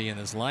anybody in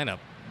his lineup.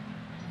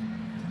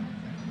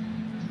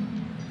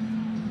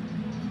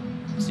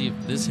 See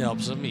if this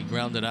helps him. He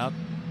grounded out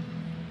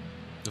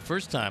the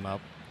first time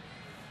up.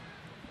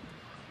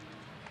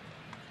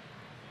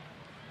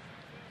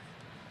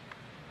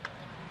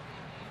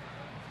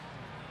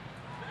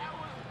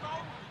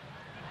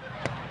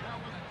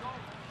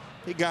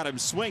 He got him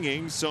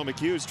swinging, so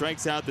McHugh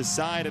strikes out the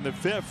side in the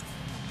 5th.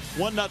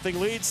 1-0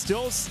 lead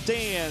still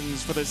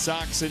stands for the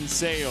Sox and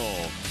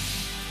Sale.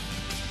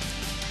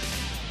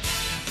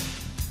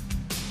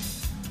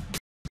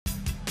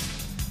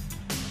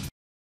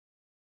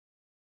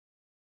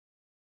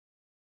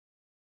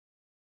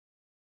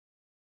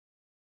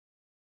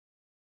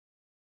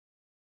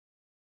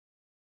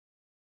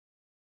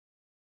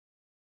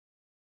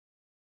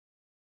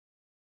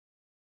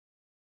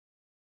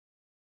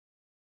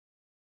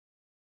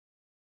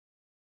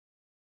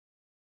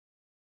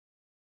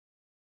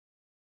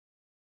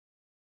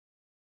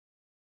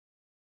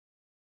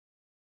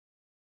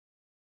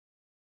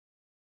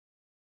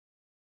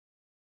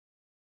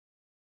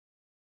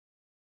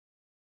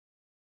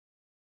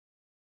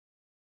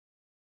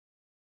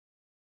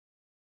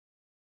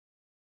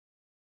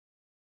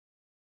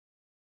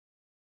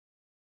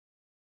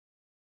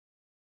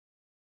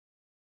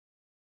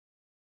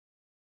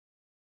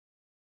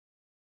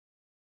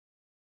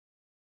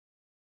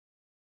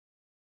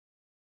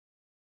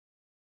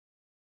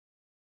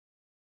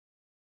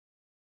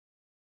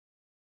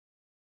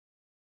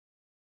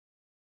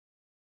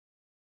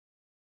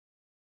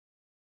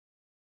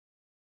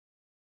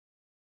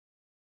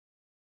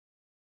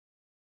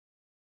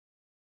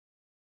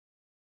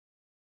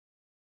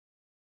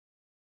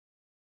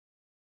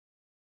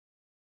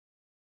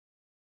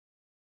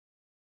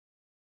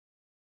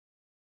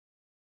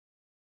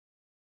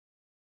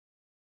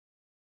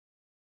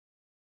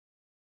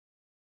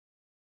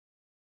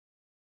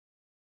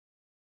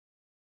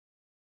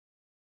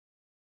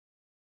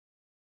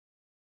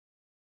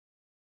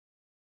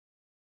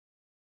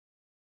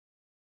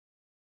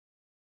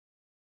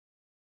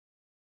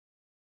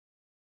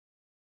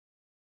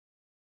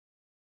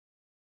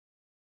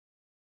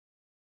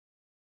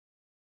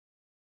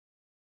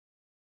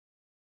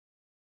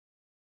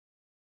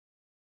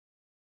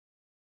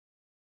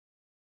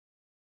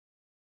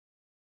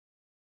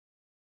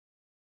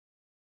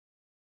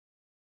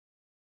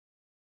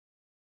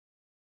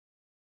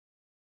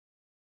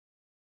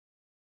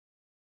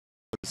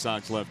 The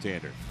Sox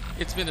left-hander.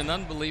 It's been an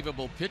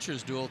unbelievable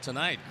pitcher's duel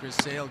tonight. Chris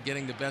Sale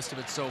getting the best of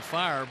it so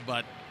far,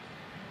 but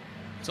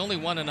it's only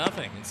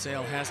 1-0, and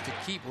Sale has to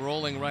keep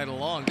rolling right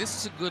along. This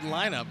is a good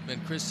lineup,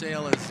 and Chris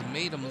Sale has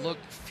made him look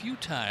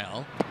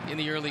futile in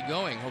the early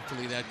going.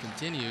 Hopefully that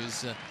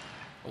continues. A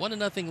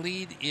 1-0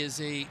 lead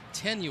is a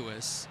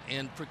tenuous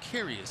and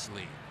precarious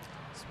lead.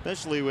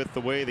 Especially with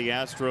the way the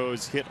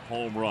Astros hit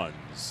home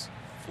runs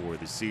for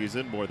the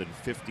season. More than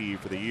 50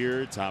 for the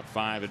year. Top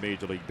 5 in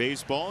Major League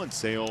Baseball. And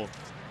Sale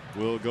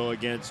will go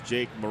against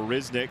Jake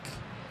Marisnick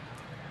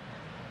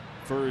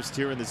first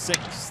here in the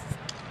 6th.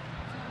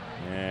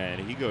 And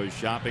he goes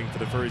shopping for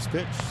the first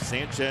pitch.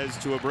 Sanchez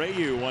to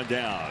Abreu, 1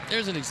 down.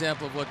 There's an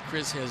example of what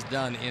Chris has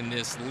done in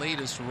this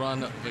latest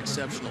run of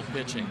exceptional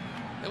pitching.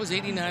 That was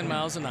 89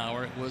 miles an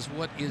hour. It was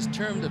what is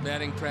termed a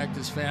batting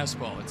practice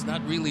fastball. It's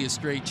not really a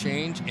straight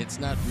change. It's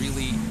not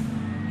really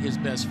his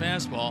best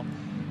fastball,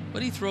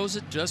 but he throws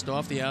it just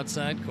off the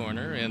outside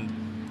corner and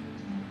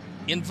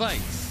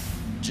invites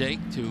Jake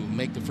to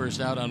make the first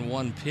out on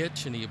 1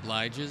 pitch, and he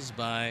obliges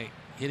by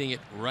hitting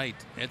it right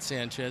at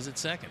Sanchez at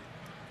second.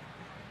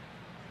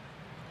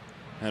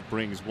 That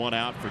brings 1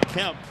 out for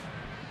Kemp.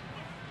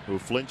 who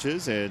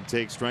flinches and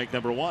takes strike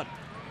number 1.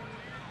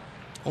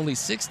 Only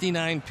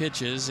 69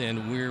 pitches,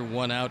 and we're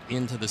 1 out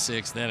into the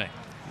 6th inning.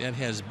 That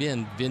has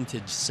been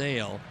vintage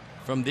Sale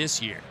from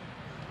this year.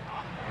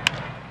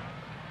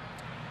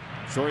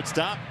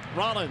 Shortstop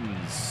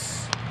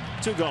Rollins,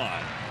 2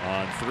 gone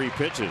on 3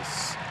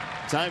 pitches.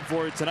 Time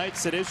for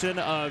tonight's edition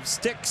of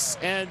Sticks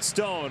and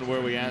Stone,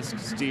 where we ask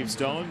Steve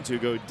Stone to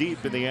go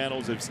deep in the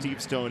annals of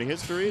Steve Stone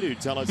history to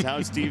tell us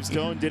how Steve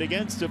Stone did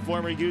against a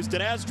former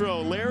Houston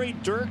Astro, Larry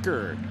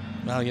Dierker.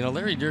 Well, you know,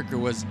 Larry Dierker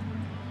was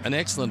an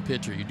excellent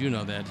pitcher. You do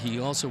know that. He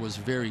also was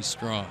very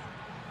strong,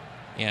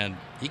 and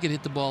he could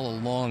hit the ball a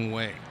long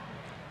way.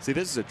 See,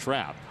 this is a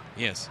trap.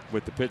 Yes.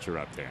 With the pitcher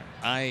up there.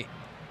 I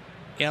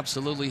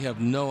absolutely have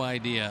no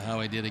idea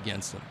how I did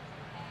against him.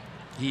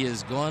 He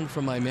is gone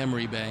from my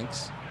memory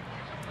banks.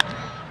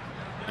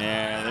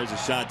 And there's a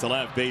shot to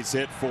left, base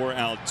hit for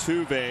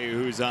Altuve,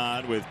 who's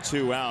on with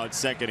 2 outs.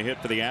 Second hit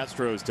for the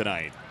Astros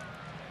tonight.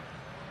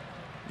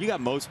 You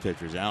got most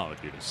pitchers out,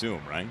 you'd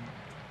assume, right?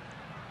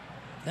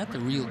 Not the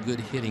real good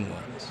hitting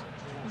ones.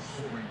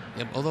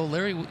 Yep, although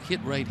Larry hit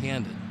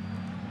right-handed.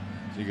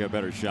 So you got a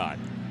better shot.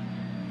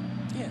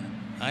 Yeah,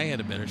 I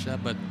had a better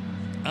shot, but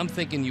I'm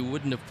thinking you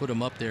wouldn't have put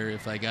him up there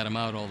if I got him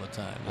out all the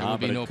time. There would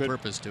be no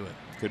purpose to it.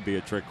 Could be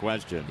a trick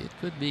question. It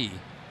could be,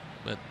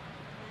 but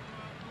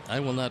I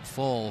will not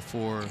fall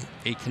for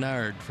a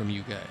canard from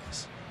you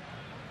guys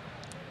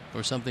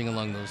or something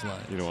along those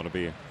lines. You don't want to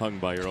be hung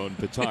by your own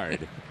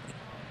petard.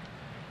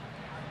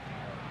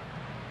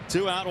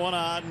 2 out, 1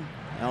 on.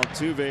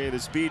 Altuve, the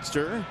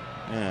speedster,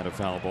 and a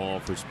foul ball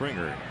for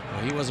Springer.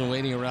 Well, he wasn't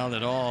waiting around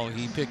at all.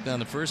 He picked on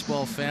the first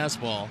ball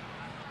fastball.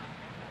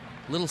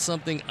 Little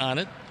something on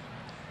it.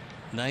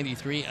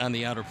 93 on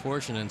the outer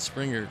portion, and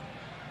Springer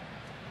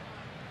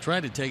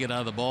tried to take it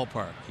out of the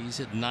ballpark. He's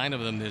hit 9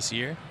 of them this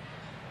year.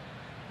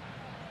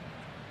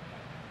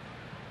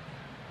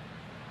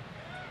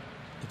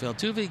 If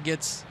Altuve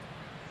gets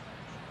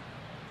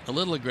a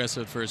little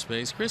aggressive at first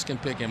base, Chris can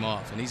pick him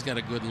off, and he's got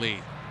a good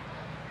lead.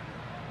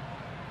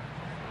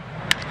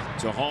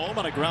 To home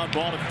on a ground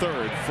ball to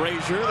third.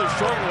 Frazier, the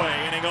short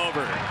way, inning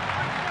over.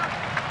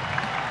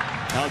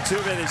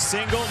 Altuve, the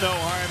single, no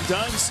harm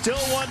done. Still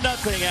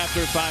 1-0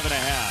 after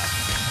 5.5.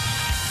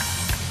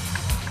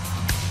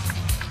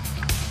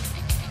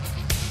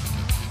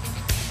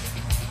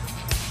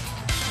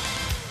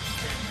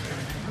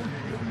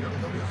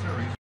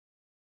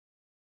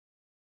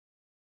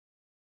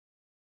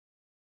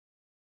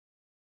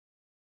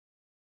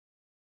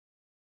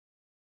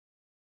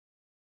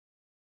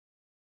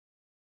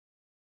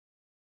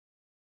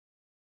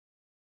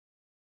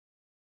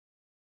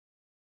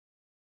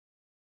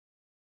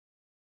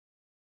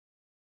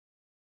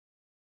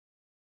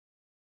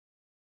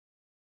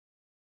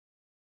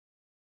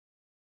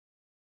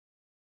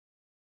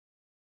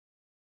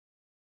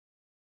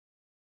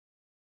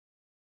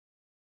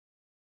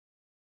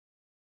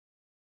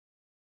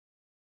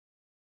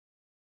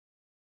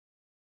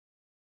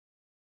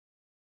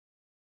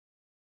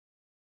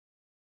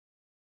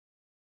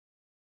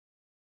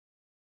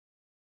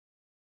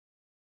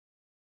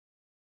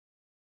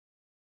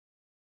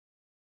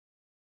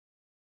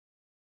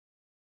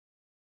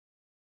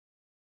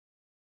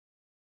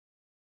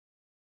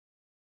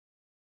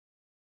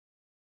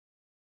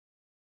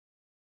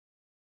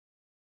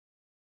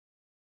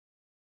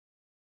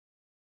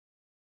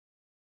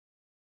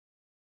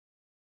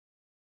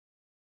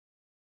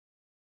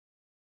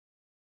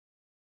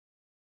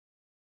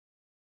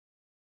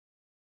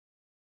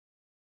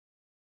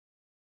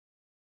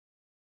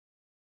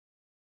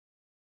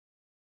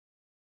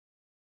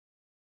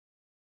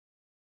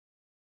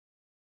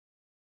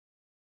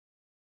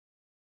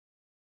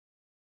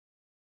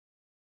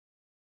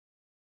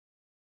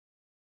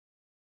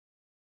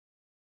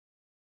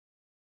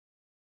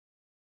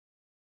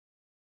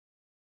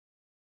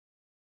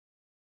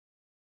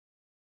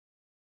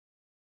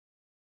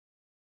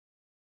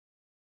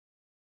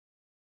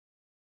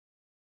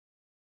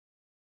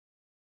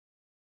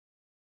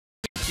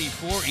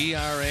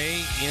 ERA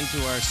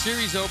into our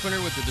series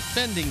opener with the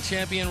defending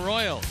champion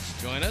Royals.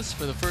 Join us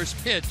for the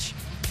first pitch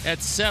at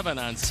 7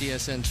 on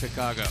CSN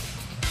Chicago.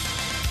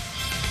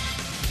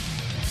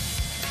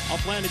 I'll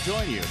plan to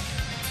join you.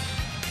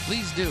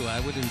 Please do. I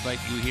would invite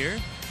you here.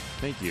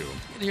 Thank you.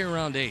 Get here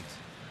around 8.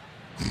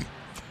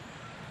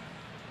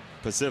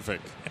 Pacific.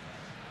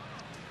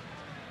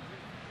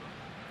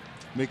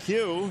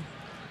 McHugh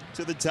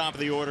to the top of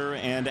the order,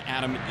 and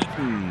Adam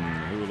Eaton,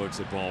 who looks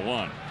at ball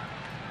 1.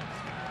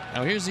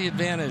 Now here's the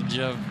advantage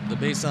of the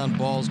base on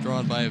balls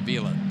drawn by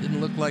Avila.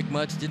 Didn't look like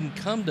much, didn't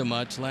come to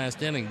much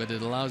last inning, but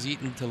it allows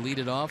Eaton to lead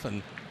it off,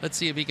 and let's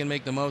see if he can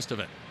make the most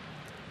of it.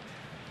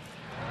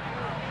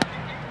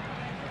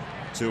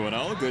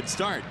 2-0, good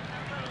start.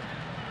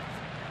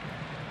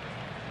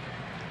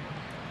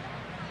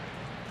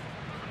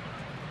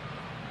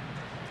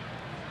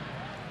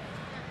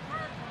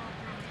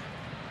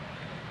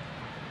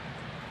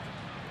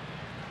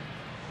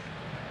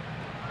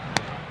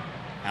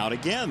 Out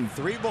again,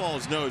 3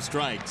 balls, no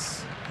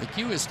strikes.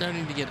 McHugh is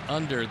starting to get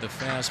under the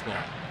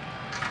fastball.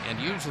 And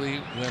usually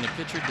when a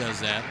pitcher does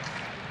that,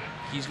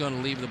 he's going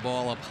to leave the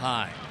ball up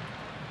high.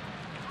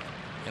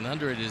 And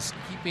under it is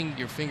keeping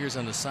your fingers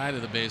on the side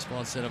of the baseball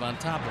instead of on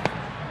top of it.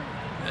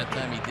 That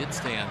time he did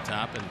stay on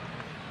top and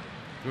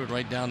threw it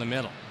right down the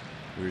middle.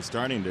 We were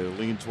starting to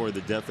lean toward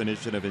the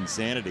definition of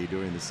insanity,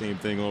 doing the same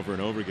thing over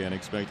and over again,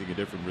 expecting a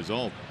different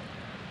result.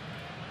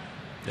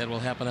 That will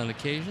happen on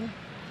occasion,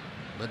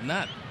 but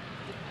not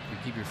if you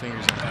keep your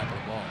fingers on top of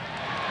the ball.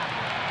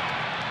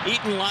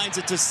 Eaton lines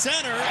it to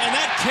center, and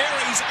that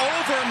carries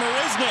over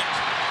Marisnick.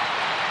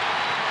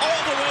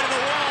 All the way to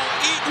the wall.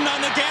 Eaton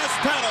on the gas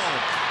pedal.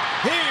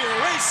 He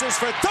races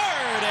for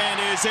third and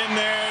is in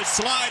there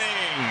sliding.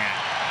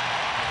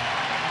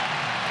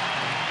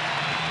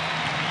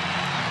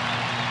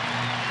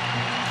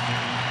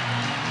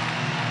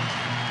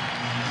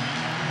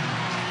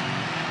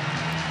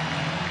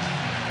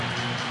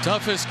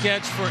 Toughest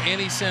catch for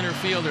any center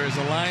fielder is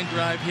a line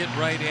drive hit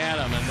right at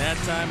him, and that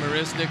time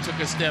Marisnick took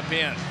a step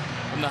in.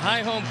 From the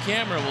high home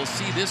camera, we'll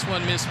see this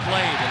one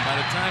misplayed, and by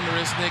the time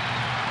Marisnick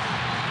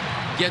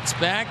gets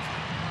back,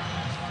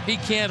 he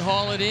can't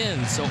haul it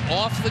in. So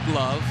off the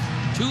glove,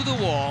 to the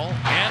wall,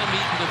 Adam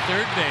Eaton to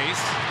third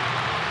base.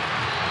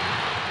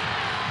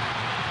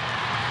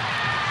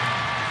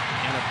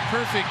 And a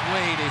perfect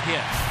way to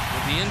hit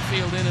with the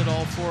infield in at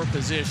all four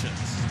positions.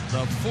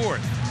 The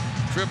fourth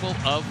triple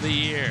of the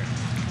year.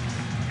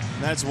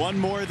 That's one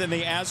more than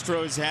the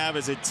Astros have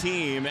as a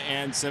team,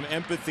 and some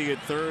empathy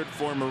at third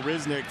for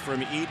Marisnick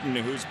from Eaton,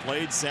 who's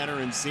played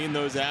center and seen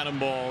those atom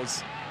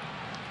balls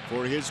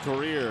for his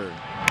career.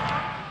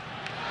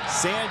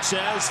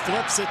 Sanchez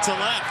flips it to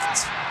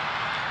left,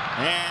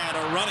 and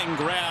a running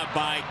grab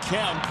by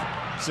Kemp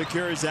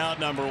secures out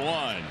number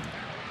one.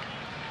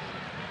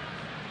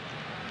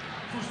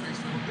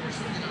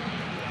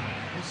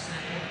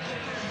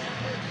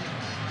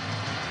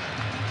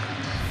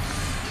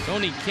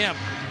 Tony Kemp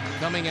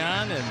coming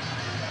on and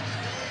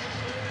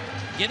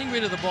getting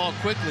rid of the ball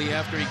quickly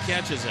after he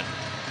catches it.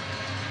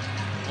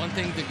 One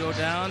thing to go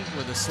down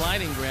with a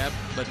sliding grab,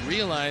 but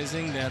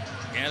realizing that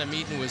Adam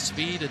Eaton with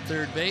speed at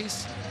third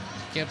base,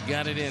 Kemp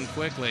got it in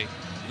quickly,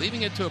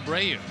 leaving it to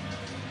Abreu.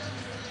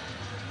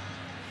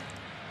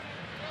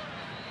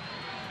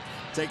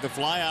 Take the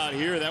fly out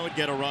here. That would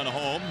get a run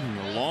home.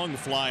 A long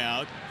fly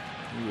out.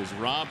 He was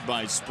robbed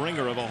by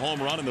Springer of a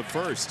home run in the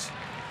first.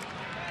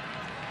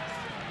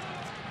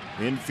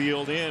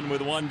 Infield in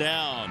with one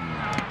down.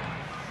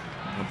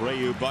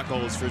 Abreu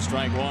buckles for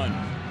strike one.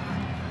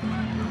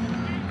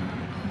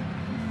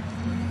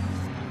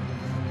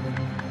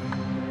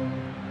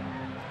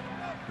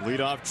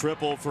 Leadoff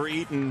triple for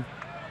Eaton.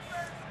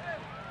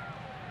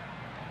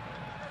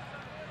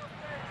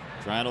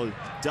 Trying to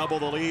double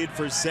the lead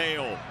for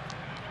Sale.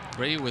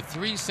 Abreu with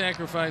 3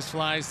 sacrifice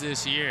flies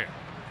this year.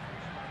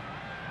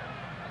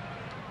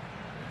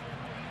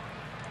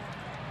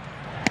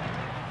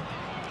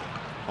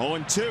 Oh,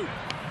 0-2.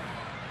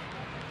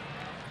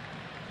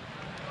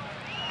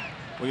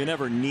 Well, you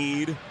never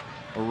need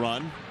a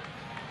run,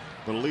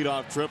 but a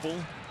leadoff triple,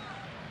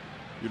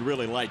 you'd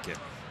really like it.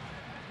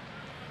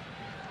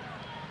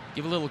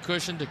 Give a little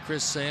cushion to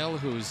Chris Sale,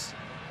 who's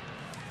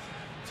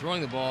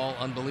throwing the ball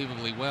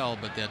unbelievably well,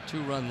 but that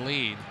 2-run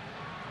lead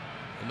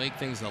will make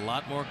things a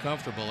lot more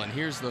comfortable. And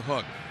here's the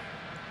hook.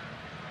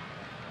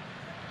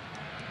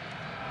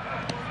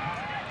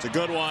 It's a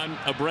good one.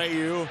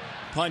 Abreu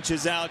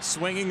punches out,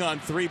 swinging on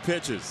 3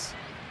 pitches.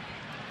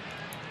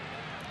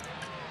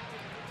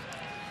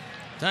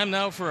 Time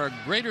now for our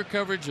greater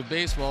coverage of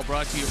baseball,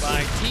 brought to you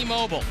by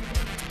T-Mobile.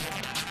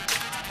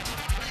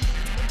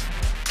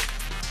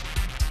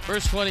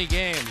 First 20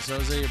 games,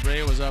 Jose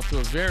Abreu was off to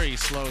a very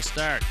slow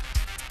start.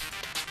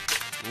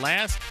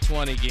 Last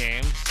 20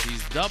 games,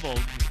 he's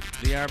doubled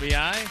the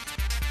RBI,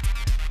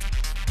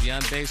 the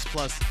on-base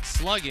plus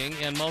slugging,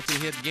 and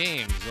multi-hit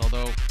games,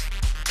 although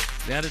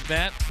that at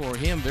bat for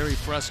him very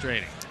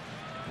frustrating.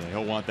 Yeah,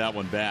 he'll want that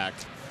one back.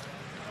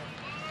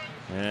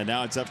 And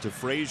now it's up to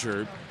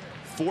Frazier.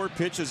 4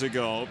 pitches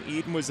ago,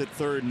 Eaton was at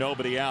third,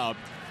 nobody out.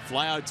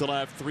 Fly out to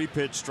left,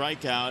 3-pitch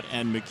strikeout,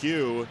 and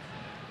McHugh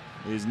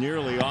is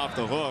nearly off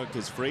the hook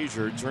as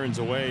Frazier turns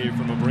away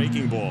from a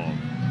breaking ball.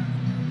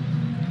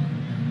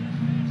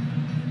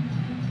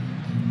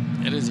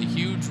 It is a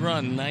huge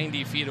run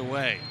 90 feet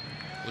away.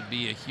 Would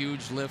be a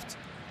huge lift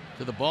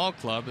to the ball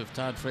club if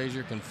Todd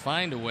Frazier can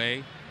find a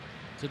way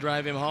to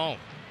drive him home.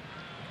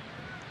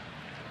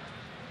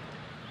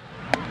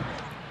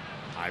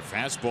 High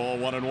fastball,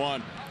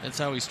 1-1. That's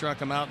how he struck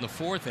him out in the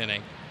 4th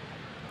inning.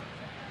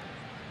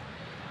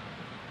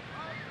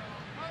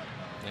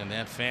 And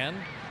that fan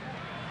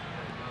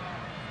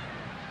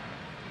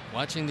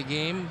watching the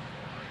game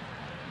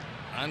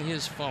on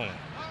his phone.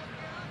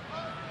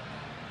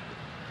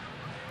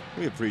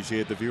 We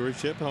appreciate the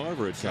viewership,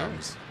 however it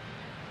comes.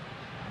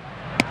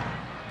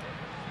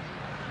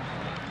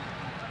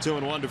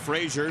 2-1 to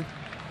Frazier.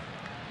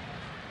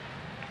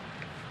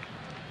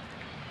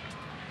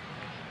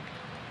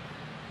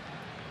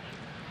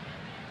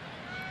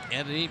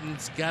 And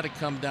Eaton's got to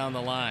come down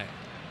the line.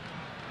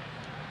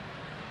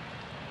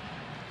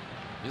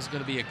 This is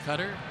going to be a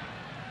cutter.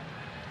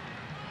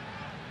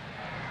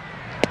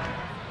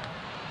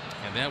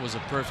 And that was a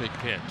perfect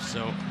pitch.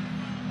 So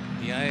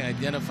the eye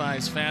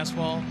identifies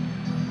fastball.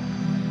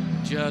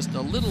 Just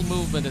a little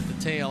movement at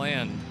the tail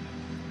end.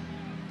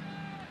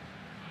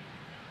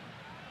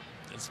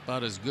 It's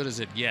about as good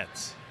as it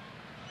gets.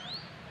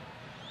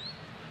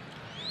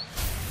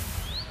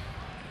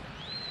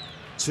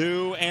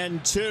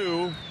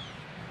 2-2.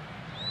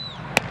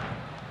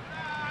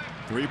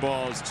 3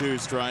 balls, 2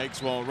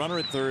 strikes. Well, runner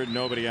at third,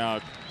 nobody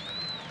out.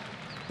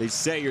 They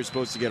say you're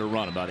supposed to get a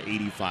run about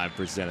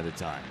 85% of the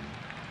time.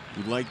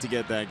 You'd like to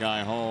get that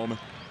guy home.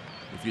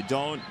 If you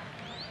don't,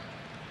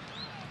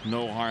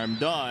 no harm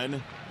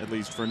done, at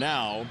least for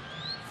now.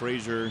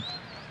 Frazier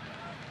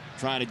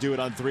trying to do it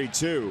on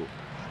 3-2.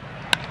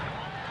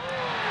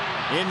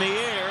 In the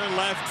air,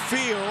 left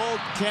field.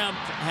 Kemp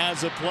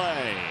has a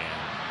play.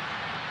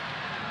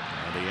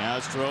 And the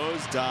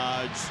Astros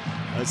dodge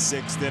a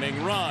 6th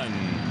inning run.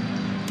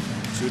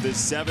 To the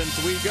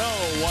 7th we go.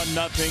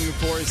 1-0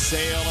 for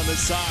Sale and the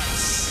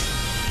Sox.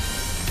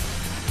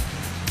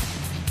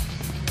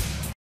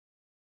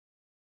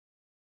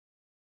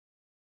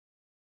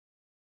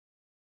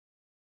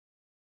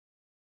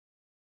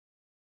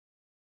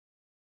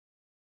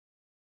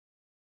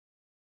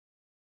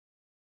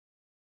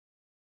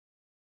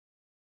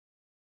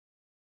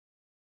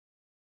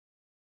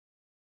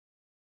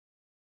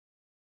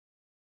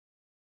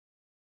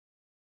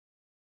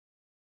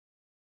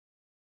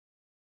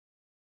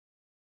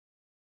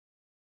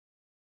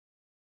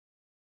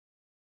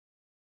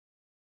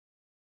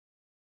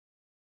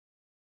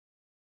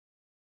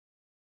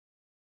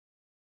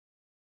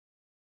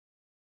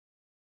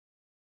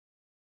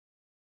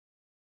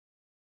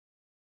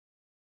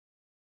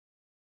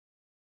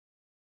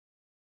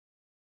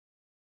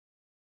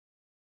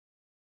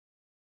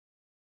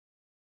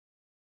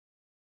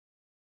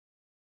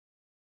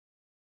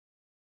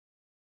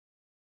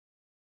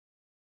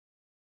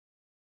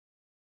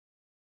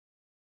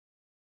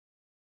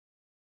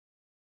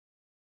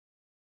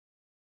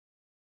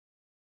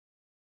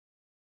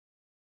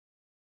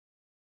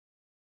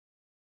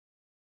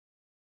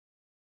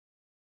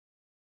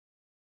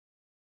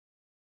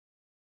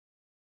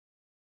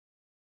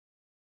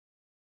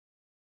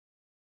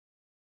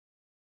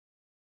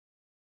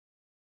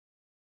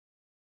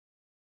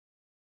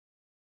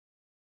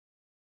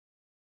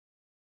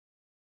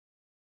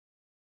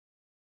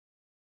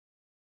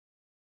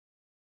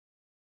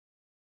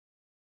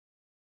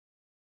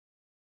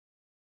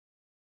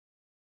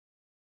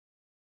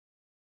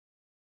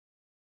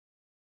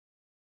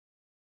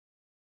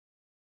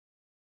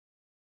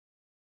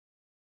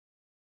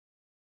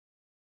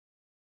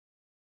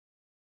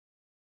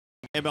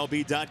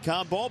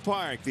 MLB.com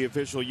Ballpark, the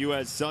official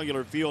U.S.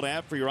 cellular field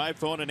app for your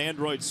iPhone and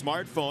Android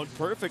smartphone,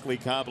 perfectly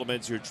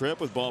complements your trip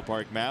with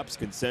Ballpark maps,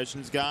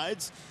 concessions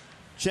guides,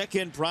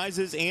 check-in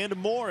prizes, and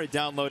more.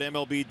 Download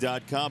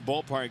MLB.com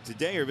Ballpark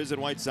today or visit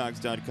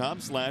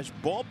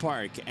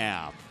WhiteSox.com/ballpark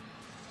app.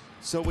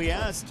 So we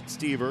asked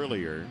Steve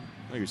earlier,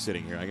 oh, you're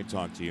sitting here, I can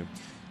talk to you,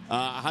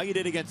 how you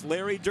did against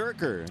Larry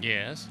Dierker.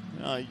 Yes.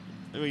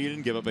 You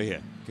didn't give up a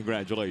hit.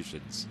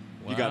 Congratulations.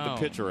 Wow. You got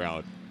the pitcher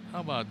out. How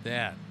about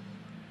that?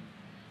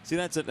 See,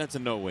 that's a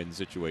no-win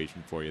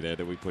situation for you there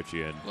that we put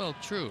you in. Well,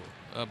 true.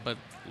 But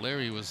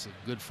Larry was a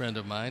good friend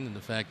of mine, and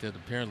the fact that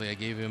apparently I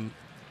gave him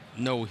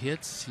no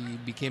hits, he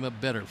became a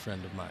better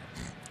friend of mine.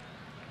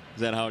 Is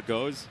that how it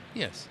goes?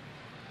 Yes.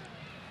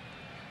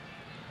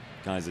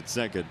 Guys at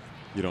second,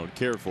 you don't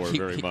care for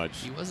very much.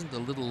 He wasn't a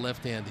little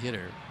left-hand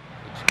hitter,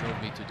 which drove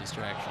me to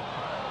distraction.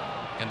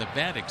 And the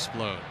bat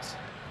explodes.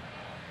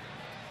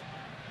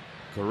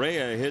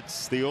 Correa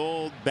hits the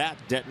old bat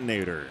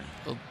detonator.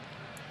 Well,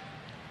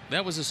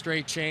 that was a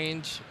straight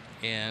change,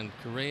 and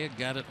Correa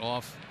got it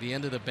off the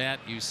end of the bat.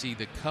 You see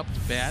the cupped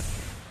bat.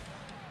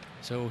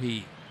 So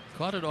he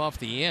caught it off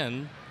the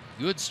end.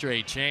 Good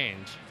straight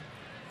change.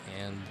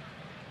 And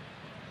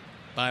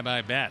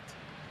bye-bye bat.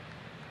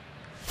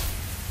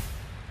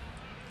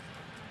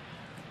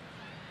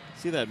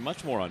 See that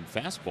much more on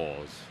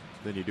fastballs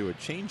than you do a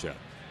changeup.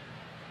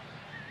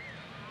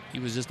 He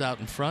was just out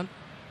in front,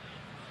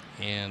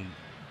 and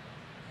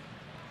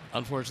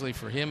unfortunately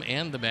for him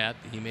and the bat,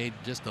 he made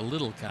just a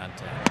little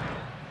contact.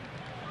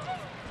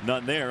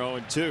 None there.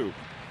 0-2.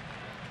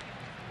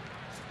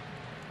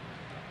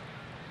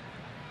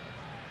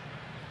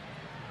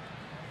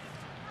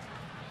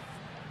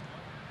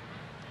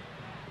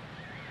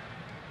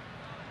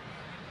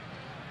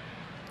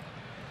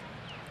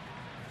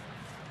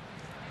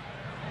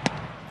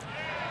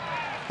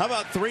 How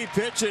about 3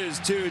 pitches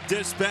to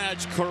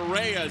dispatch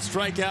Correa?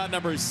 Strikeout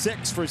number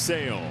 6 for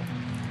Sale.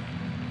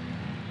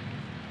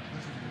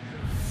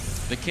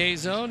 The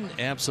K-zone,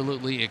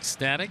 absolutely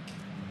ecstatic.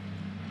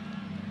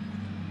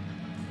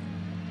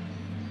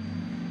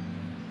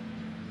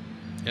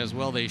 As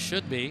well they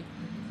should be.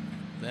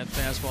 That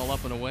fastball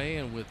up and away,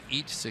 and with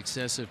each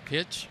successive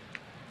pitch,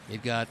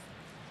 it got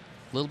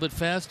a little bit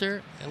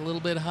faster and a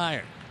little bit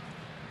higher.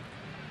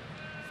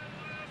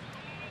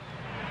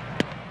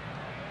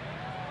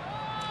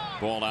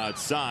 Ball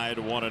outside,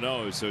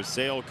 1-0. So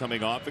Sale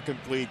coming off a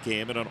complete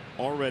game and an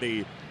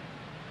already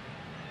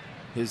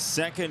his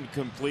second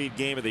complete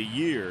game of the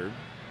year,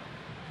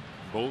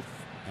 both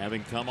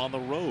having come on the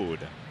road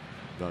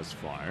thus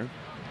far.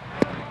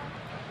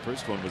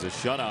 First one was a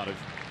shutout of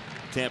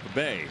Tampa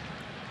Bay.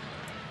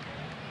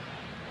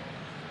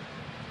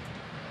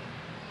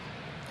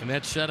 And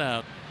that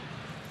shutout,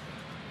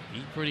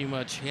 he pretty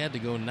much had to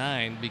go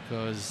 9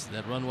 because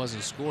that run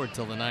wasn't scored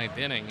till the 9th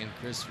inning, and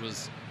Chris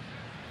was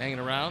hanging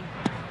around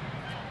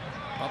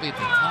probably at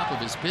the top of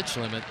his pitch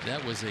limit.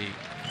 That was a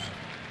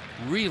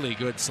really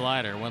good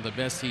slider, one of the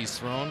best he's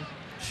thrown,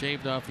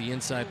 shaved off the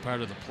inside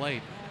part of the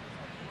plate.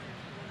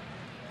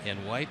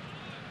 And White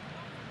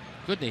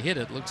couldn't have hit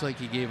it. Looks like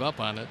he gave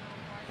up on it,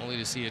 only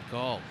to see it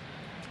called.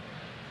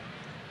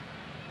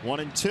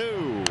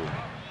 1-2.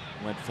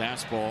 Went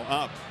fastball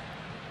up.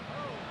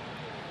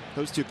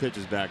 Those two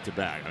pitches back to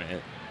back. I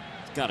mean,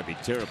 it's got to be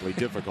terribly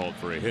difficult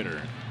for a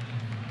hitter.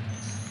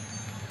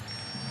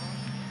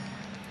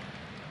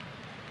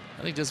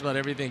 I think just about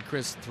everything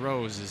Chris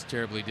throws is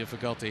terribly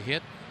difficult to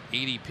hit.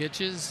 80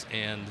 pitches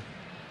and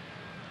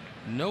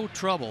no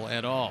trouble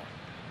at all.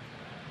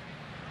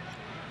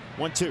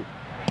 1-2.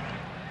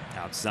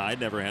 Outside,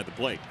 never had the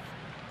plate.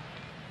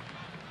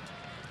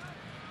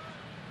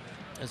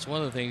 That's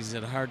one of the things he's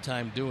had a hard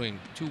time doing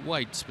to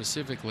White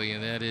specifically,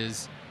 and that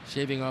is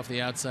shaving off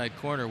the outside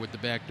corner with the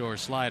backdoor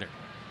slider.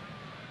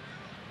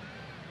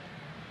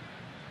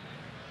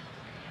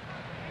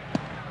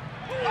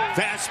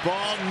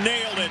 Fastball,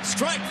 nailed it.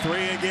 Strike 3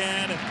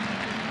 again.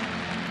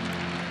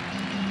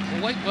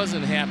 Well, White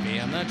wasn't happy.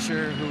 I'm not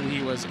sure who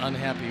he was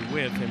unhappy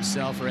with,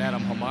 himself or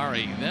Adam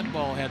Hamari. That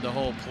ball had the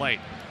whole plate.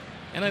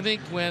 And I think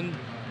when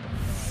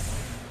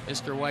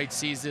Mr. White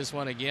sees this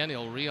one again,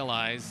 he'll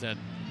realize that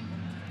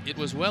it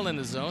was well in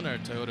the zone. Our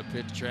Toyota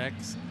pitch track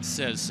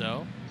says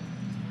so.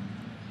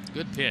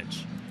 Good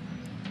pitch.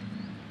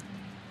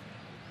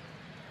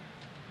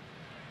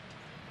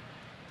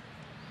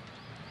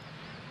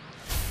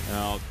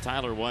 Now,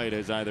 Tyler White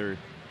has either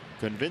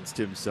convinced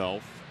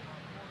himself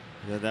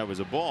that that was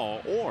a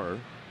ball or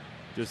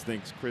just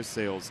thinks Chris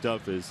Sale's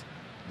stuff is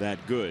that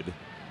good.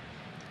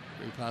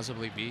 Could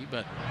possibly be,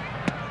 but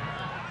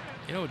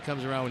you know, it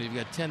comes around when you've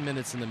got 10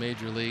 minutes in the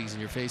major leagues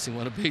and you're facing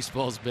one of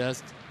baseball's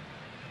best.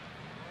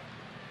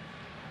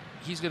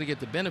 He's going to get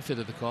the benefit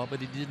of the call, but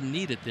he didn't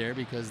need it there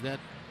because that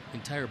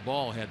entire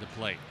ball had the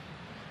plate.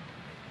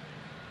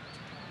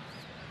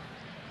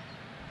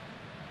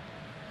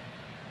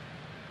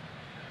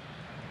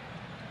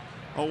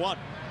 Oh, 1.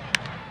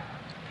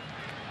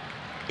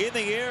 In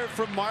the air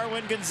from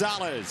Marwin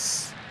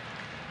Gonzalez.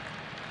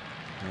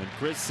 And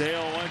Chris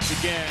Sale once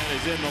again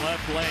is in the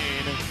left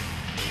lane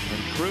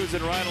and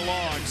cruising right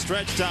along.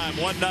 Stretch time,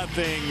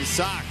 1-0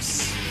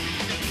 Sox.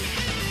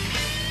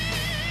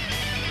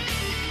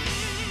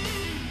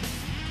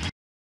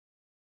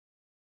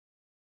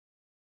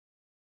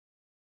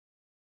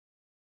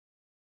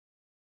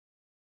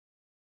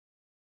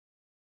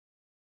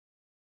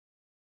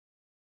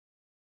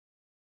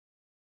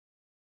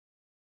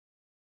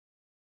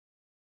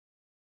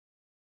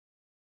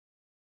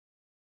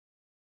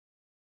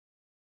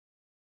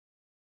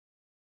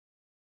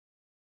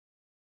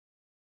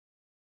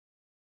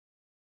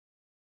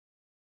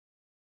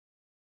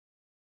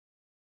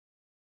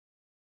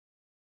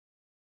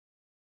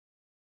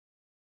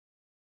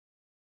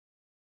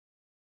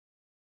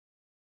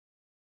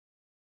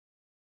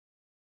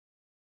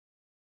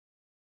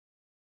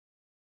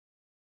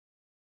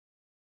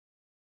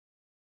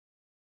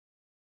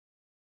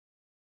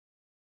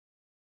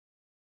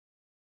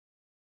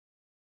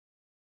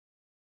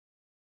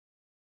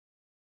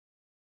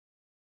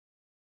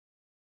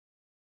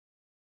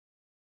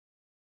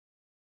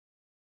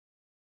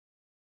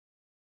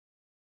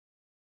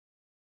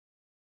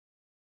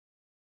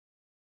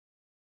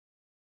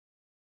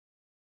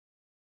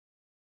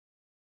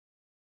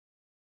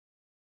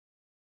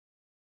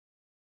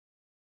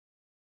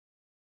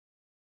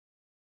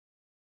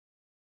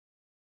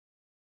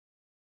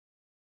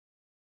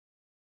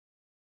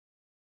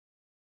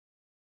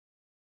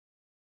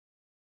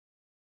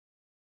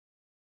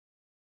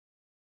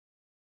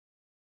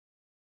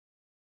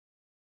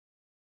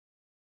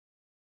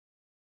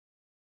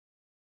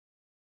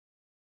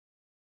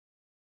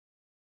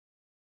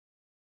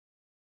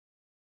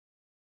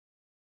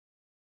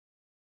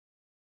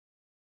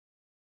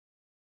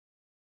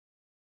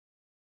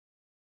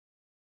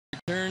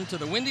 Turn to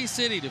the Windy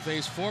City to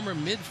face former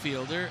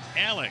midfielder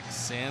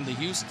Alex and the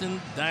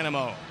Houston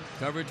Dynamo.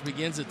 Coverage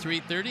begins at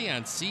 3:30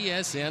 on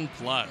CSN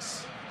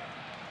Plus.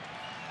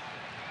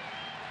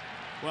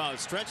 Well,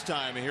 stretch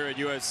time here at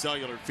U.S.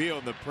 Cellular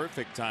Field, the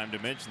perfect time to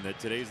mention that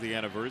today's the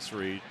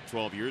anniversary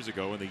 12 years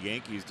ago when the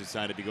Yankees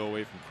decided to go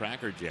away from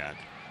Cracker Jack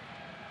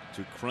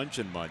to Crunch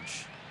and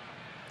Munch,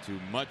 to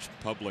much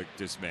public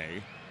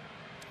dismay.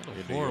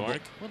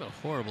 What a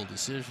horrible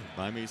decision.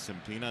 Buy me some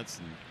peanuts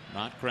and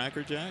not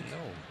Cracker Jack? No.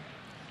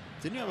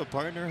 Didn't you have a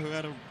partner who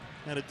had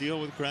a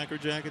deal with Cracker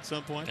Jack at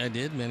some point? I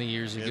did many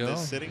years ago. In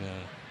this city?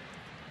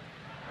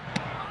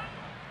 Yeah.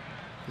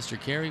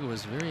 Mr. Carey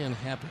was very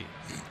unhappy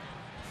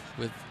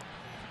with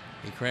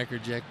a Cracker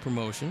Jack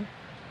promotion.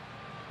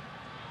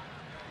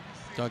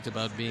 Talked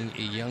about being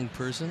a young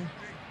person.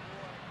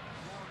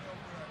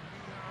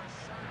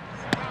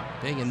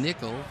 Paying a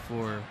nickel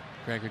for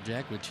Cracker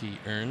Jack, which he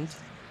earned,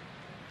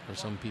 or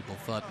some people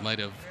thought might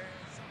have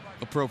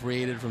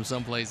appropriated from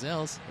someplace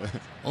else,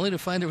 only to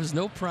find there was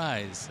no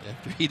prize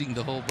after eating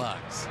the whole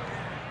box.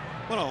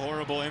 What a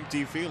horrible,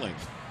 empty feeling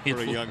for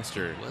a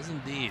youngster. It was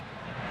indeed.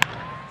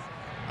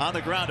 On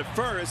the ground at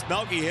first,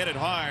 Melky hit it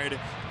hard.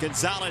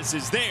 Gonzalez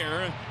is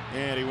there,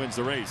 and he wins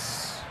the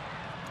race.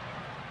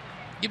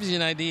 Gives you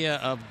an idea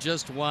of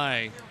just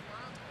why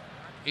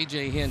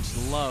A.J. Hinch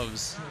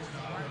loves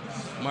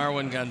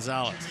Marwin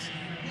Gonzalez.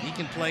 He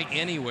can play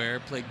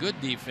anywhere, play good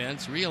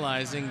defense,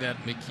 realizing that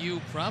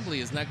McHugh probably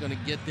is not going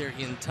to get there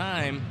in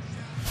time,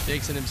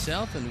 takes it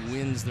himself and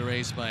wins the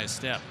race by a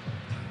step.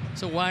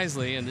 So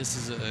wisely, and this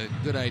is a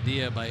good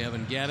idea by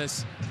Evan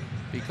Gattis,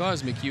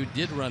 because McHugh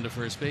did run to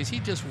first base, he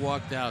just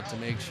walked out to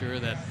make sure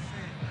that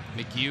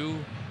McHugh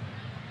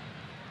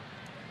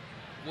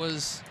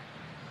was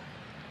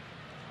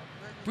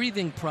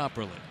breathing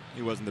properly.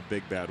 He wasn't the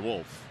big bad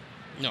wolf.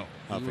 No,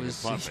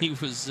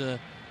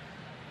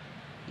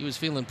 he was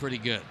feeling pretty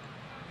good.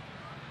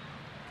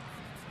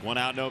 1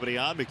 out, nobody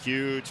on.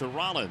 McHugh to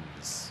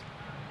Rollins.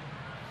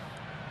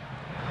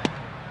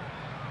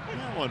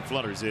 That one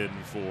flutters in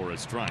for a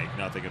strike.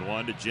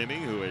 0-1 to Jimmy,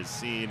 who has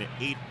seen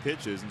 8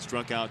 pitches and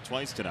struck out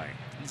twice tonight.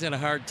 He's had a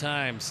hard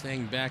time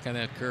staying back on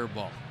that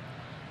curveball,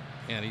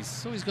 and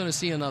he's going to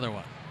see another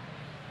one.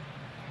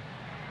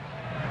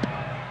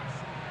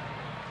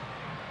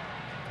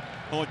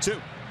 0-2.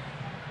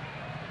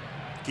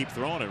 Keep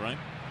throwing it, right?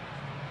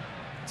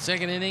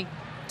 Second inning,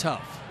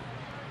 tough.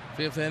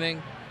 5th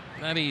inning,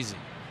 not easy.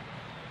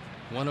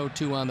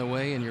 102 on the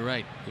way, and you're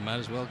right. You might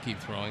as well keep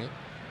throwing it.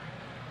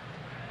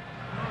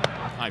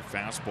 High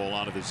fastball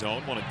out of the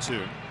zone.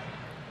 1-2.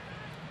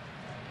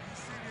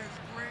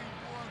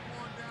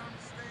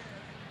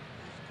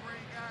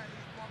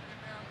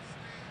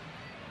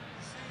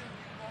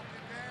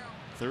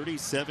 The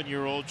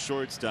 37-year-old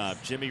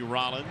shortstop Jimmy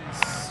Rollins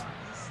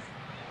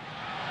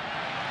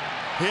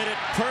hit it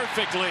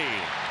perfectly.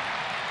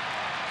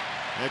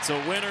 It's a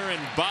winner in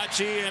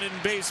bocce and in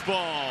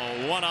baseball.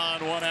 1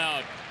 on, 1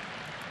 out.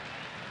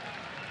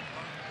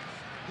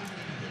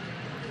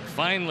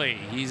 Finally,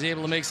 he's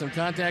able to make some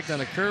contact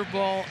on a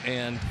curveball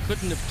and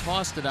couldn't have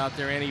tossed it out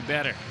there any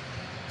better.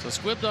 So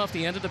squibbed off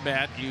the end of the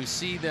bat. You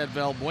see that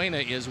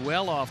Valbuena is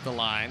well off the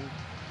line.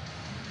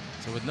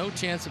 So with no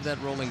chance of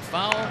that rolling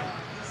foul,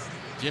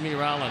 Jimmy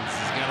Rollins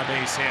has got a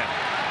base hit.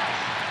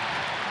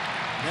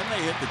 Then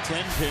they hit the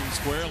 10-pin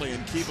squarely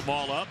and keep them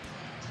all up,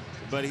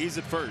 but he's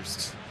at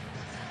first.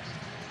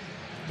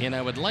 And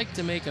I would like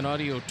to make an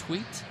audio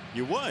tweet.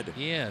 You would?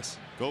 Yes.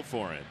 Go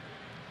for it.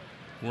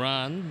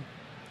 Ron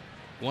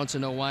wants to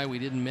know why we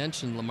didn't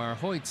mention Lamar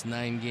Hoyt's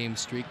 9-game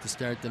streak to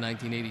start the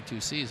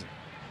 1982 season.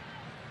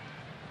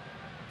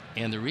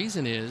 And the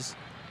reason is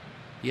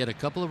he had a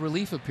couple of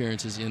relief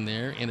appearances in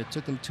there, and it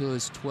took him to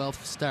his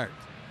 12th start.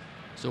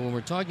 So when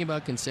we're talking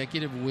about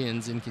consecutive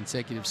wins and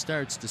consecutive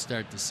starts to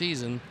start the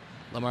season,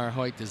 Lamar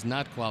Hoyt does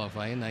not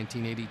qualify in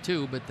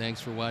 1982, but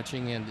thanks for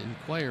watching and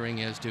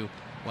inquiring as to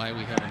why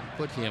we haven't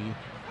put him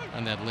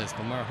on that list.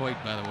 Lamar Hoyt,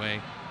 by the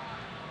way,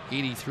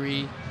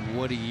 83,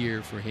 what a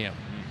year for him.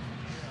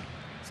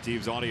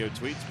 Steve's audio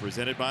tweets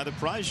presented by the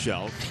Prize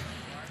Shelf.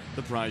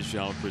 The Prize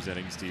Shelf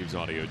presenting Steve's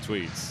audio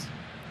tweets.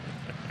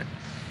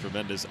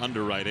 Tremendous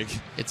underwriting.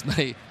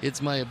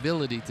 It's my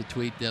ability to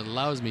tweet that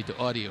allows me to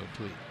audio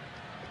tweet.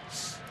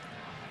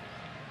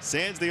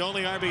 Sands the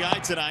only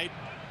RBI tonight.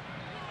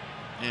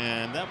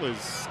 And that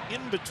was in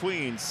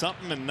between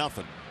something and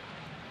nothing.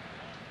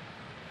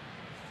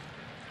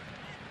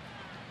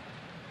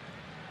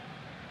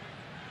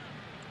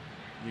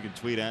 You can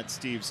tweet at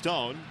Steve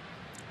Stone,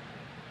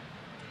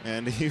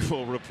 and he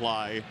will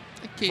reply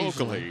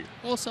vocally.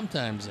 Well,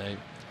 sometimes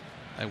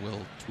I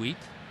will tweet.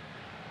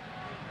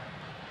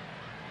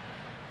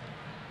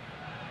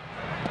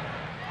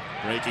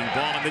 Breaking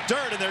ball in the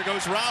dirt, and there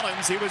goes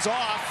Rollins. He was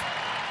off.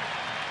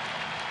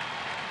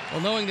 Well,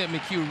 knowing that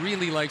McHugh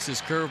really likes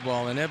his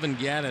curveball, and Evan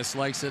Gattis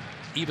likes it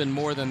even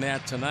more than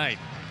that tonight.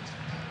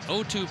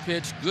 0-2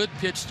 pitch, good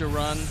pitch to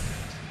run.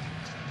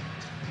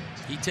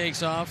 He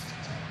takes off,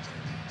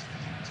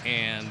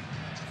 and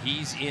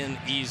he's in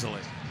easily.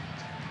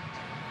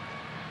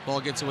 Ball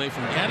gets away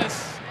from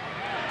Gattis,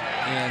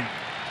 and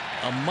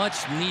a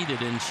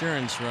much-needed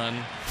insurance run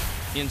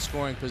in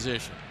scoring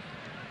position.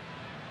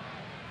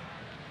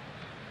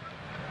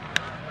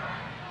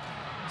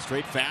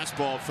 Straight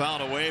fastball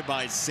fouled away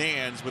by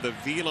Sands with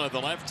Avila,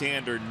 the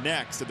left-hander,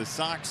 next to the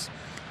Sox.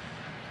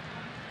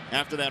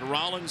 After that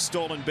Rollins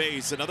stolen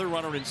base, another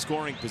runner in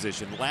scoring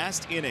position.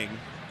 Last inning,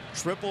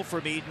 triple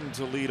from Eaton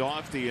to lead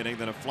off the inning,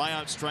 then a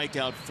flyout,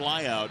 strikeout,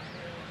 flyout.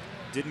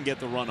 Didn't get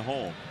the run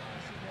home.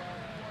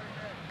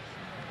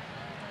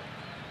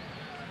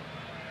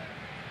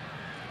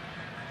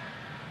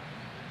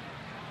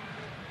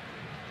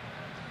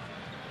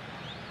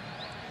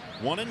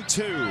 One and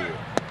two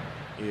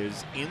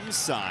is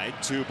inside.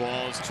 2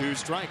 balls, 2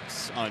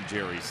 strikes on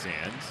Jerry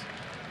Sands,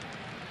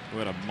 who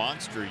had a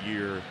monster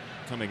year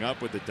coming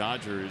up with the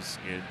Dodgers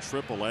in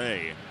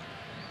AAA,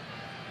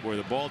 where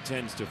the ball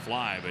tends to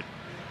fly, but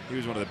he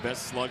was one of the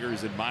best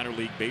sluggers in minor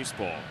league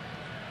baseball.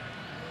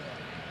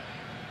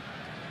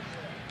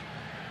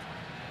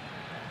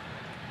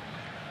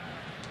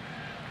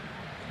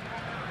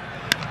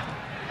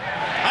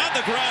 On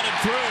the ground and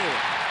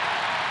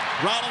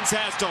through. Rollins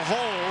has to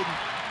hold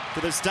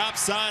to the stop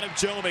sign of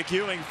Joe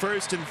McEwing.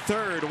 First and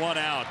third, one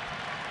out.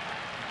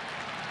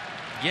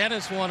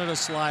 Gaddis wanted a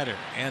slider,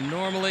 and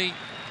normally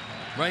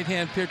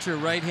right-hand pitcher,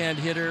 right-hand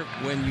hitter,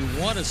 when you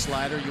want a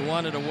slider, you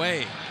want it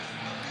away.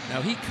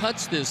 Now he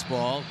cuts this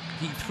ball.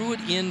 He threw it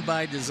in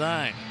by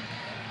design,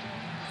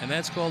 and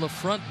that's called a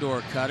front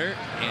door cutter,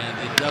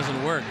 and it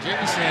doesn't work.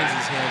 Jerry Sands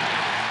has had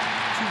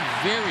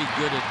two very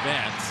good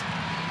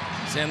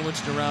at-bats,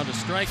 sandwiched around a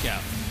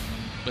strikeout,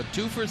 but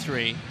 2 for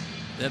 3.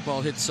 That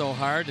ball hit so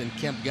hard, and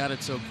Kemp got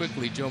it so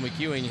quickly, Joe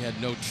McEwing had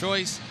no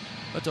choice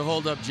but to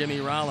hold up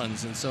Jimmy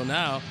Rollins. And so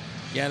now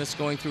Gaddis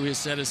going through his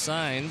set of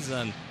signs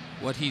on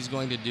what he's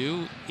going to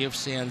do if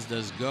Sands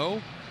does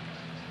go.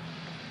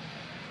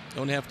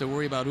 Don't have to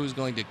worry about who's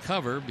going to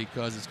cover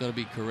because it's going to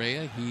be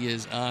Correa. He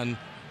is on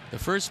the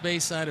first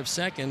base side of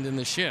second in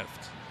the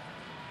shift.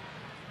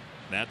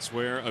 That's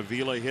where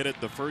Avila hit it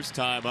the first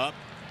time up,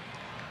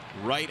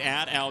 right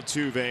at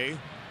Altuve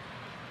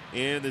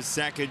in the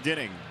second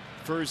inning.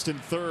 First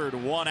and third,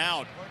 one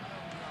out.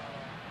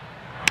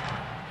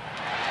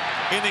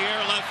 In the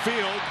air left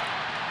field.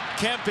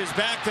 Kemp is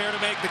back there to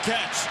make the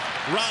catch.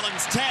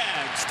 Rollins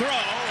tags, throw,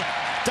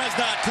 does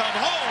not come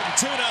home.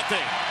 2-0.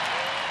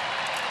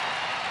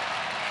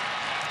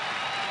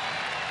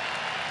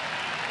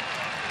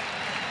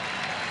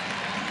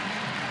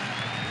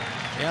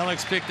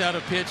 Alex picked out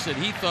a pitch that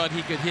he thought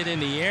he could hit in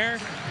the air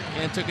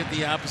and took it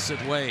the opposite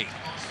way.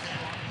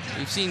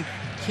 We've seen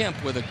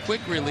Kemp with a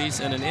quick release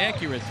and an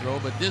accurate throw,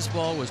 but this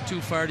ball was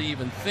too far to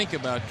even think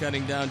about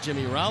cutting down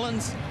Jimmy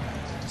Rollins.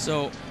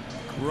 So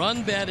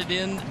run batted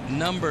in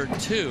number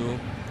 2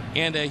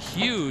 and a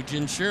huge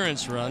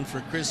insurance run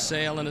for Chris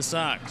Sale and the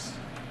Sox.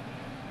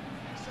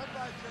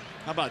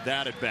 How about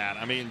that at bat?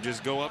 I mean,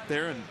 just go up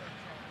there and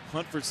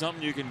hunt for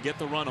something you can get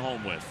the run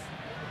home with.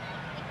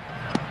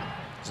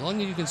 As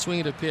long as you can swing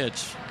at a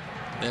pitch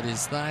that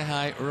is thigh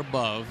high or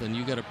above, and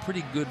you got a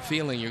pretty good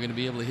feeling you're going to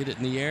be able to hit it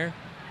in the air,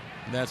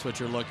 that's what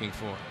you're looking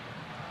for.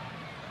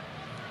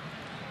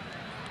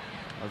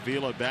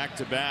 Avila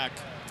back-to-back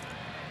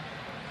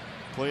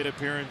plate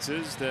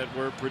appearances that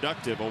were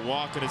productive. A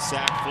walk and a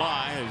sac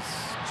fly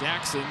as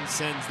Jackson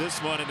sends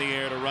this one in the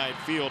air to right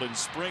field, and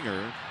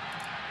Springer,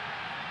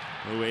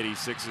 who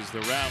 86 is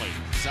the rally.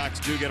 Sox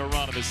do get a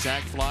run of a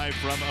sac fly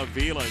from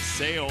Avila.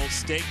 Sale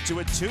staked to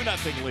a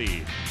 2-0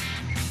 lead.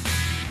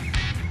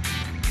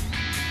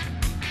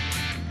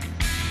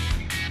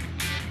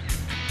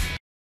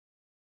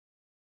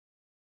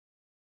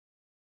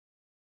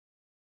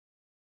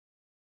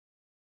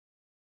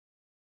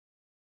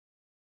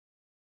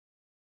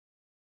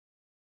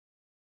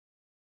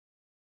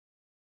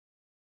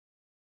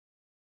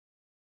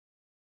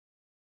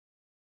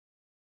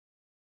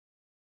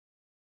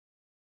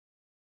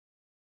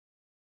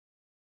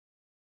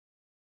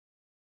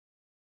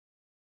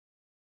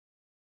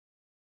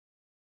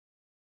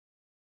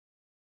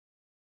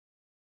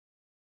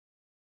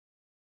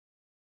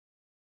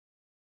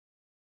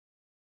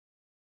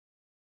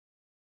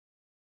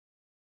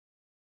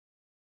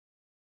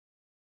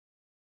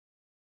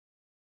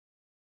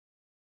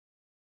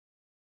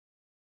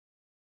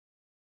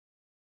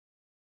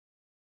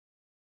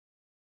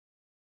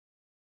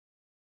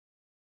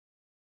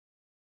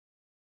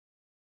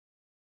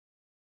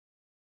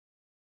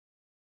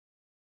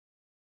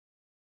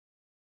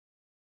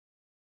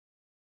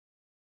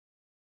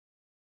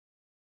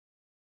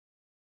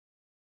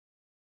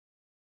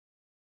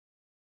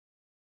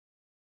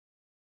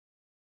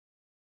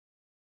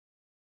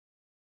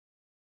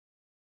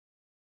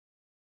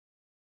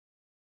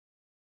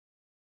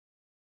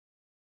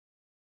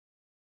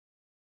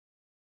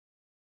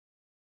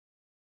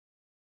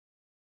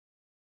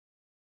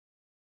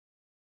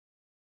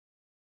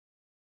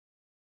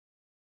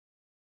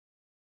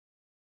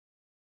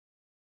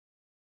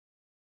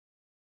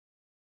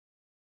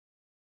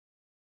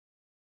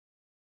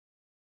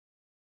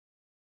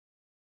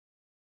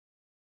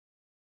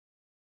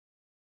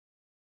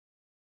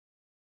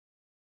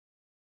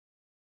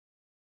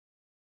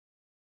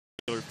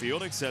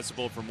 Field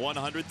accessible from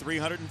 100,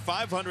 300, and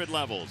 500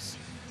 levels.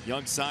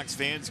 Young Sox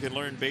fans can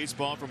learn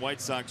baseball from White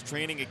Sox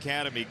Training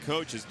Academy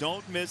coaches.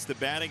 Don't miss the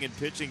batting and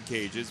pitching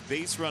cages,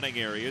 base running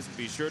areas, and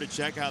be sure to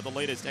check out the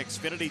latest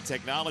Xfinity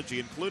technology,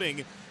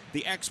 including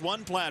the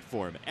X1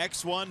 platform.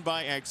 X1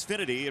 by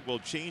Xfinity. It will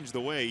change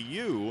the way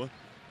you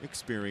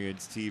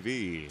experience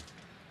TV.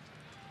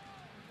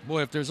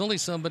 Boy, if there's only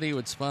somebody who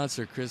would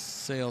sponsor Chris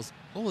Sale's,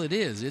 oh, it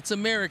is. It's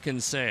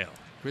American Sale.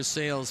 Chris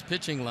Sale's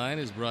pitching line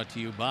is brought to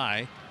you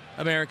by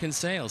American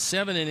Sale.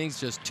 7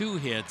 innings, just 2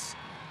 hits,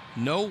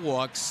 no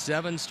walks,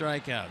 7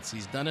 strikeouts.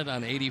 He's done it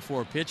on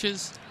 84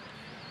 pitches,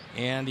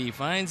 and he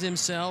finds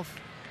himself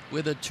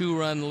with a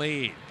 2-run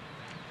lead.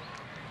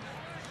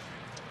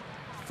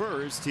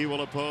 first. He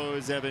will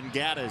oppose Evan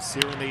Gattis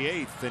here in the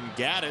 8th. And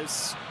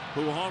Gattis,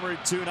 who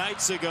homered 2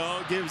 nights ago,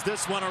 gives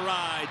this one a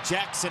ride.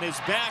 Jackson is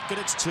back, and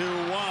it's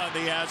 2-1.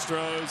 The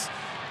Astros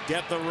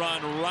get the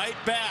run right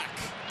back.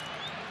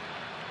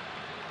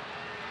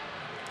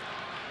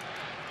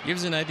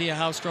 Gives an idea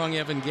how strong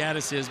Evan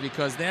Gattis is,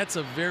 because that's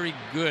a very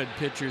good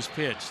pitcher's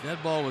pitch.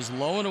 That ball was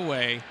low and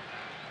away,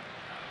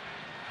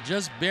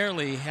 just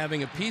barely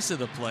having a piece of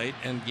the plate,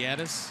 and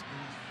Gattis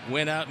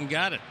went out and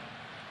got it.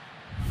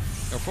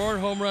 A forward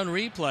home run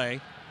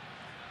replay.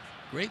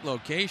 Great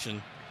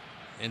location,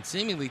 and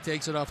seemingly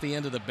takes it off the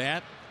end of the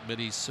bat, but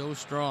he's so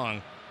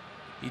strong,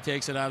 he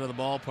takes it out of the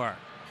ballpark.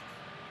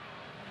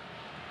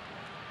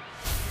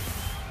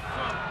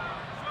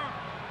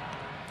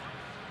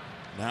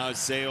 Now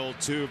Sale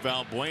to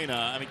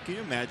Valbuena. I mean, can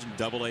you imagine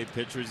Double-A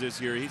pitchers this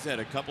year? He's had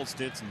a couple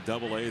stints in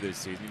Double-A this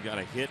season. He got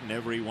a hit in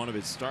every one of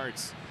his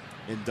starts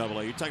in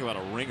Double-A. You're talking about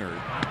a ringer.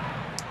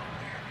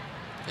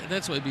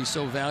 That's why it'd be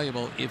so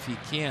valuable if he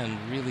can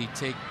really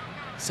take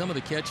some of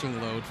the catching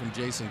load from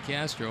Jason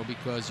Castro,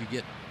 because you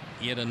get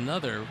yet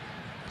another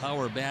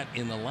power bat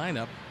in the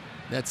lineup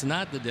that's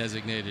not the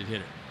designated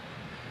hitter.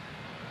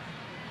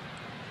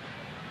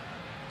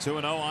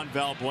 2-0 on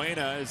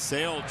Valbuena as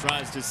Sale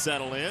tries to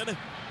settle in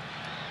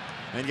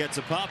and gets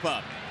a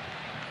pop-up.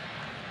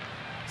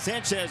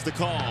 Sanchez the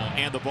call,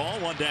 and the ball,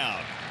 1 down.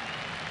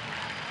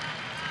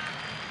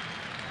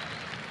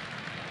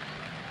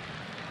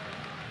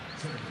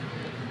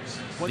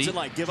 What's it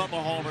like? Give up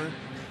a homer,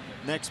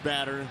 next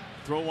batter,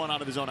 throw one out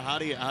of his own. How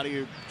do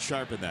you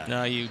sharpen that?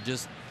 No, you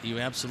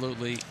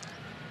absolutely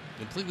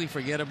completely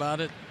forget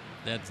about it.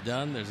 That's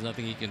done. There's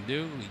nothing he can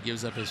do. He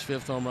gives up his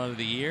 5th home run of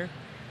the year,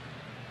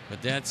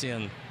 but that's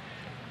in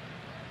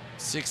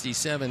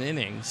 67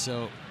 innings,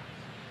 so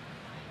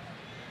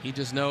he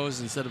just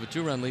knows instead of a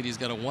 2-run lead, he's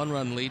got a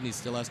 1-run lead, and he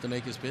still has to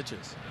make his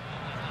pitches.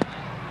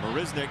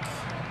 Marisnick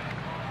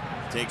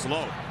takes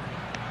low.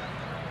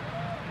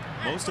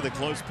 Most of the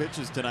close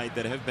pitches tonight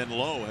that have been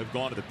low have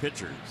gone to the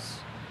pitchers.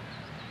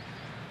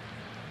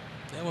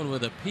 That one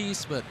with a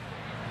piece, but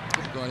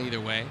could have gone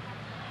either way.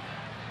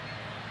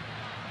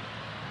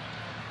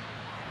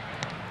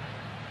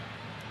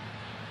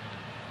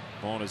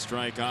 Ball and a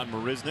strike on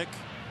Marisnick.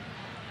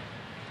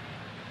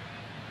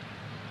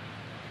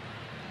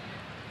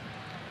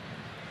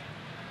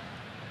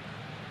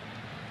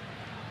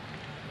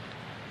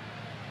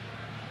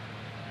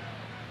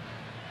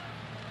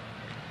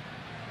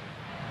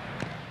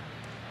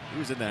 He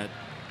was in that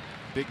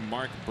big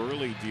Mark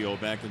Burley deal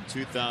back in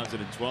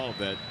 2012,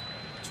 that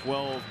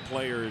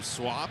 12-player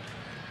swap.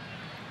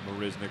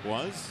 Marisnick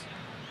was.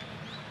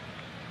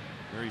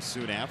 Very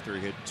soon after,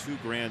 he had 2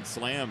 grand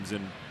slams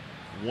in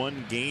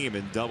 1 game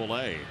in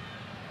Double-A.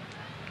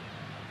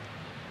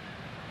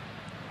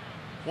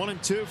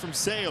 1-2 from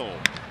Sale.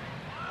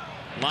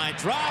 Line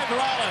drive,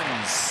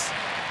 Rollins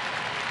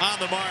on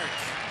the mark.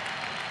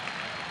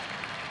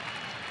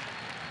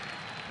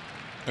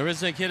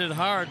 Marisnick hit it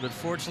hard, but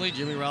fortunately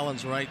Jimmy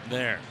Rollins right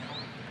there.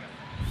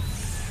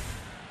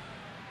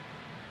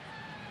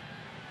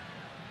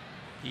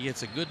 He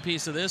gets a good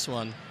piece of this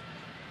one,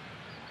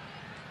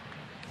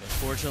 but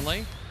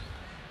fortunately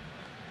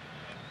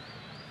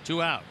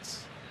 2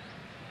 outs.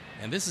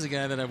 And this is a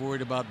guy that I've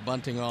worried about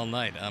bunting all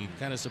night. I'm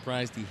kind of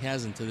surprised he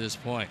hasn't to this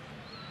point.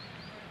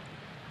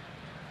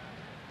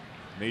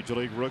 Major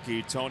League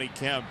rookie Tony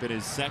Kemp in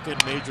his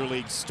 2nd Major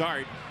League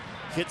start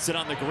hits it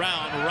on the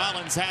ground.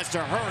 Rollins has to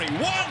hurry.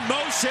 1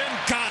 motion,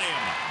 got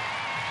him.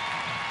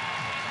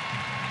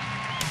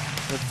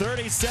 The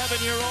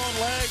 37-year-old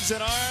legs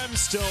and arms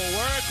still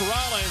work.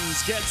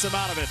 Rollins gets him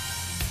out of it.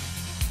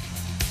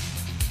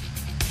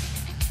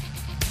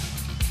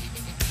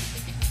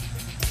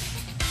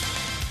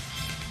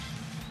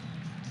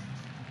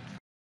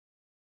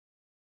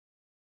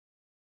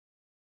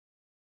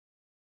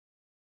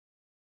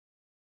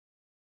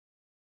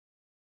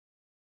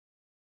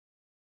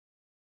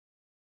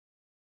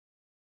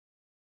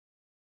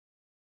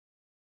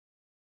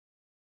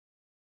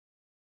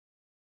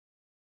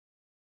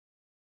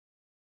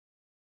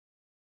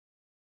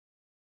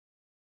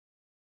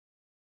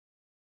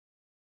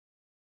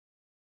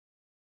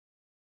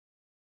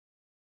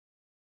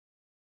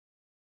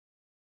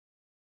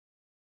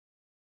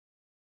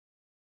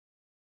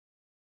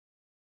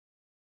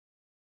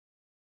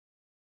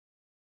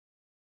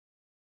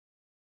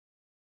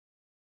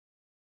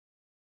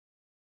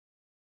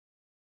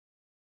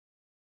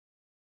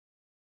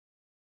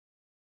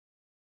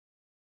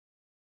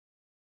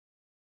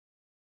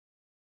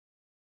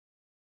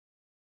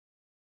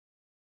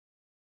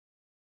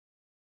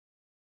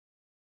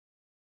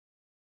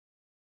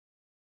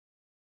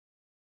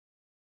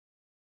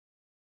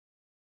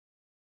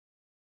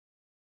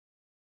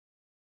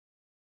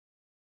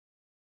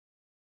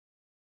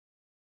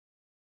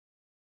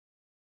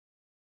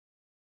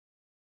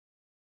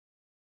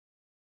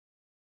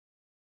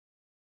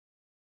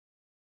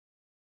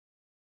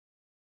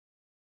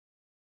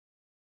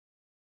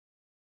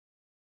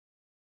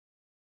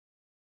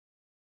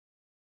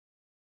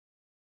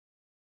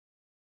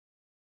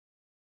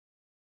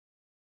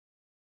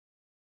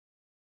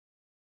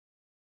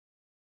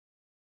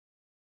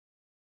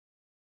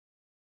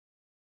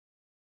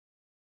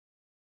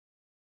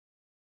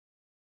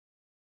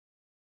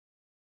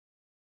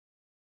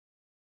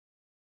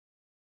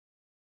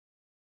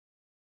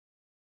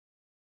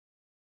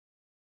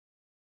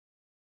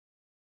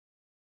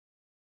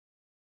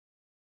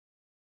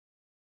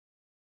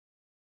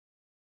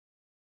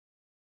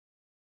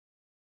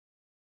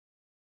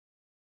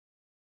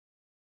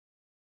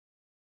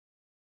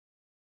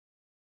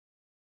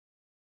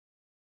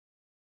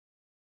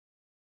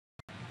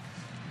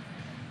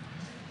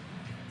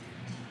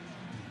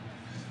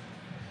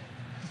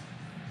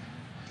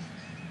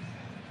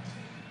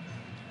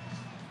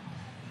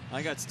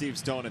 I got Steve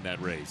Stone in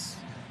that race.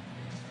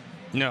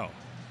 No.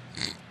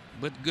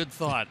 But good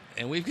thought.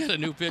 And we've got a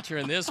new pitcher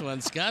in this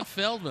one. Scott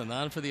Feldman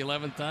on for the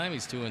 11th time.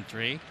 He's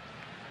 2-3.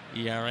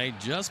 ERA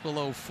just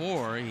below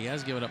 4. He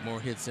has given up more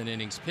hits than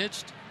innings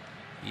pitched.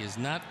 He is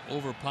not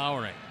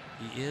overpowering.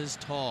 He is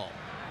tall.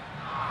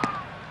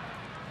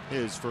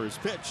 His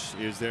first pitch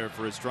is there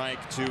for a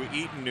strike to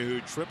Eaton,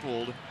 who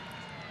tripled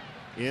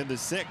in the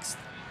 6th.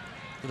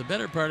 For the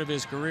better part of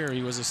his career,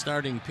 he was a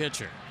starting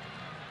pitcher,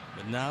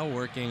 but now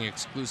working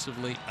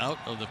exclusively out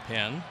of the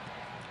pen.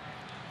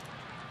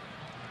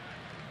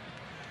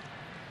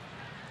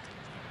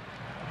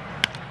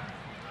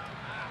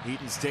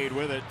 Eaton stayed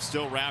with it,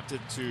 still wrapped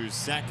it to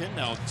second.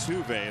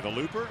 Altuve, the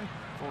looper,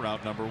 for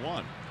out number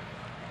 1.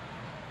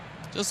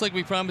 Just like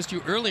we promised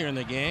you earlier in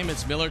the game,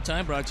 it's Miller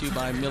time, brought to you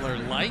by Miller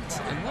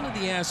Lite. And one of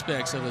the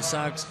aspects of the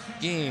Sox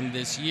game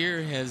this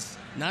year has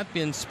not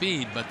been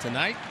speed, but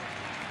tonight,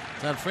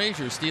 Todd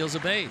Frazier steals a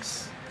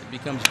base. It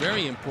becomes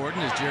very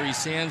important as Jerry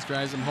Sands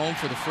drives him home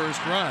for the first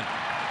run.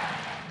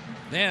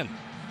 Then,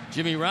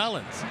 Jimmy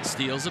Rollins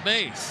steals a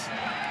base.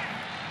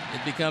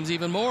 It becomes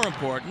even more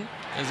important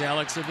as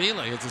Alex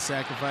Avila hits a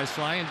sacrifice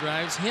fly and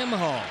drives him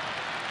home.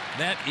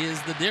 That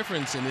is the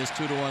difference in this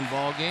 2-1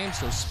 ball game,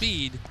 so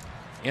speed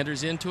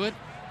enters into it,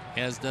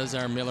 as does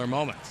our Miller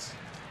moments.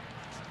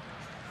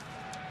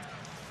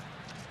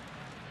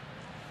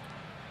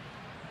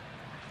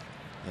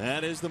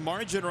 That is the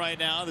margin right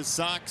now. The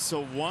Sox a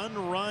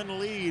 1-run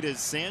lead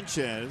as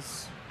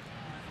Sanchez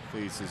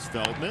faces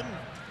Feldman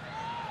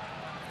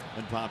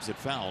and pops it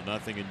foul.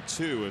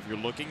 0-2. If you're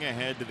looking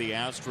ahead to the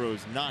Astros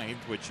 9th,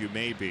 which you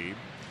may be,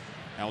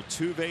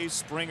 Altuve,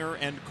 Springer,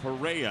 and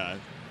Correa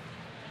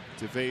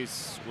to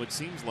face what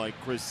seems like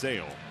Chris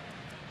Sale.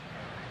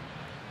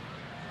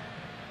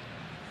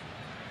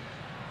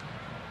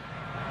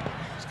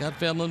 Scott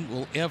Feldman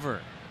will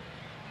ever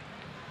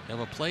have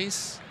a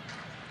place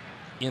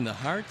in the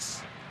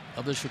hearts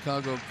of the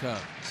Chicago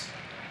Cubs.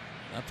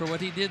 Not for what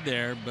he did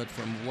there, but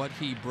from what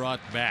he brought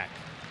back.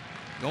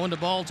 Going to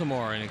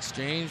Baltimore in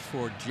exchange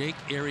for Jake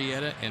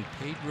Arrieta and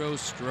Pedro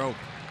Strop.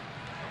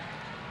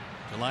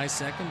 July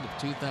 2nd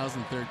of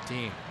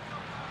 2013.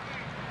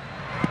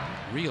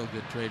 Real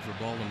good trade for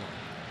Baltimore.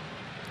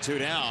 2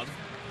 down.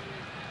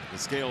 The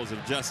scales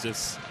of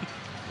justice.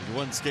 There's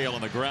one scale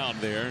on the ground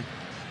there.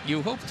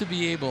 You hope to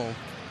be able,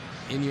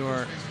 in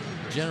your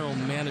general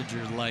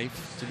manager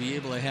life, to be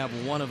able to have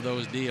one of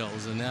those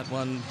deals, and that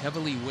one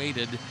heavily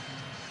weighted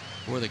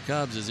for the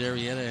Cubs as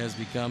Arrieta has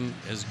become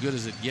as good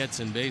as it gets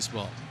in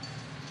baseball.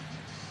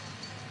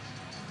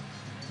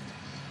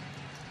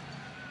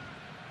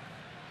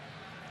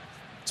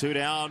 Two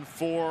down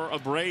for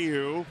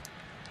Abreu,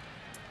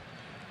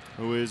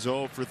 who is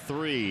 0 for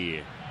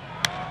 3.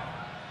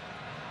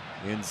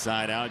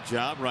 Inside out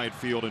job, right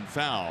field and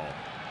foul.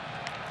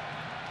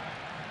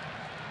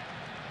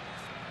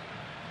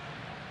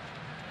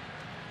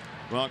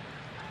 Well,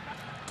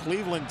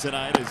 Cleveland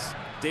tonight is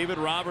David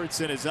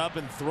Robertson is up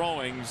and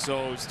throwing,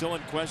 so still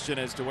in question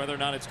as to whether or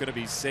not it's going to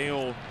be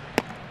Sale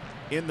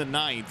in the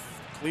 9th.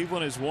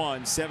 Cleveland has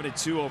won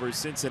 7-2 over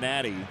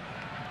Cincinnati.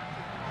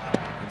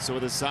 And so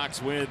with the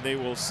Sox win, they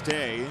will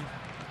stay.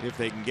 If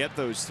they can get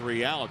those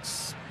 3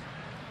 outs,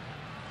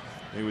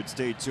 they would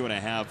stay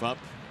 2.5 up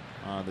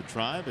on the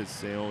Tribe as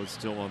Sale is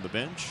still on the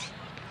bench.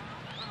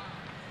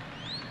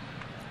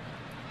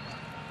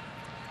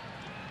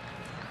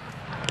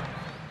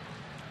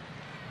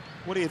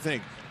 What do you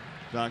think,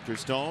 Dr.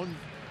 Stone?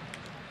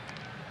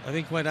 I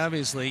think quite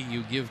obviously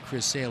you give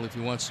Chris Sale, if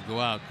he wants to go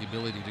out, the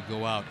ability to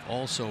go out.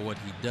 Also, what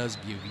he does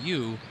give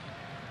you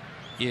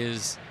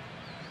is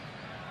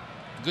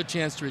a good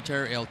chance to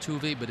retire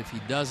Altuve, but if he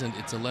doesn't,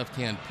 it's a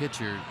left-hand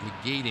pitcher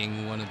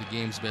negating one of the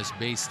game's best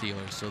base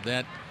stealers. So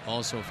that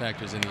also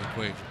factors in the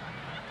equation.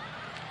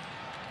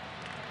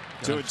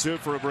 2-2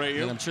 for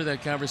Abreu. And I'm sure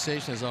that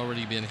conversation has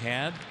already been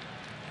had.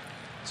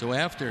 So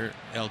after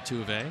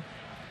Altuve,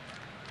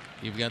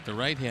 you've got the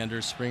right-hander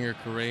Springer,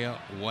 Correa,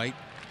 White,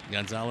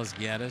 Gonzalez,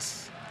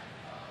 Gaddis,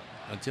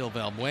 until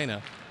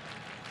Valbuena.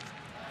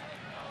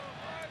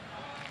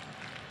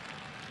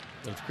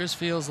 But if Chris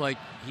feels like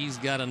he's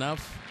got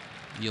enough,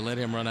 you let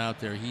him run out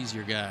there. He's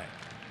your guy.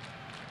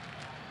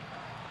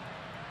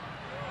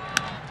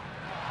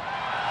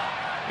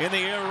 In the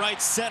air,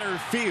 right center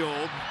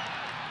field.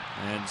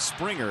 And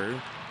Springer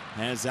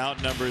has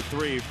out number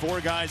 3.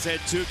 4 guys had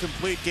 2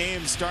 complete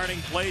games starting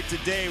play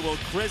today. Will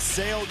Chris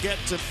Sale get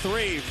to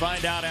 3?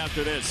 Find out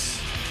after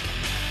this.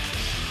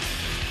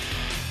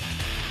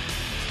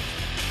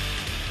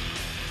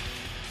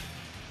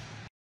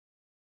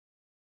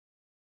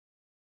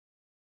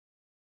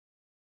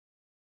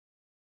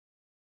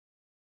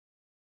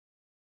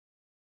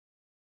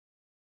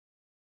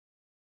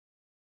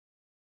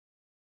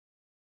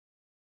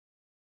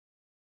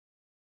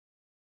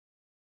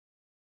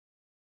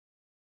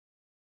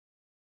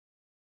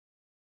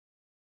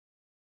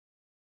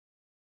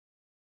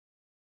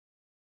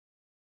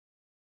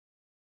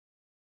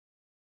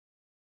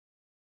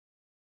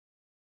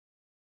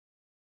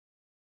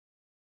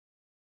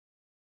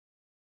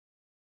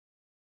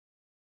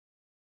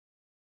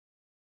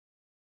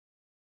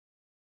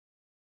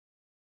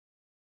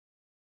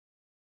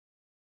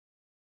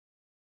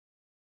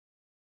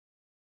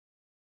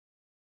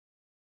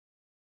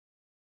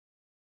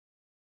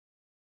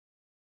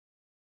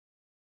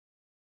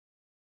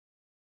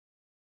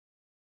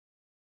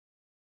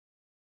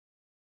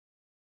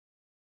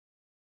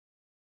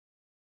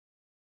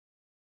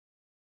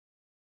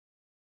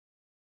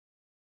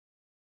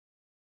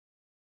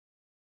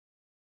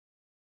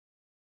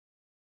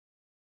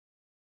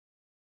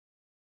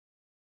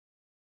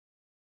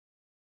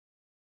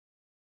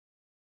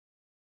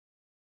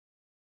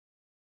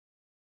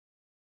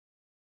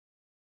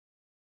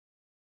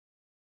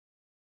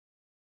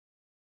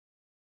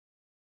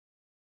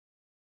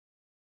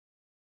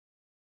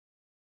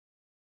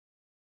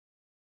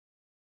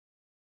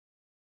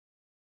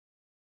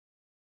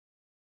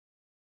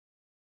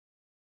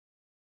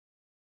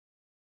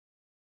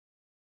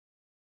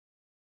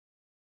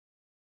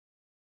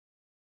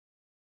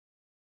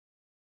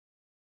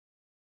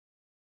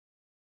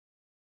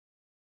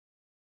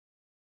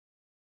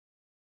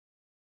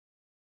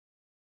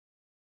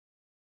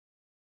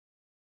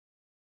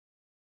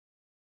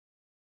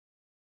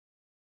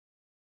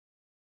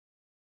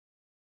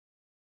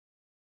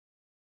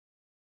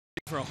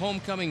 For a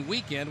homecoming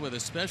weekend with a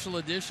special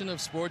edition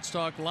of Sports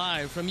Talk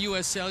Live from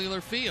U.S.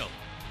 Cellular Field.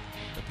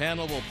 The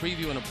panel will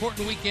preview an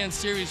important weekend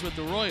series with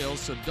the Royals,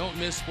 so don't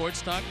miss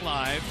Sports Talk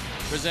Live,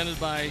 presented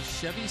by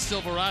Chevy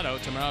Silverado,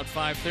 tomorrow at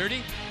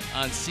 5:30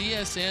 on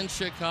CSN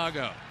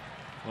Chicago.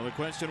 Well, the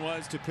question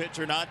was to pitch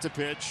or not to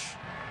pitch,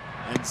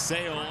 and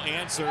Sale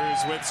answers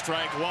with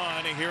strike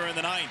one here in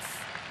the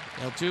ninth.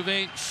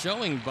 Altuve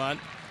showing bunt.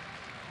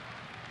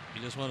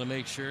 You just want to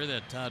make sure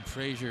that Todd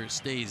Frazier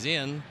stays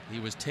in.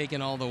 He was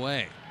taken all the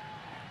way.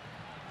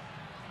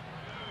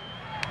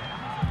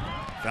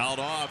 Fouled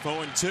off,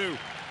 0-2.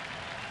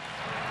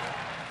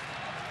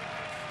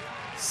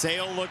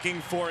 Sale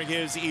looking for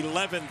his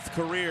 11th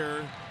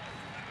career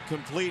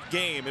complete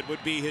game. It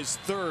would be his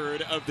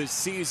 3rd of the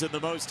season,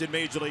 the most in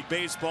Major League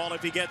Baseball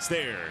if he gets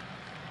there.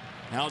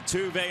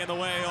 Altuve in the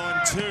way,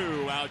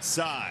 0-2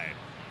 outside.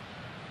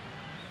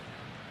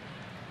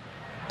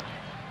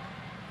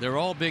 They're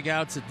all big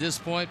outs at this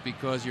point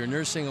because you're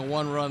nursing a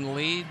 1-run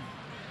lead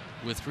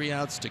with 3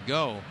 outs to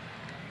go.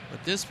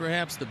 But this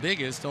perhaps the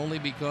biggest, only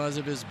because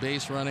of his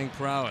base running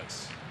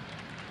prowess.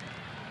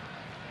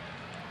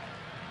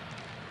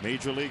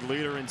 Major League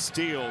leader in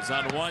steals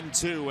on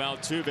 1-2.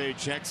 Altuve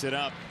checks it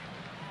up.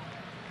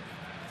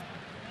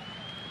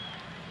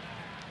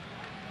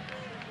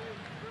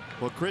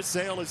 Well, Chris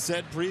Sale has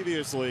said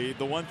previously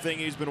the one thing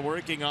he's been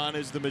working on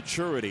is the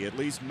maturity, at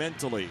least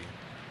mentally,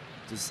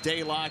 to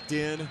stay locked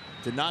in,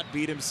 to not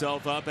beat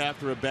himself up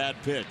after a bad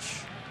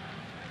pitch.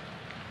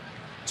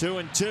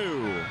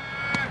 2-2.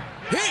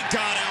 He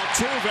got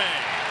Altuve.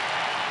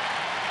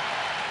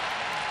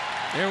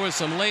 There was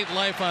some late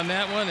life on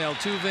that one.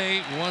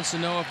 Altuve wants to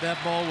know if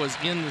that ball was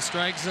in the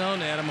strike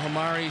zone. Adam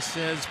Hamari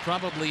says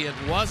probably it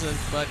wasn't,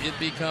 but it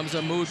becomes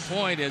a moot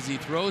point as he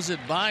throws it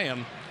by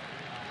him.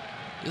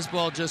 This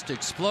ball just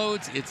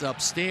explodes. It's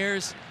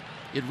upstairs.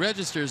 It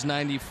registers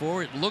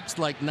 94. It looks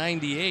like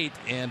 98,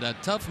 and a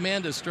tough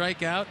man to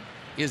strike out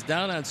is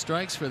down on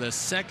strikes for the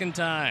 2nd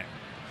time.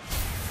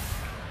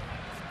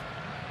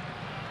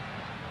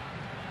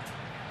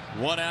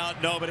 1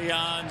 out, nobody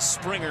on.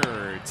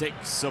 Springer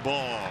takes a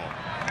ball.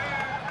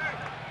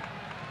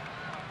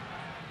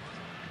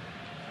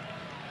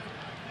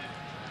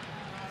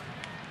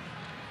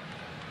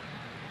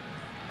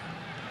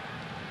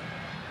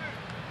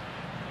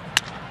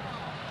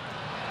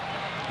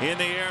 In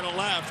the air to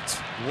left.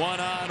 1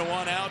 on,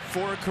 1 out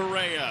for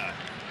Correa.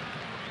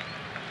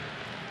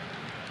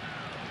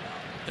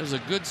 It was a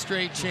good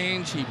straight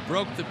change. He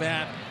broke the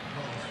bat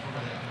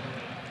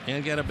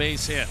and got a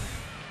base hit.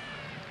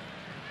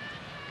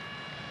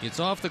 It's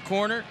off the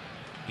corner.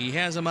 He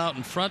has him out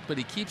in front, but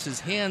he keeps his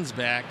hands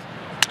back.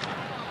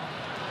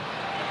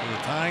 With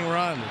a tying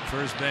run at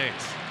first base.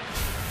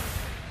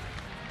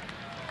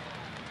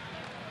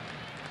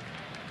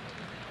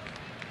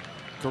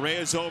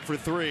 Correa's 0 for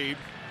 3.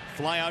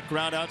 Fly out,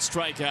 ground out,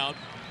 strikeout.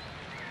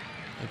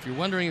 If you're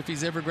wondering if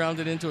he's ever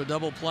grounded into a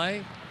double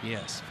play,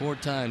 yes, 4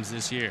 times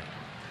this year.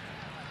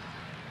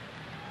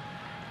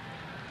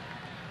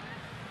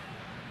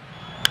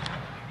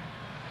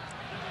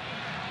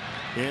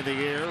 In the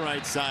air,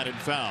 right side and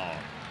foul.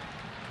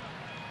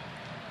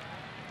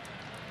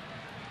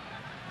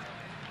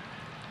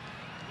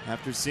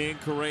 After seeing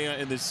Correa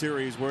in the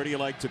series, where do you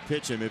like to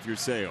pitch him if you're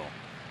Sale?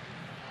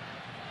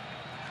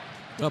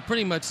 Well,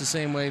 pretty much the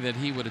same way that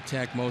he would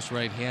attack most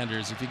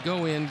right-handers. If you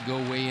go in, go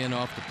way in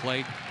off the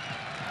plate.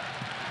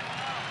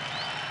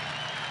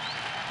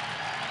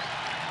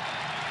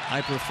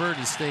 I prefer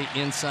to stay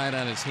inside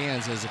on his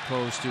hands as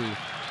opposed to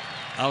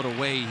out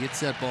away. He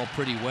hits that ball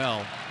pretty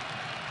well.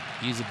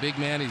 He's a big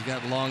man. He's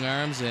got long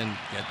arms and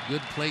got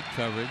good plate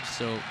coverage.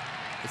 So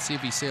let's see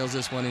if he sails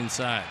this one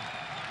inside.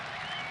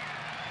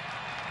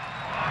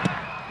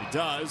 He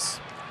does.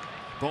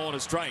 Ball and a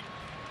strike.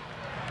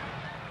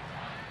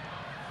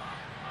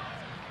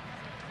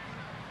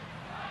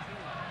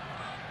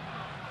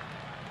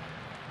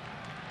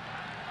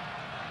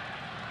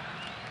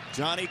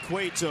 Johnny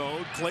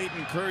Cueto,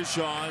 Clayton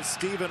Kershaw,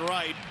 Stephen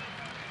Wright,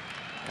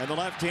 and the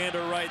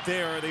left-hander right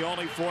there are the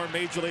only 4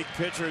 Major League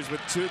pitchers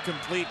with 2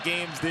 complete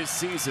games this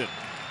season.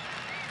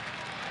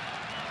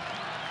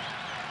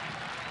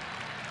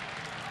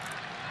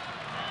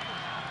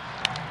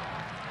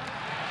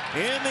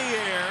 In the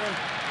air,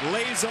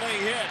 lazily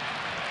hit.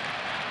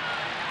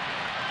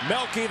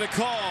 Melky the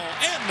call,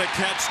 and the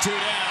catch, 2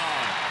 down.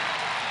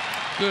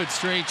 Good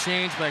straight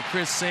change by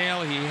Chris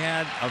Sale. He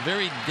had a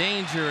very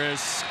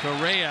dangerous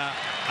Correa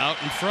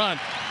out in front.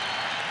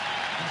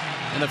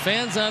 And the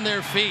fans on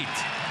their feet.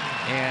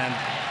 And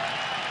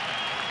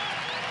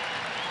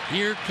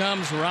here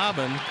comes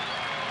Robin.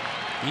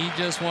 He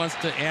just wants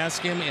to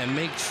ask him and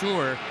make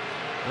sure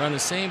they're on the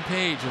same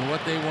page in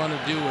what they want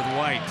to do with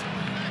White.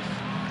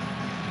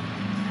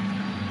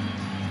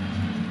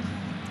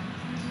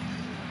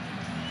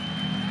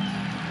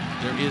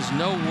 There is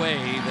no way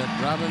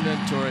that Robin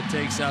Ventura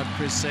takes out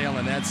Chris Sale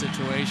in that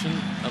situation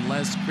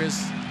unless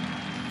Chris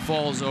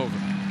falls over.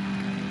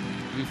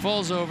 If he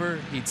falls over,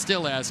 he'd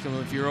still ask him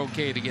if you're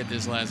okay to get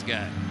this last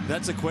guy.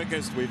 That's the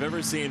quickest we've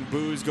ever seen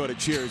boos go to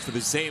cheers for the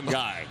same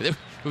guy.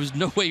 There was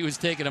no way he was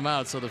taking him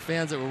out. So the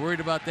fans that were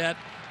worried about that,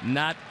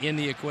 not in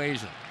the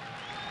equation.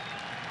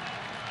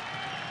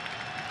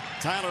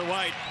 Tyler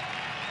White,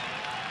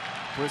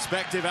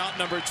 prospective out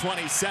number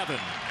 27.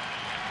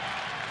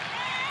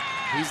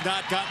 He's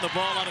not gotten the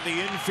ball out of the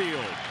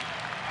infield.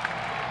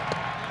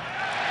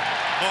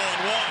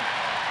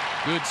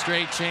 0-1. Good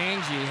straight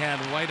change. He had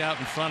White out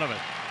in front of it.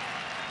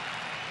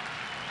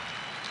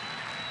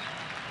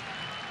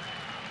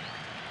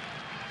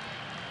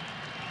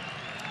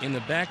 In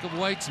the back of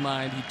White's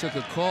mind, he took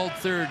a called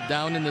third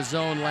down in the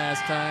zone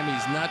last time.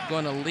 He's not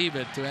going to leave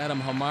it to Adam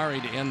Hamari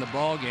to end the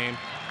ball game.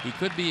 He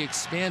could be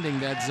expanding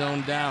that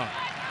zone down.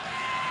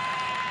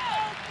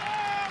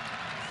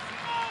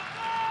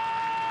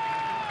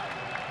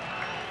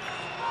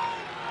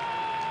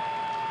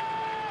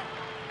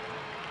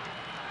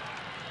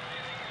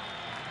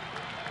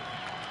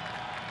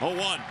 Oh,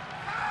 1.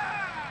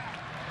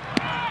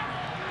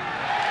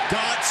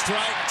 Got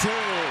strike 2.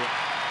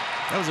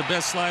 That was the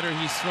best slider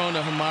he's thrown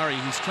to Hamari.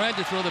 He's tried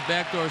to throw the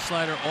backdoor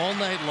slider all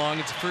night long.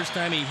 It's the first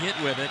time he hit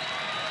with it.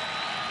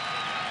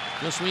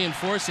 Just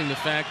reinforcing the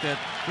fact that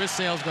Chris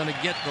Sale's going to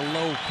get the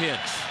low pitch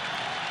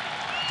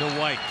to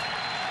White.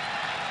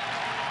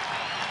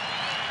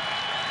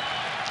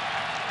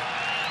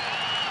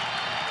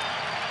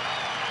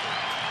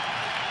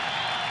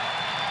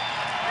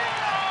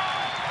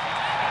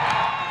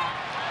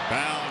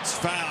 Bounce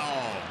foul.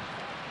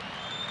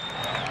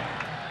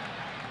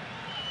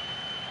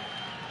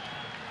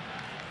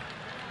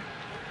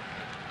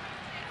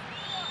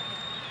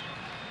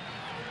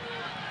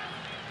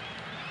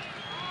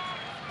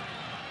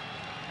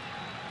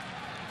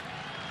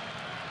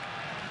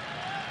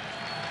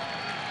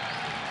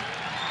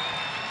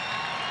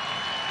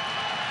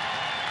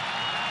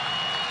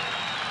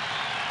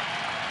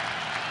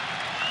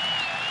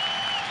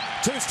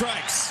 Two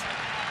strikes.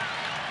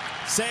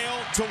 Sale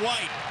to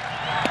White.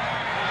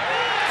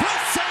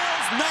 Chris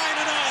Sale's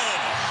 9-0.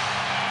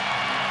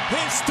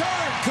 His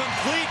third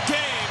complete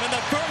game in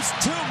the first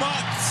 2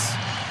 months.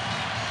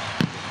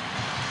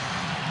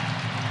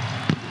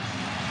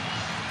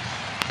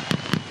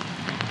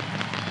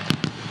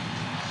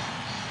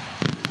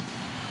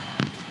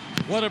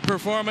 What a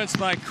performance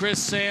by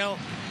Chris Sale.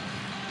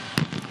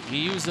 He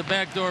used the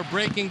backdoor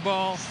breaking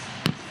ball.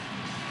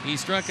 He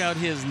struck out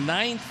his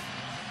 9th.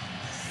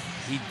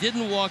 He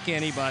didn't walk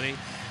anybody.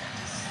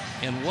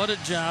 And what a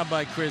job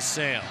by Chris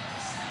Sale.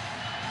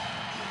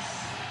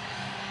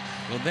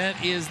 Well,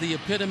 that is the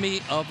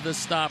epitome of the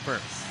stopper.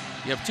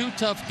 You have 2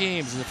 tough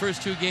games. In the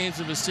first 2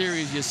 games of a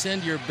series, you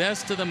send your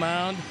best to the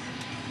mound,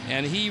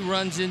 and he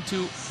runs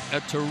into a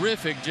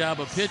terrific job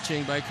of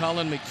pitching by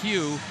Colin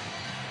McHugh,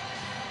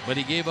 but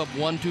he gave up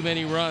 1 too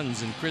many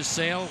runs. And Chris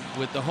Sale,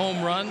 with the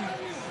home run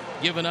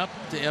given up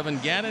to Evan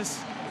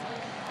Gattis,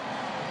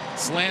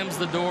 slams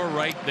the door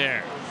right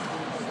there.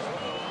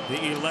 The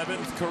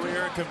 11th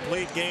career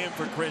complete game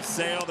for Chris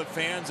Sale. The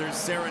fans are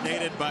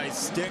serenaded by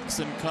sticks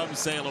and come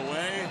Sale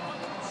away.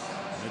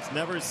 It's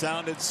never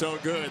sounded so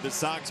good. The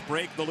Sox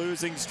break the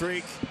losing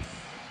streak,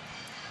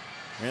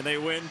 and they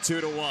win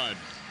 2-1.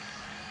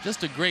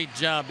 Just a great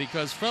job,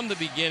 because from the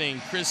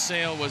beginning, Chris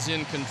Sale was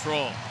in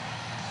control.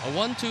 A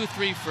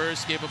 1-2-3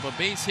 first, gave up a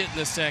base hit in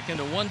the second,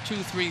 a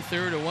 1-2-3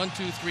 third, a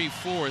 1-2-3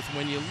 fourth.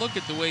 When you look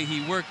at the way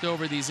he worked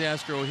over these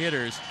Astro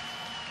hitters,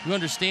 you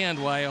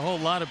understand why a whole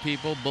lot of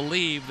people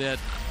believe that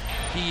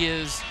he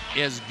is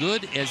as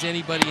good as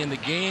anybody in the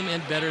game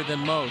and better than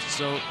most.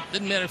 So it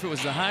didn't matter if it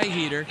was the high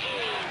heater,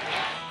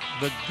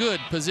 the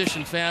good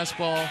position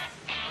fastball.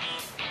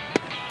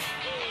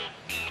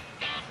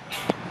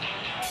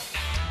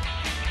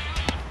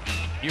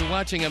 You're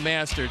watching a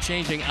master,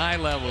 changing eye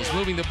levels,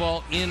 moving the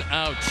ball in,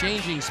 out,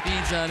 changing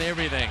speeds on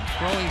everything,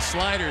 throwing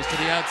sliders to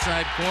the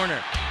outside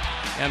corner.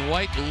 And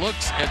White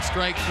looks at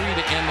strike 3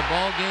 to end the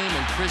ball game,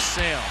 and Chris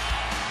Sale,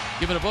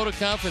 given a vote of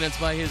confidence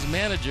by his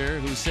manager,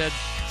 who said,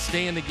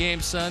 "Stay in the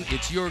game, son.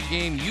 It's your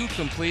game. You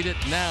complete it."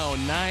 Now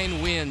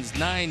 9 wins,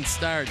 9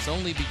 starts,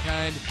 only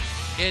behind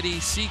Eddie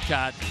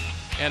Cicotte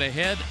and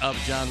ahead of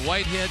John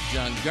Whitehead,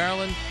 John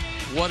Garland.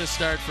 What a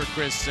start for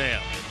Chris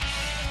Sale.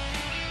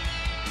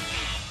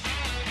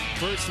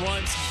 First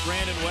one since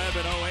Brandon Webb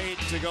in 08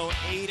 to go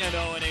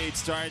 8-0 in 8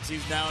 starts.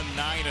 He's now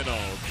 9-0.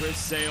 Chris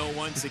Sale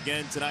once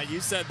again tonight. You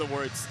said the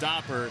word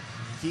stopper.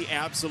 He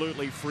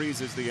absolutely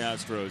freezes the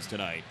Astros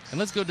tonight. And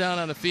let's go down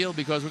on the field,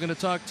 because we're going to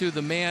talk to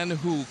the man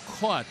who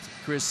caught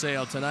Chris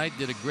Sale tonight.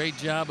 Did a great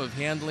job of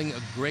handling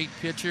a great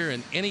pitcher,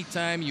 and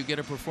anytime you get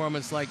a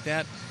performance like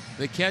that,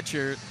 the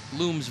catcher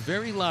looms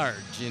very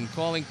large in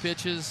calling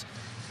pitches.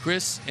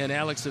 Chris and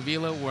Alex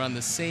Avila were on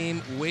the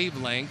same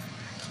wavelength,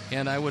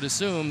 and I would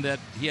assume that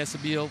he has to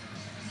feel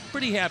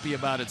pretty happy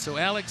about it. So,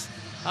 Alex,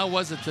 how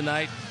was it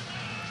tonight,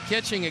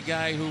 catching a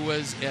guy who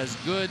was as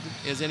good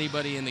as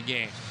anybody in the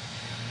game?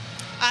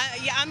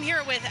 Yeah, I'm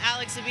here with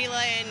Alex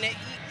Avila, and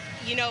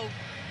you know,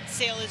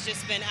 Sale has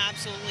just been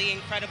absolutely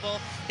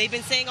incredible. They've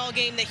been saying all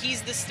game that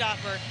he's the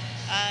stopper.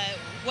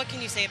 What can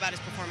you say about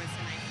his performance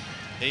tonight?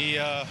 He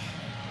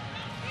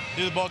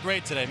threw the ball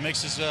great today.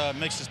 Mixed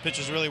his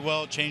pitches really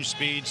well, changed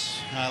speeds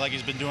like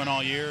he's been doing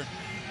all year.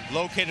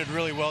 located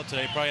really well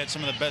today. Probably had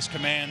some of the best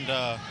command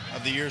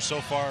of the year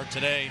so far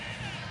today.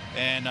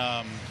 And,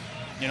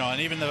 you know,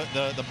 and even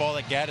the ball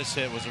that Gaddis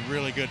hit was a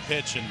really good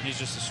pitch, and he's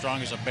just as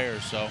strong as a bear.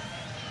 So,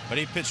 but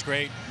he pitched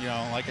great. You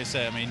know, like I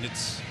said, I mean,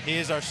 he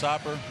is our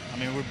stopper. I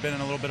mean, we've been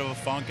in a little bit of a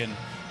funk, and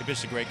he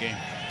pitched a great game.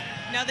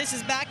 Now, this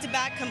is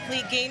back-to-back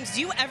complete games.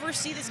 Do you ever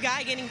see this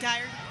guy getting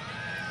tired?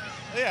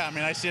 Yeah, I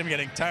mean, I see him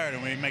getting tired,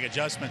 and we make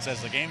adjustments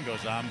as the game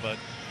goes on. But,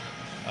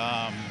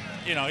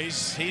 you know,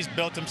 he's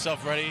built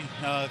himself ready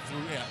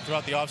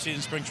throughout the offseason,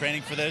 spring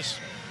training for this.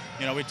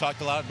 You know, we talked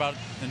a lot about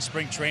in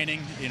spring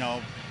training, you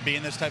know,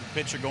 being this type of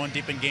pitcher, going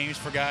deep in games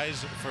for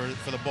guys,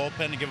 for the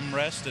bullpen to give them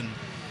rest, and,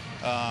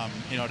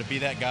 you know, to be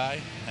that guy.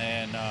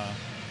 And,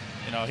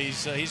 you know,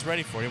 he's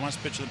ready for it. He wants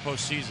to pitch in the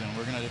postseason.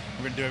 We're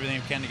gonna do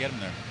everything we can to get him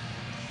there.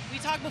 We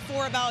talked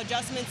before about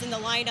adjustments in the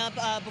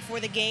lineup before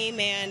the game,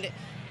 and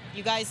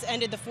you guys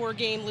ended the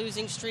 4-game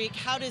losing streak.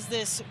 How does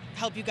this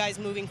help you guys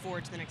moving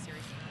forward to the next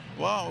series?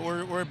 Well,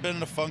 we're a bit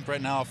in a funk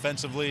right now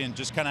offensively, and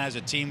just kind of as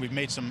a team, we've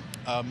made some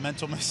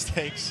mental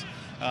mistakes,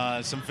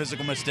 some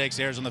physical mistakes,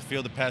 errors on the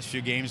field the past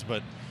few games,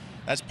 but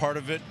that's part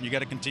of it. You got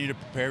to continue to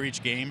prepare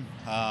each game,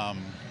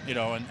 you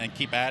know, and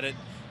keep at it.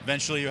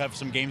 Eventually, you have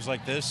some games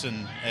like this,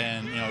 and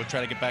you know,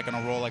 try to get back on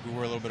a roll like we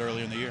were a little bit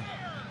earlier in the year.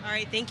 All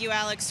right, thank you,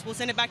 Alex. We'll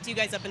send it back to you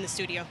guys up in the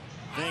studio.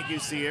 Thank you,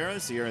 Sierra.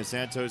 Sierra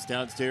Santos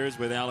downstairs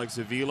with Alex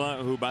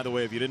Avila, who, by the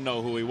way, if you didn't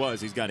know who he was,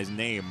 he's got his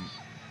name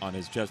on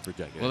his chest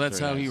protector. Well, that's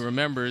how he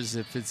remembers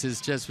if it's his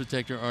chest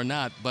protector or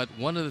not. But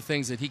one of the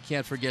things that he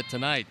can't forget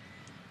tonight,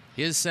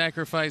 his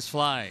sacrifice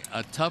fly,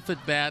 a tough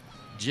at bat.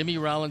 Jimmy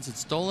Rollins had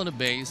stolen a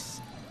base,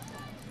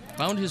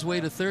 found his way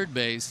to third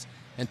base,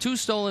 and 2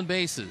 stolen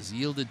bases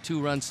yielded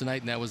 2 runs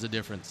tonight, and that was the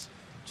difference.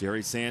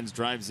 Jerry Sands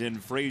drives in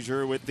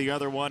Frazier with the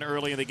other one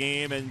early in the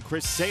game, and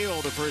Chris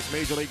Sale, the first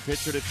Major League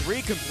pitcher to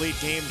 3 complete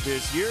games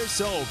this year.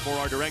 So for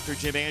our director,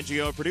 Jim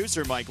Angio,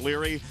 producer Mike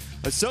Leary,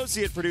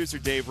 associate producer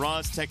Dave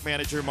Ross, tech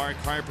manager Mark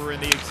Harper,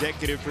 and the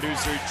executive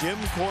producer Jim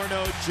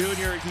Corno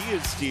Jr. He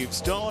is Steve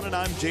Stone, and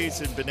I'm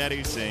Jason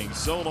Benetti saying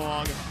so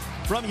long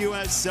from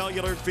U.S.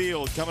 Cellular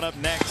Field. Coming up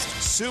next,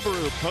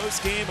 Subaru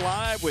postgame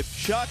live with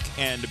Chuck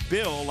and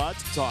Bill.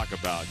 Lots to talk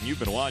about. You've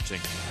been watching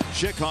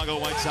Chicago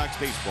White Sox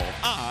baseball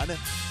on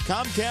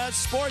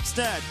Comcast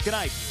Sportsnet. Good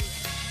night.